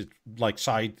 since it, like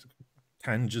side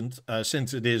tangent,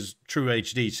 since it is True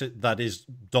HD, that is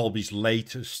Dolby's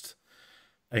latest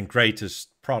and greatest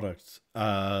product,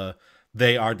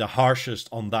 they are the harshest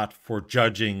on that for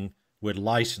judging with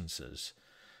licenses.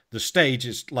 The stage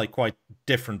is like quite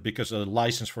different, because a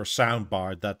license for a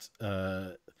soundbar that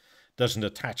doesn't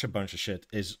attach a bunch of shit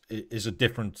is a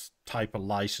different type of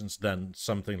license than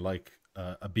something like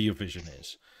a BeoVision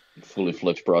is. Fully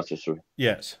fledged processor.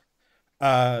 Yes.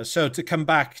 So to come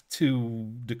back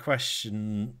to the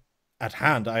question at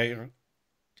hand,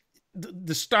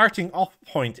 the starting off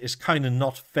point is kind of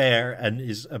not fair and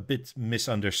is a bit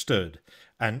misunderstood.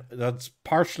 And that's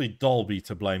partially Dolby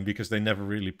to blame, because they never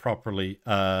really properly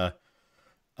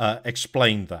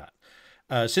explained that.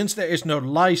 Since there is no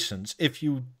license, if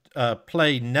you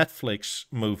play Netflix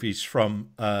movies from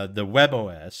the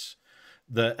WebOS,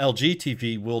 the LG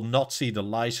TV will not see the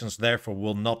license, therefore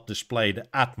will not display the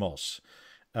Atmos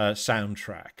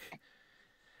soundtrack.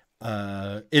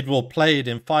 It will play it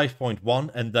in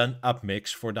 5.1 and then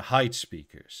upmix for the height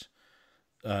speakers.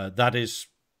 That is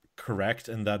correct,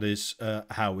 and that is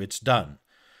how it's done.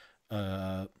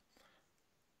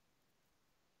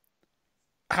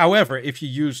 However, if you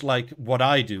use, like what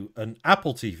I do, an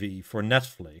Apple TV for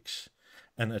Netflix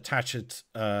and attach it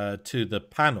to the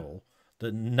panel,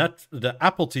 the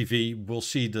Apple TV will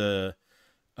see the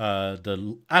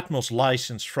Atmos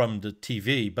license from the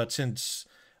TV, but since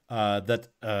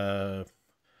how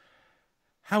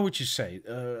would you say?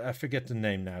 I forget the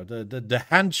name now. The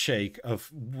handshake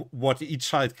of what each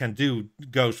side can do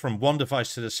goes from one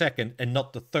device to the second, and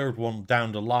not the third one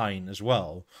down the line as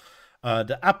well.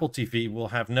 The Apple TV will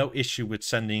have no issue with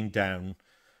sending down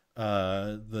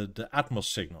the Atmos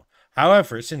signal.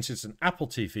 However, since it's an Apple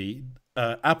TV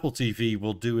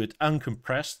will do it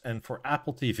uncompressed, and for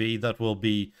Apple TV that will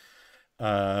be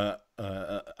uncompressed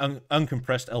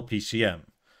LPCM.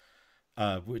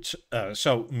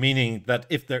 So meaning that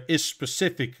if there is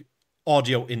specific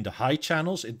audio in the high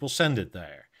channels, it will send it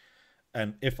there.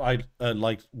 And if I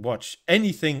like watch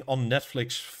anything on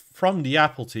Netflix from the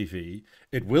Apple TV,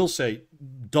 it will say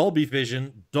Dolby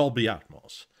Vision, Dolby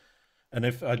Atmos. And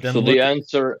if I then So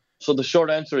look, the short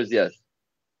answer is yes,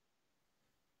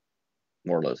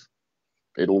 more or less.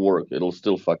 It'll work. It'll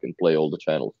still fucking play all the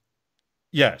channels,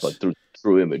 but yes,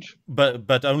 through image.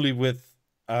 but only with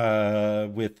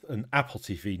an Apple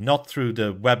TV, not through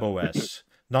the WebOS,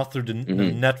 not through the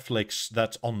Netflix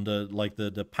that's on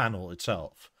the panel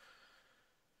itself.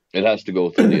 It has to go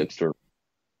through the external.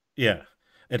 Yeah,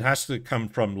 it has to come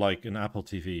from like an Apple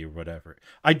TV or whatever.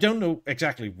 I don't know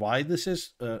exactly why this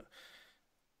is.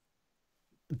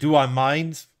 Do I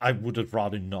mind? I would have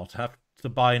rather not have to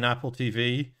buy an Apple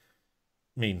TV.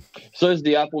 I mean, so is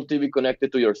the Apple TV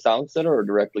connected to your sound center or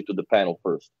directly to the panel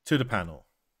first? To the panel,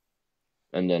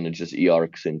 and then it just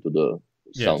earcs into the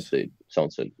sound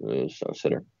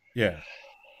center. Yeah.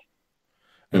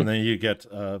 And then you get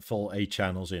full 8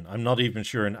 channels in. I'm not even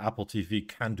sure an Apple TV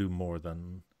can do more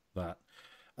than that.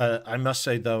 I must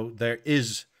say, though, there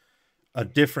is a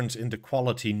difference in the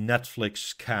quality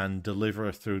Netflix can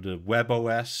deliver through the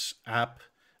WebOS app,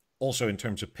 also in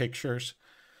terms of pictures,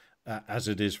 as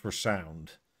it is for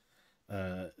sound.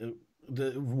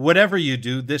 Whatever you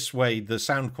do, this way the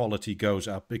sound quality goes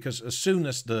up, because as soon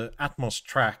as the Atmos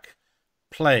track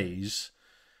plays...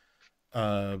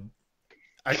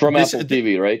 from Apple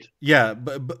TV, right? Yeah,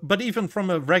 but even from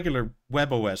a regular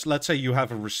WebOS, let's say you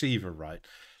have a receiver, right?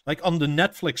 Like on the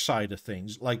Netflix side of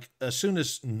things, like as soon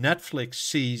as Netflix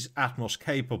sees Atmos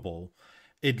capable,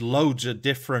 it loads a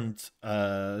different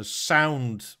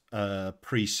sound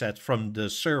preset from the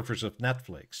servers of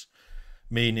Netflix,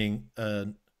 meaning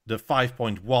the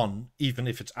 5.1, even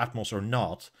if it's Atmos or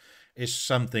not, is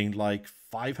something like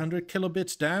 500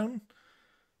 kilobits down.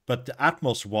 But the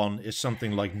Atmos one is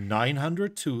something like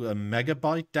 900 to a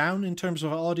megabyte down in terms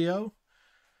of audio.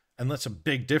 And that's a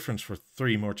big difference for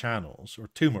 3 more channels or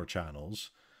 2 more channels.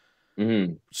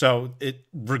 So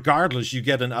regardless, you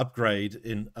get an upgrade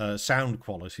in sound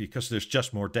quality because there's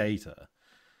just more data.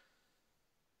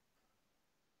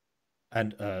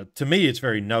 And to me, it's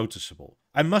very noticeable.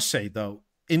 I must say, though,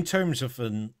 in terms of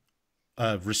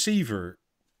a receiver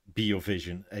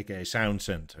BeoVision, aka Sound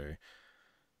Center,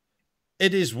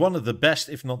 it is one of the best,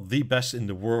 if not the best in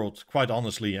the world, quite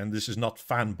honestly, and this is not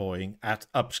fanboying, at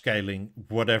upscaling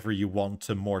whatever you want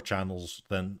to more channels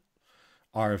than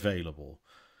are available.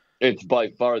 It's by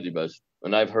far the best.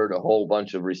 And I've heard a whole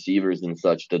bunch of receivers and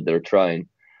such that they're trying.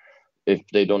 If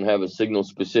they don't have a signal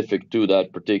specific to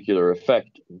that particular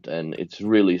effect, then it's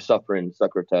really suffering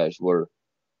succotash, where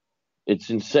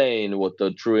it's insane what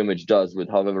the true image does with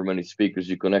however many speakers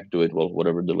you connect to it. Well,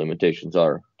 whatever the limitations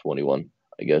are, 21,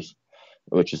 I guess,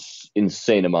 which is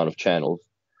insane amount of channels.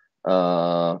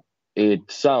 It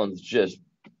sounds just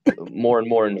more and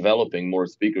more enveloping, more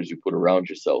speakers you put around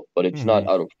yourself, but it's not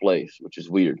out of place, which is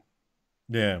weird.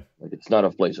 Yeah. Like, it's not out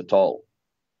of place at all.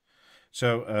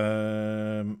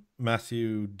 So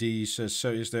Matthew D says, so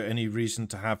is there any reason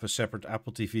to have a separate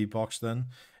Apple TV box then,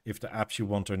 if the apps you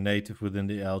want are native within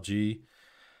the LG?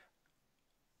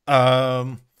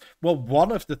 Well,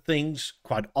 one of the things,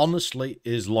 quite honestly,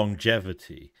 is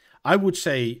longevity. I would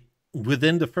say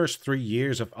within the first 3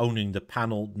 years of owning the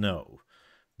panel, no.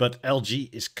 But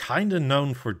LG is kind of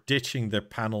known for ditching their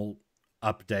panel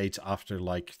updates after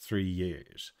like 3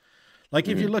 years. Like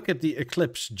if you look at the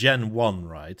Eclipse Gen 1,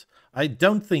 right? I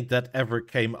don't think that ever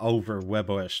came over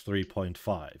WebOS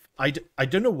 3.5. I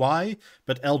don't know why,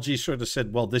 but LG sort of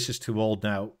said, well, this is too old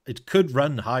now. It could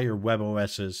run higher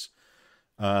WebOSs,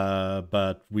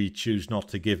 but we choose not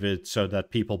to give it so that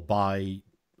people buy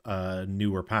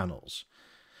newer panels.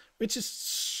 Which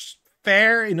is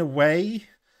fair in a way,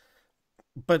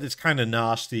 but it's kind of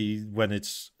nasty when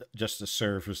it's just a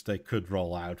service they could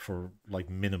roll out for like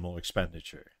minimal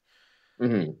expenditure.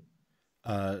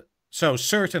 So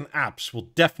certain apps will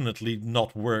definitely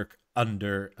not work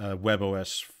under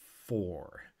WebOS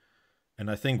 4. And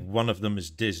I think one of them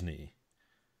is Disney.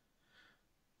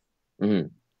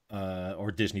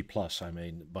 Or Disney Plus, I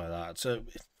mean, by that. So,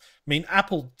 I mean,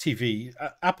 Apple TV,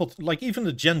 Apple, like even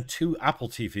the Gen 2 Apple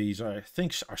TVs, I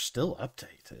think are still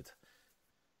updated.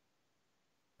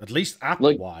 At least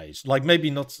Apple-wise. Like maybe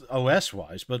not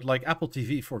OS-wise, but like Apple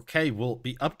TV 4K will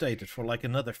be updated for like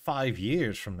another 5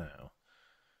 years from now.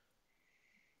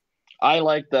 I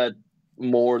like that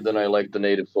more than I like the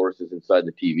native sources inside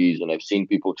the TVs, and I've seen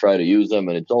people try to use them,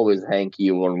 and it's always hanky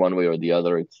one way or the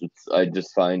other. I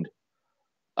just find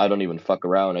I don't even fuck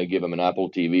around. I give them an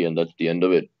Apple TV, and that's the end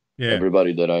of it. Yeah.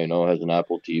 Everybody that I know has an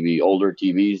Apple TV. Older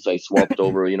TVs, I swapped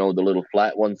over, the little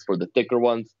flat ones for the thicker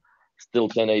ones. Still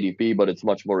 1080p, but it's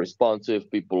much more responsive.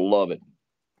 People love it.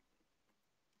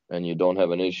 and you don't have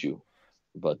an issue.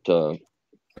 But so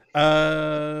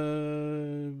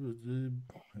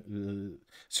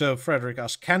Frederick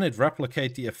asks, can it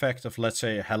replicate the effect of, let's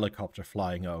say, a helicopter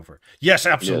flying over? Yes,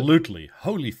 absolutely. Yes.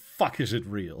 Holy fuck, is it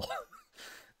real?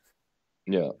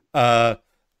 Yeah.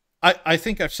 I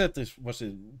think I've said this, was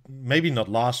it maybe not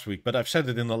last week, but I've said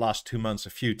it in the last 2 months a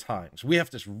few times. We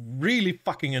have this really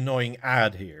fucking annoying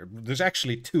ad here. There's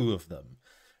actually 2 of them.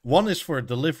 One is for a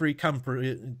delivery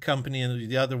company, and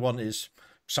the other one is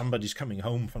somebody's coming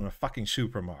home from a fucking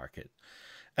supermarket.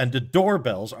 And the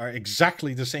doorbells are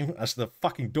exactly the same as the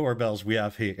fucking doorbells we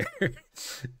have here.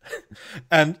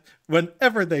 And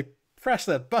whenever they press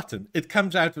that button, it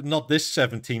comes out with not this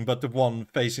 17, but the one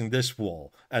facing this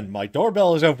wall. And my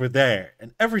doorbell is over there.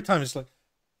 And every time it's like,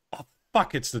 oh,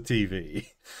 fuck, it's the TV.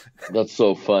 That's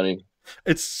so funny.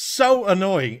 It's so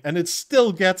annoying, and it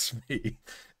still gets me.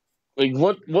 Like,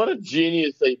 what a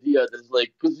genius idea. There's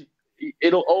like, because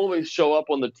it'll always show up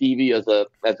on the TV as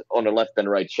on the left and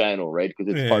right channel, right?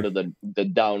 Because it's part of the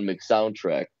down mix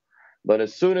soundtrack. But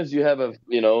as soon as you have a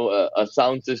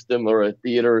sound system or a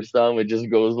theater or something, it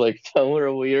just goes like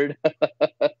somewhere weird.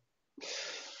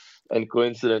 And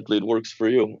coincidentally, it works for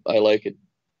you. I like it.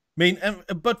 I mean,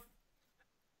 but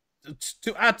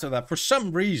to add to that, for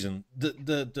some reason,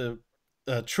 the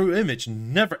True Image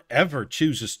never ever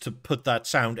chooses to put that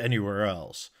sound anywhere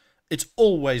else. It's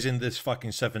always in this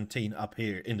fucking 17 up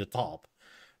here in the top.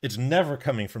 It's never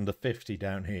coming from the 50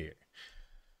 down here.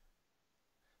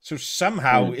 So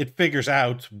somehow it figures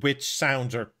out which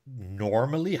sounds are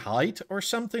normally height or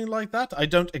something like that. I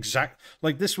don't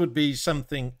like, this would be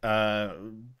something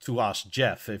to ask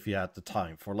Jeff if he had the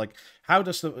time for. Like, how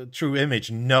does the True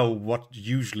Image know what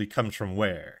usually comes from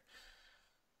where?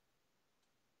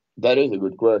 That is a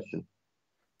good question.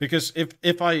 Because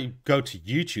if I go to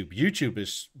YouTube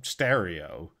is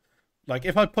stereo. Like,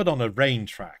 if I put on a rain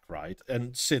track, right,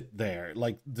 and sit there,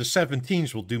 like, the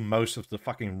 17s will do most of the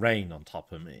fucking rain on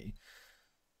top of me.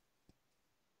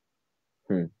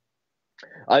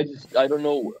 I don't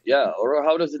know. Yeah, or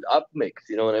how does it upmix?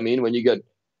 You know what I mean? When you get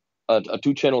a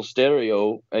 2-channel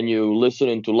stereo and you listen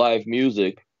into live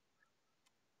music,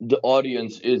 the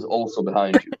audience is also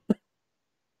behind you,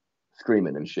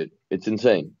 screaming and shit. It's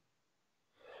insane.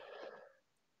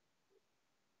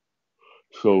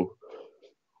 So,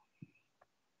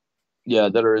 yeah,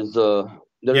 there is a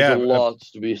lot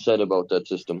to be said about that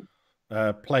system.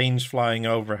 Planes flying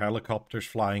over, helicopters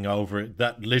flying over,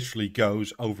 that literally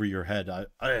goes over your head.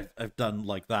 I've done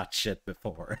like that shit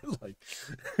before. Like,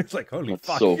 it's like, holy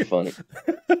fuck. That's so funny.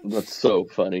 That's so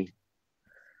funny.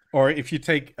 Or if you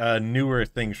take newer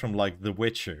things from like The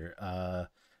Witcher,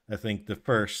 I think the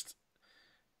first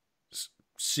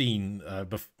scene,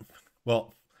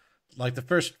 like the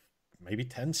first maybe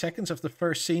 10 seconds of the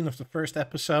first scene of the first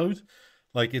episode,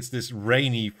 like, it's this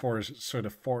rainy sort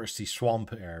of foresty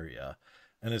swamp area,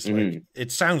 and it's like,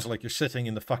 it sounds like you're sitting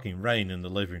in the fucking rain in the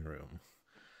living room,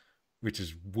 which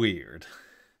is weird.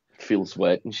 Feels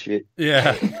wet and shit.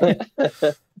 Yeah.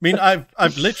 I mean,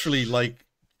 I've literally like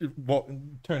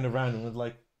turned around and was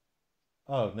like,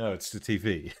 oh no, it's the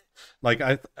TV. Like,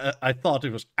 I thought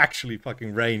it was actually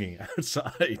fucking raining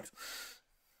outside.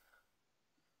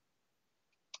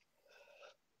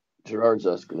 Gerard's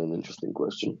asking an interesting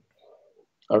question.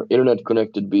 Are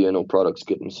internet-connected BNO products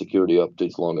getting security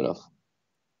updates long enough?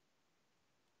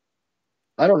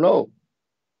 I don't know.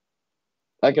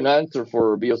 I can answer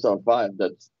for BeoSound 5.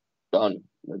 That's done.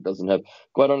 That doesn't have...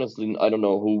 Quite honestly, I don't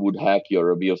know who would hack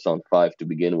your BeoSound 5 to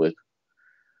begin with.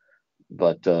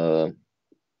 But I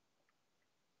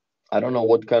don't know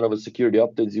what kind of a security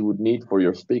updates you would need for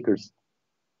your speakers,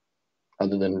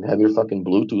 other than have your fucking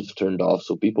Bluetooth turned off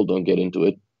so people don't get into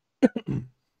it.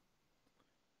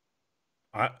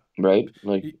 Right?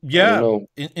 Like, yeah,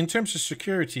 in terms of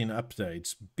security and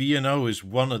updates, B&O is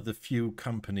one of the few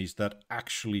companies that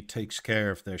actually takes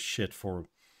care of their shit for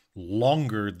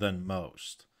longer than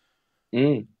most.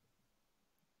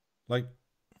 Like,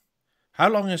 how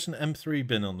long has an M3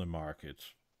 been on the market?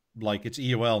 Like, it's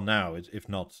EOL now, if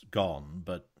not gone,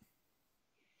 but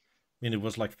I mean, it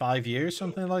was like 5 years,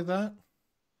 something like that.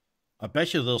 I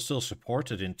bet you they'll still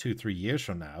support it in 2-3 years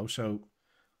from now, so...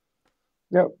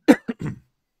 Yeah.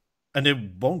 And it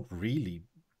won't really,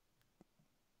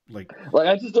 like,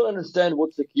 I just don't understand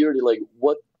what security, like,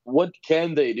 what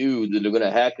can they do? That they're gonna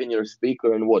hack in your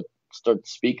speaker and start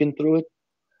speaking through it?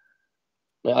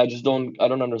 I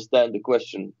don't understand the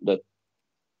question. That,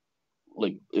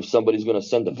 like, if somebody's gonna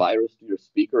send a virus to your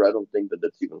speaker, I don't think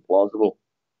that's even plausible.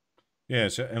 Yeah,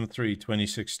 so M3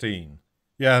 2016.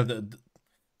 Yeah,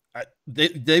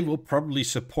 they will probably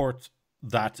support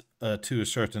that to a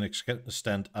certain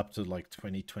extent up to like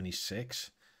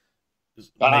 2026.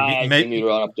 I think you're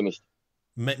an optimist.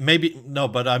 Maybe no,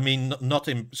 but I mean not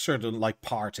in certain like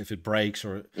parts if it breaks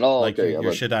or Oh, like okay,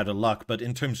 you're shit out of luck. But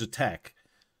in terms of tech,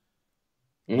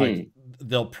 like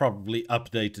they'll probably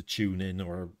update the tune in,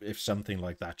 or if something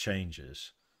like that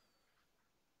changes.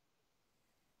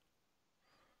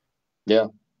 Yeah.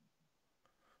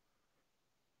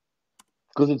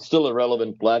 Because it's still a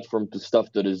relevant platform to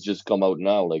stuff that has just come out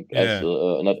now, like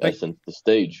not Essence, the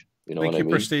stage. You know what I mean?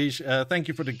 Prestige. Thank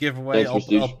you for the giveaway. Thanks,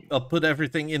 Prestige. I'll put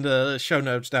everything in the show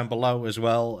notes down below as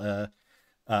well.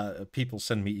 People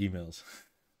send me emails.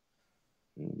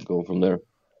 Go from there.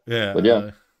 Yeah. But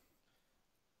yeah.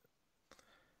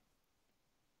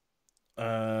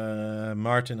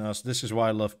 Martin asks, this is why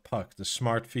I love Puck. The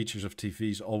smart features of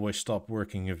TVs always stop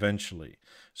working eventually.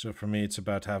 So for me, it's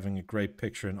about having a great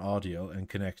picture and audio and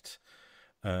connect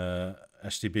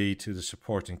STB to the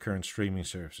supporting current streaming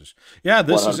services. Yeah,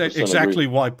 this is exactly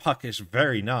why Puck is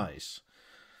very nice.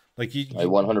 Like I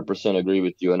 100% agree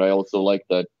with you, and I also like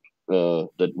that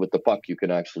that with the Puck you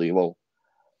can actually, well,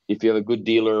 if you have a good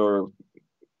dealer, or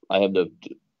I have the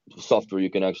software, you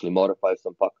can actually modify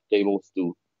some Puck tables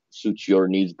to suit your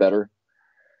needs better.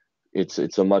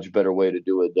 It's a much better way to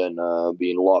do it than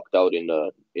being locked out in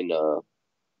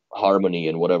Harmony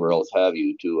and whatever else have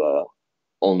you to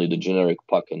only the generic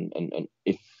Puck and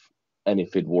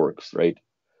if it works, right?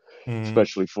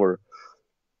 Especially for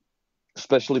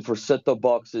set-top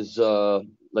boxes,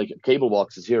 like cable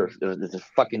boxes here. It's a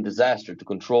fucking disaster to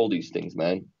control these things,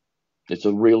 man. It's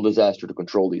a real disaster to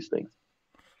control these things.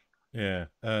 Yeah.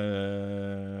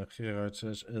 Gerard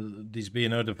says, these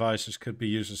B&O devices could be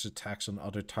used as attacks on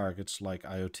other targets like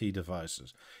IoT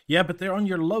devices. Yeah, but they're on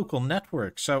your local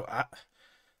network. So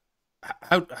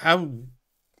how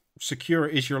secure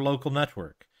is your local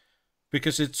network?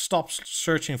 Because it stops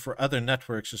searching for other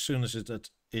networks as soon as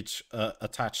it's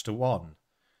attached to one.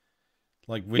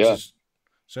 Like, which is...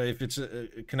 So if it's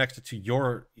connected to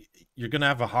you're going to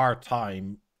have a hard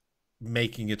time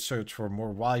making it search for more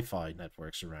Wi-Fi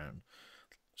networks around.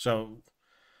 So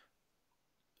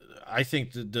I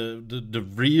think the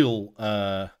real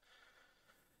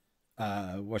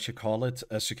what you call it,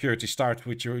 security starts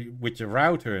with your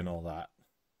router and all that.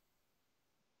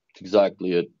 That's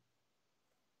exactly it.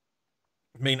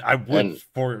 I mean, I would,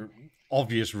 for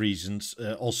obvious reasons,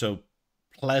 also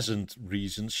pleasant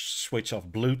reasons, switch off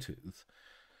Bluetooth.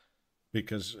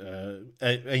 Because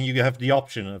and you have the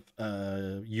option of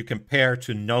you can pair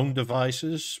to known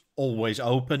devices, always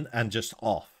open and just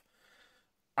off.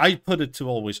 I put it to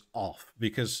always off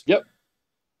because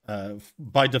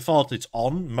by default it's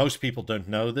on. Most people don't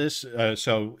know this,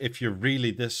 so if you're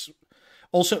really this,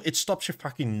 also it stops your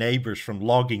fucking neighbors from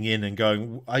logging in and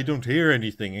going, I don't hear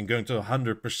anything, and going to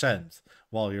 100%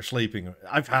 while you're sleeping.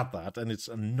 I've had that, and it's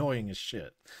annoying as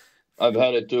shit. I've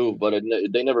had it too, but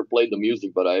they never played the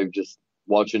music. But I just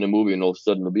watching a movie, and all of a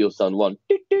sudden the Beal sound one.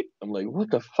 I'm like,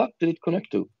 what the fuck did it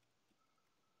connect to?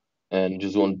 And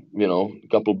just one, a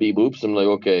couple beep boops. I'm like,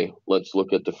 okay, let's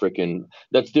look at the freaking.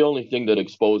 That's the only thing that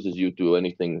exposes you to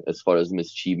anything as far as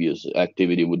mischievous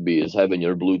activity would be, is having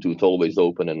your Bluetooth always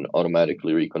open and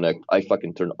automatically reconnect. I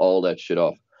fucking turn all that shit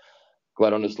off.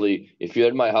 Quite honestly, if you're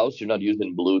in my house, you're not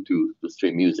using Bluetooth to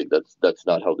stream music. That's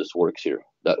not how this works here.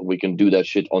 That we can do that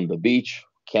shit on the beach,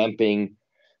 camping,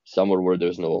 somewhere where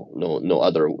there's no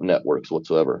other networks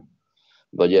whatsoever.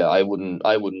 But yeah, I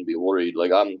wouldn't be worried.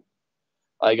 Like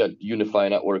I got Unify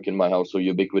network in my house, so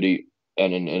Ubiquity,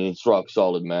 and it's rock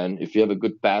solid, man. If you have a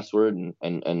good password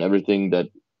and everything that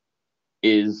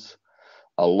is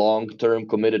a long-term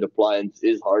committed appliance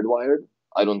is hardwired,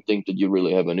 I don't think that you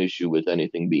really have an issue with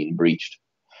anything being breached.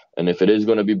 And if it is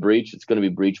going to be breached, it's going to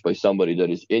be breached by somebody that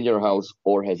is in your house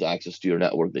or has access to your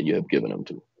network that you have given them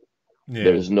to. Yeah.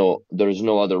 There is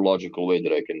no other logical way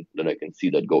that I can see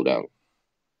that go down.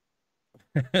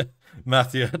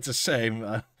 Matthew, it's the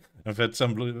same. I've had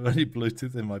somebody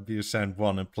Bluetooth in my BeoSound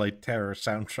 1 and played Terror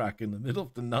soundtrack in the middle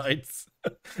of the night.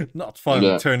 Not fun.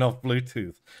 Yeah. Turn off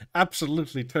Bluetooth.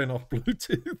 Absolutely turn off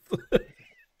Bluetooth.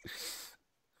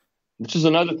 Which is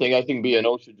another thing. I think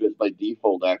B&O should just by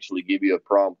default actually give you a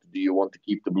prompt. Do you want to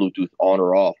keep the Bluetooth on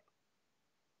or off?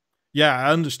 Yeah,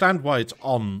 I understand why it's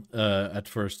on at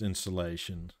first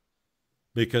installation.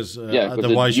 Because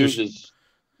otherwise it uses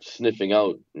sniffing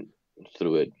out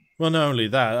through it. Well, not only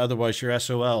that, otherwise your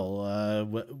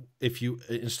SOL, if you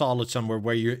install it somewhere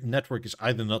where your network is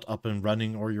either not up and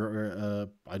running or your,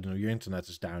 I don't know, your internet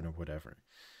is down or whatever.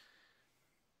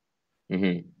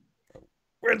 Mm-hmm.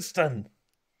 Winston!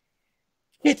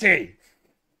 Kitty!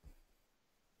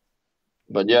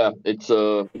 But yeah, it's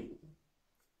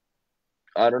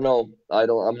I don't know.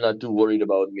 I'm not too worried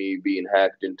about me being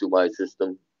hacked into my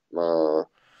system. Uh,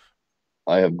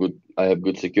 I have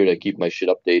good security. I keep my shit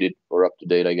updated or up to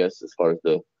date, I guess, as far as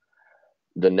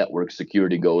the network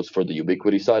security goes for the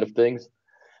Ubiquity side of things.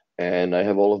 And I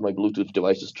have all of my Bluetooth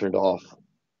devices turned off.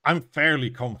 I'm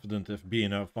fairly confident if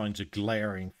B&O finds a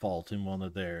glaring fault in one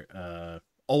of their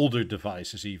older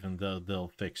devices, even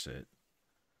they'll fix it.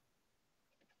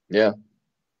 Yeah,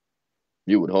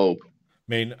 you would hope. I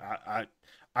mean,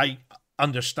 I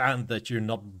understand that you're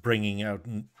not bringing out,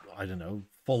 I don't know,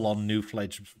 full-on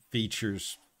new-fledged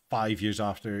features 5 years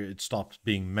after it stopped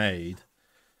being made.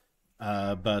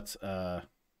 But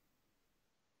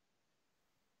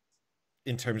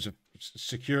in terms of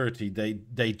security,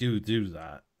 they do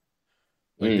that.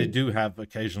 Like they do have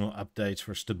occasional updates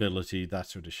for stability, that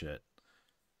sort of shit.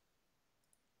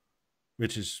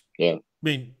 Which is, yeah. I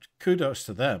mean, kudos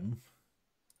to them.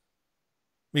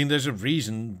 I mean, there's a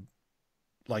reason,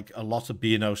 like, a lot of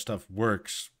B&O stuff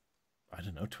works, I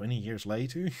don't know, 20 years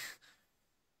later.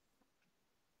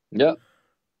 Yeah.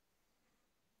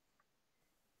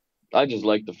 I just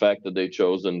like the fact that they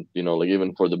chose, and like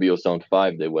even for the BeoSound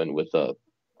 5, they went with a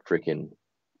freaking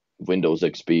Windows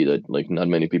XP that like not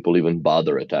many people even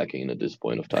bother attacking at this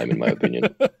point of time, in my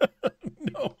opinion.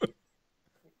 No.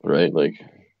 Right? Like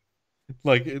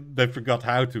they forgot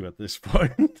how to at this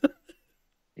point.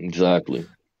 Exactly.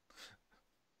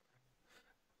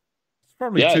 It's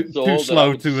probably too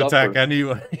slow to attack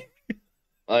anyway.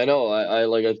 I know. I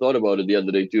thought about it the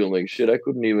other day too. I'm like, shit, I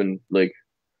couldn't even I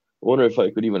wonder if I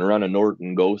could even run a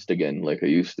Norton Ghost again like I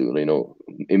used to.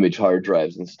 Image hard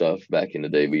drives and stuff back in the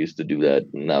day. We used to do that.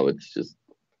 And now it's just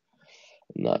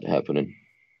not happening.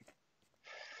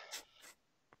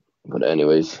 But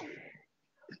anyways,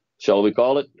 shall we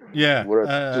call it? Yeah. We're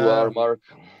at 2 hour mark.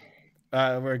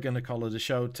 We're going to call it a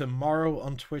show. Tomorrow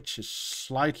on Twitch is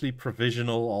slightly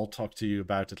provisional. I'll talk to you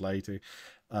about it later.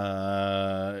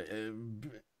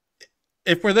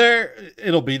 If we're there,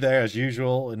 it'll be there as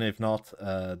usual. And if not,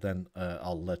 then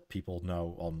I'll let people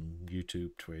know on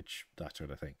YouTube, Twitch, that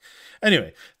sort of thing.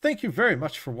 Anyway, thank you very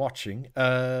much for watching.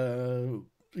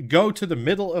 Go to the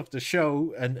middle of the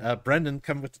show and Brendan,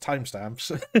 come with the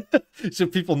timestamps so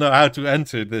people know how to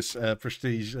enter this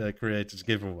Prestige Creators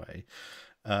giveaway.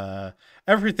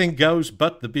 Everything goes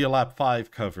but the Beolab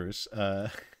 5 covers. So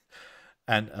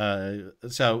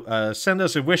send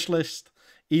us a wish list.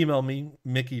 Email me,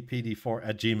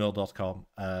 mikipd4@gmail.com.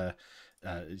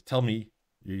 Tell me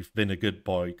you've been a good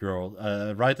boy, girl.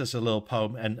 Write us a little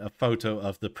poem and a photo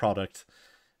of the product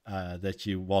that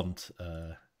you want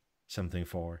something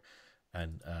for.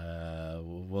 And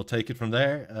we'll take it from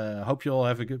there. Hope you all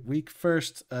have a good week.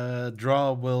 First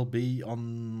draw will be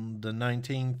on the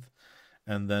 19th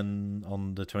and then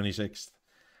on the 26th.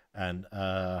 And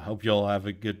hope you all have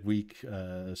a good week.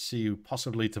 See you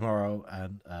possibly tomorrow.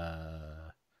 And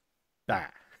bye.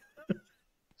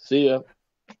 See ya.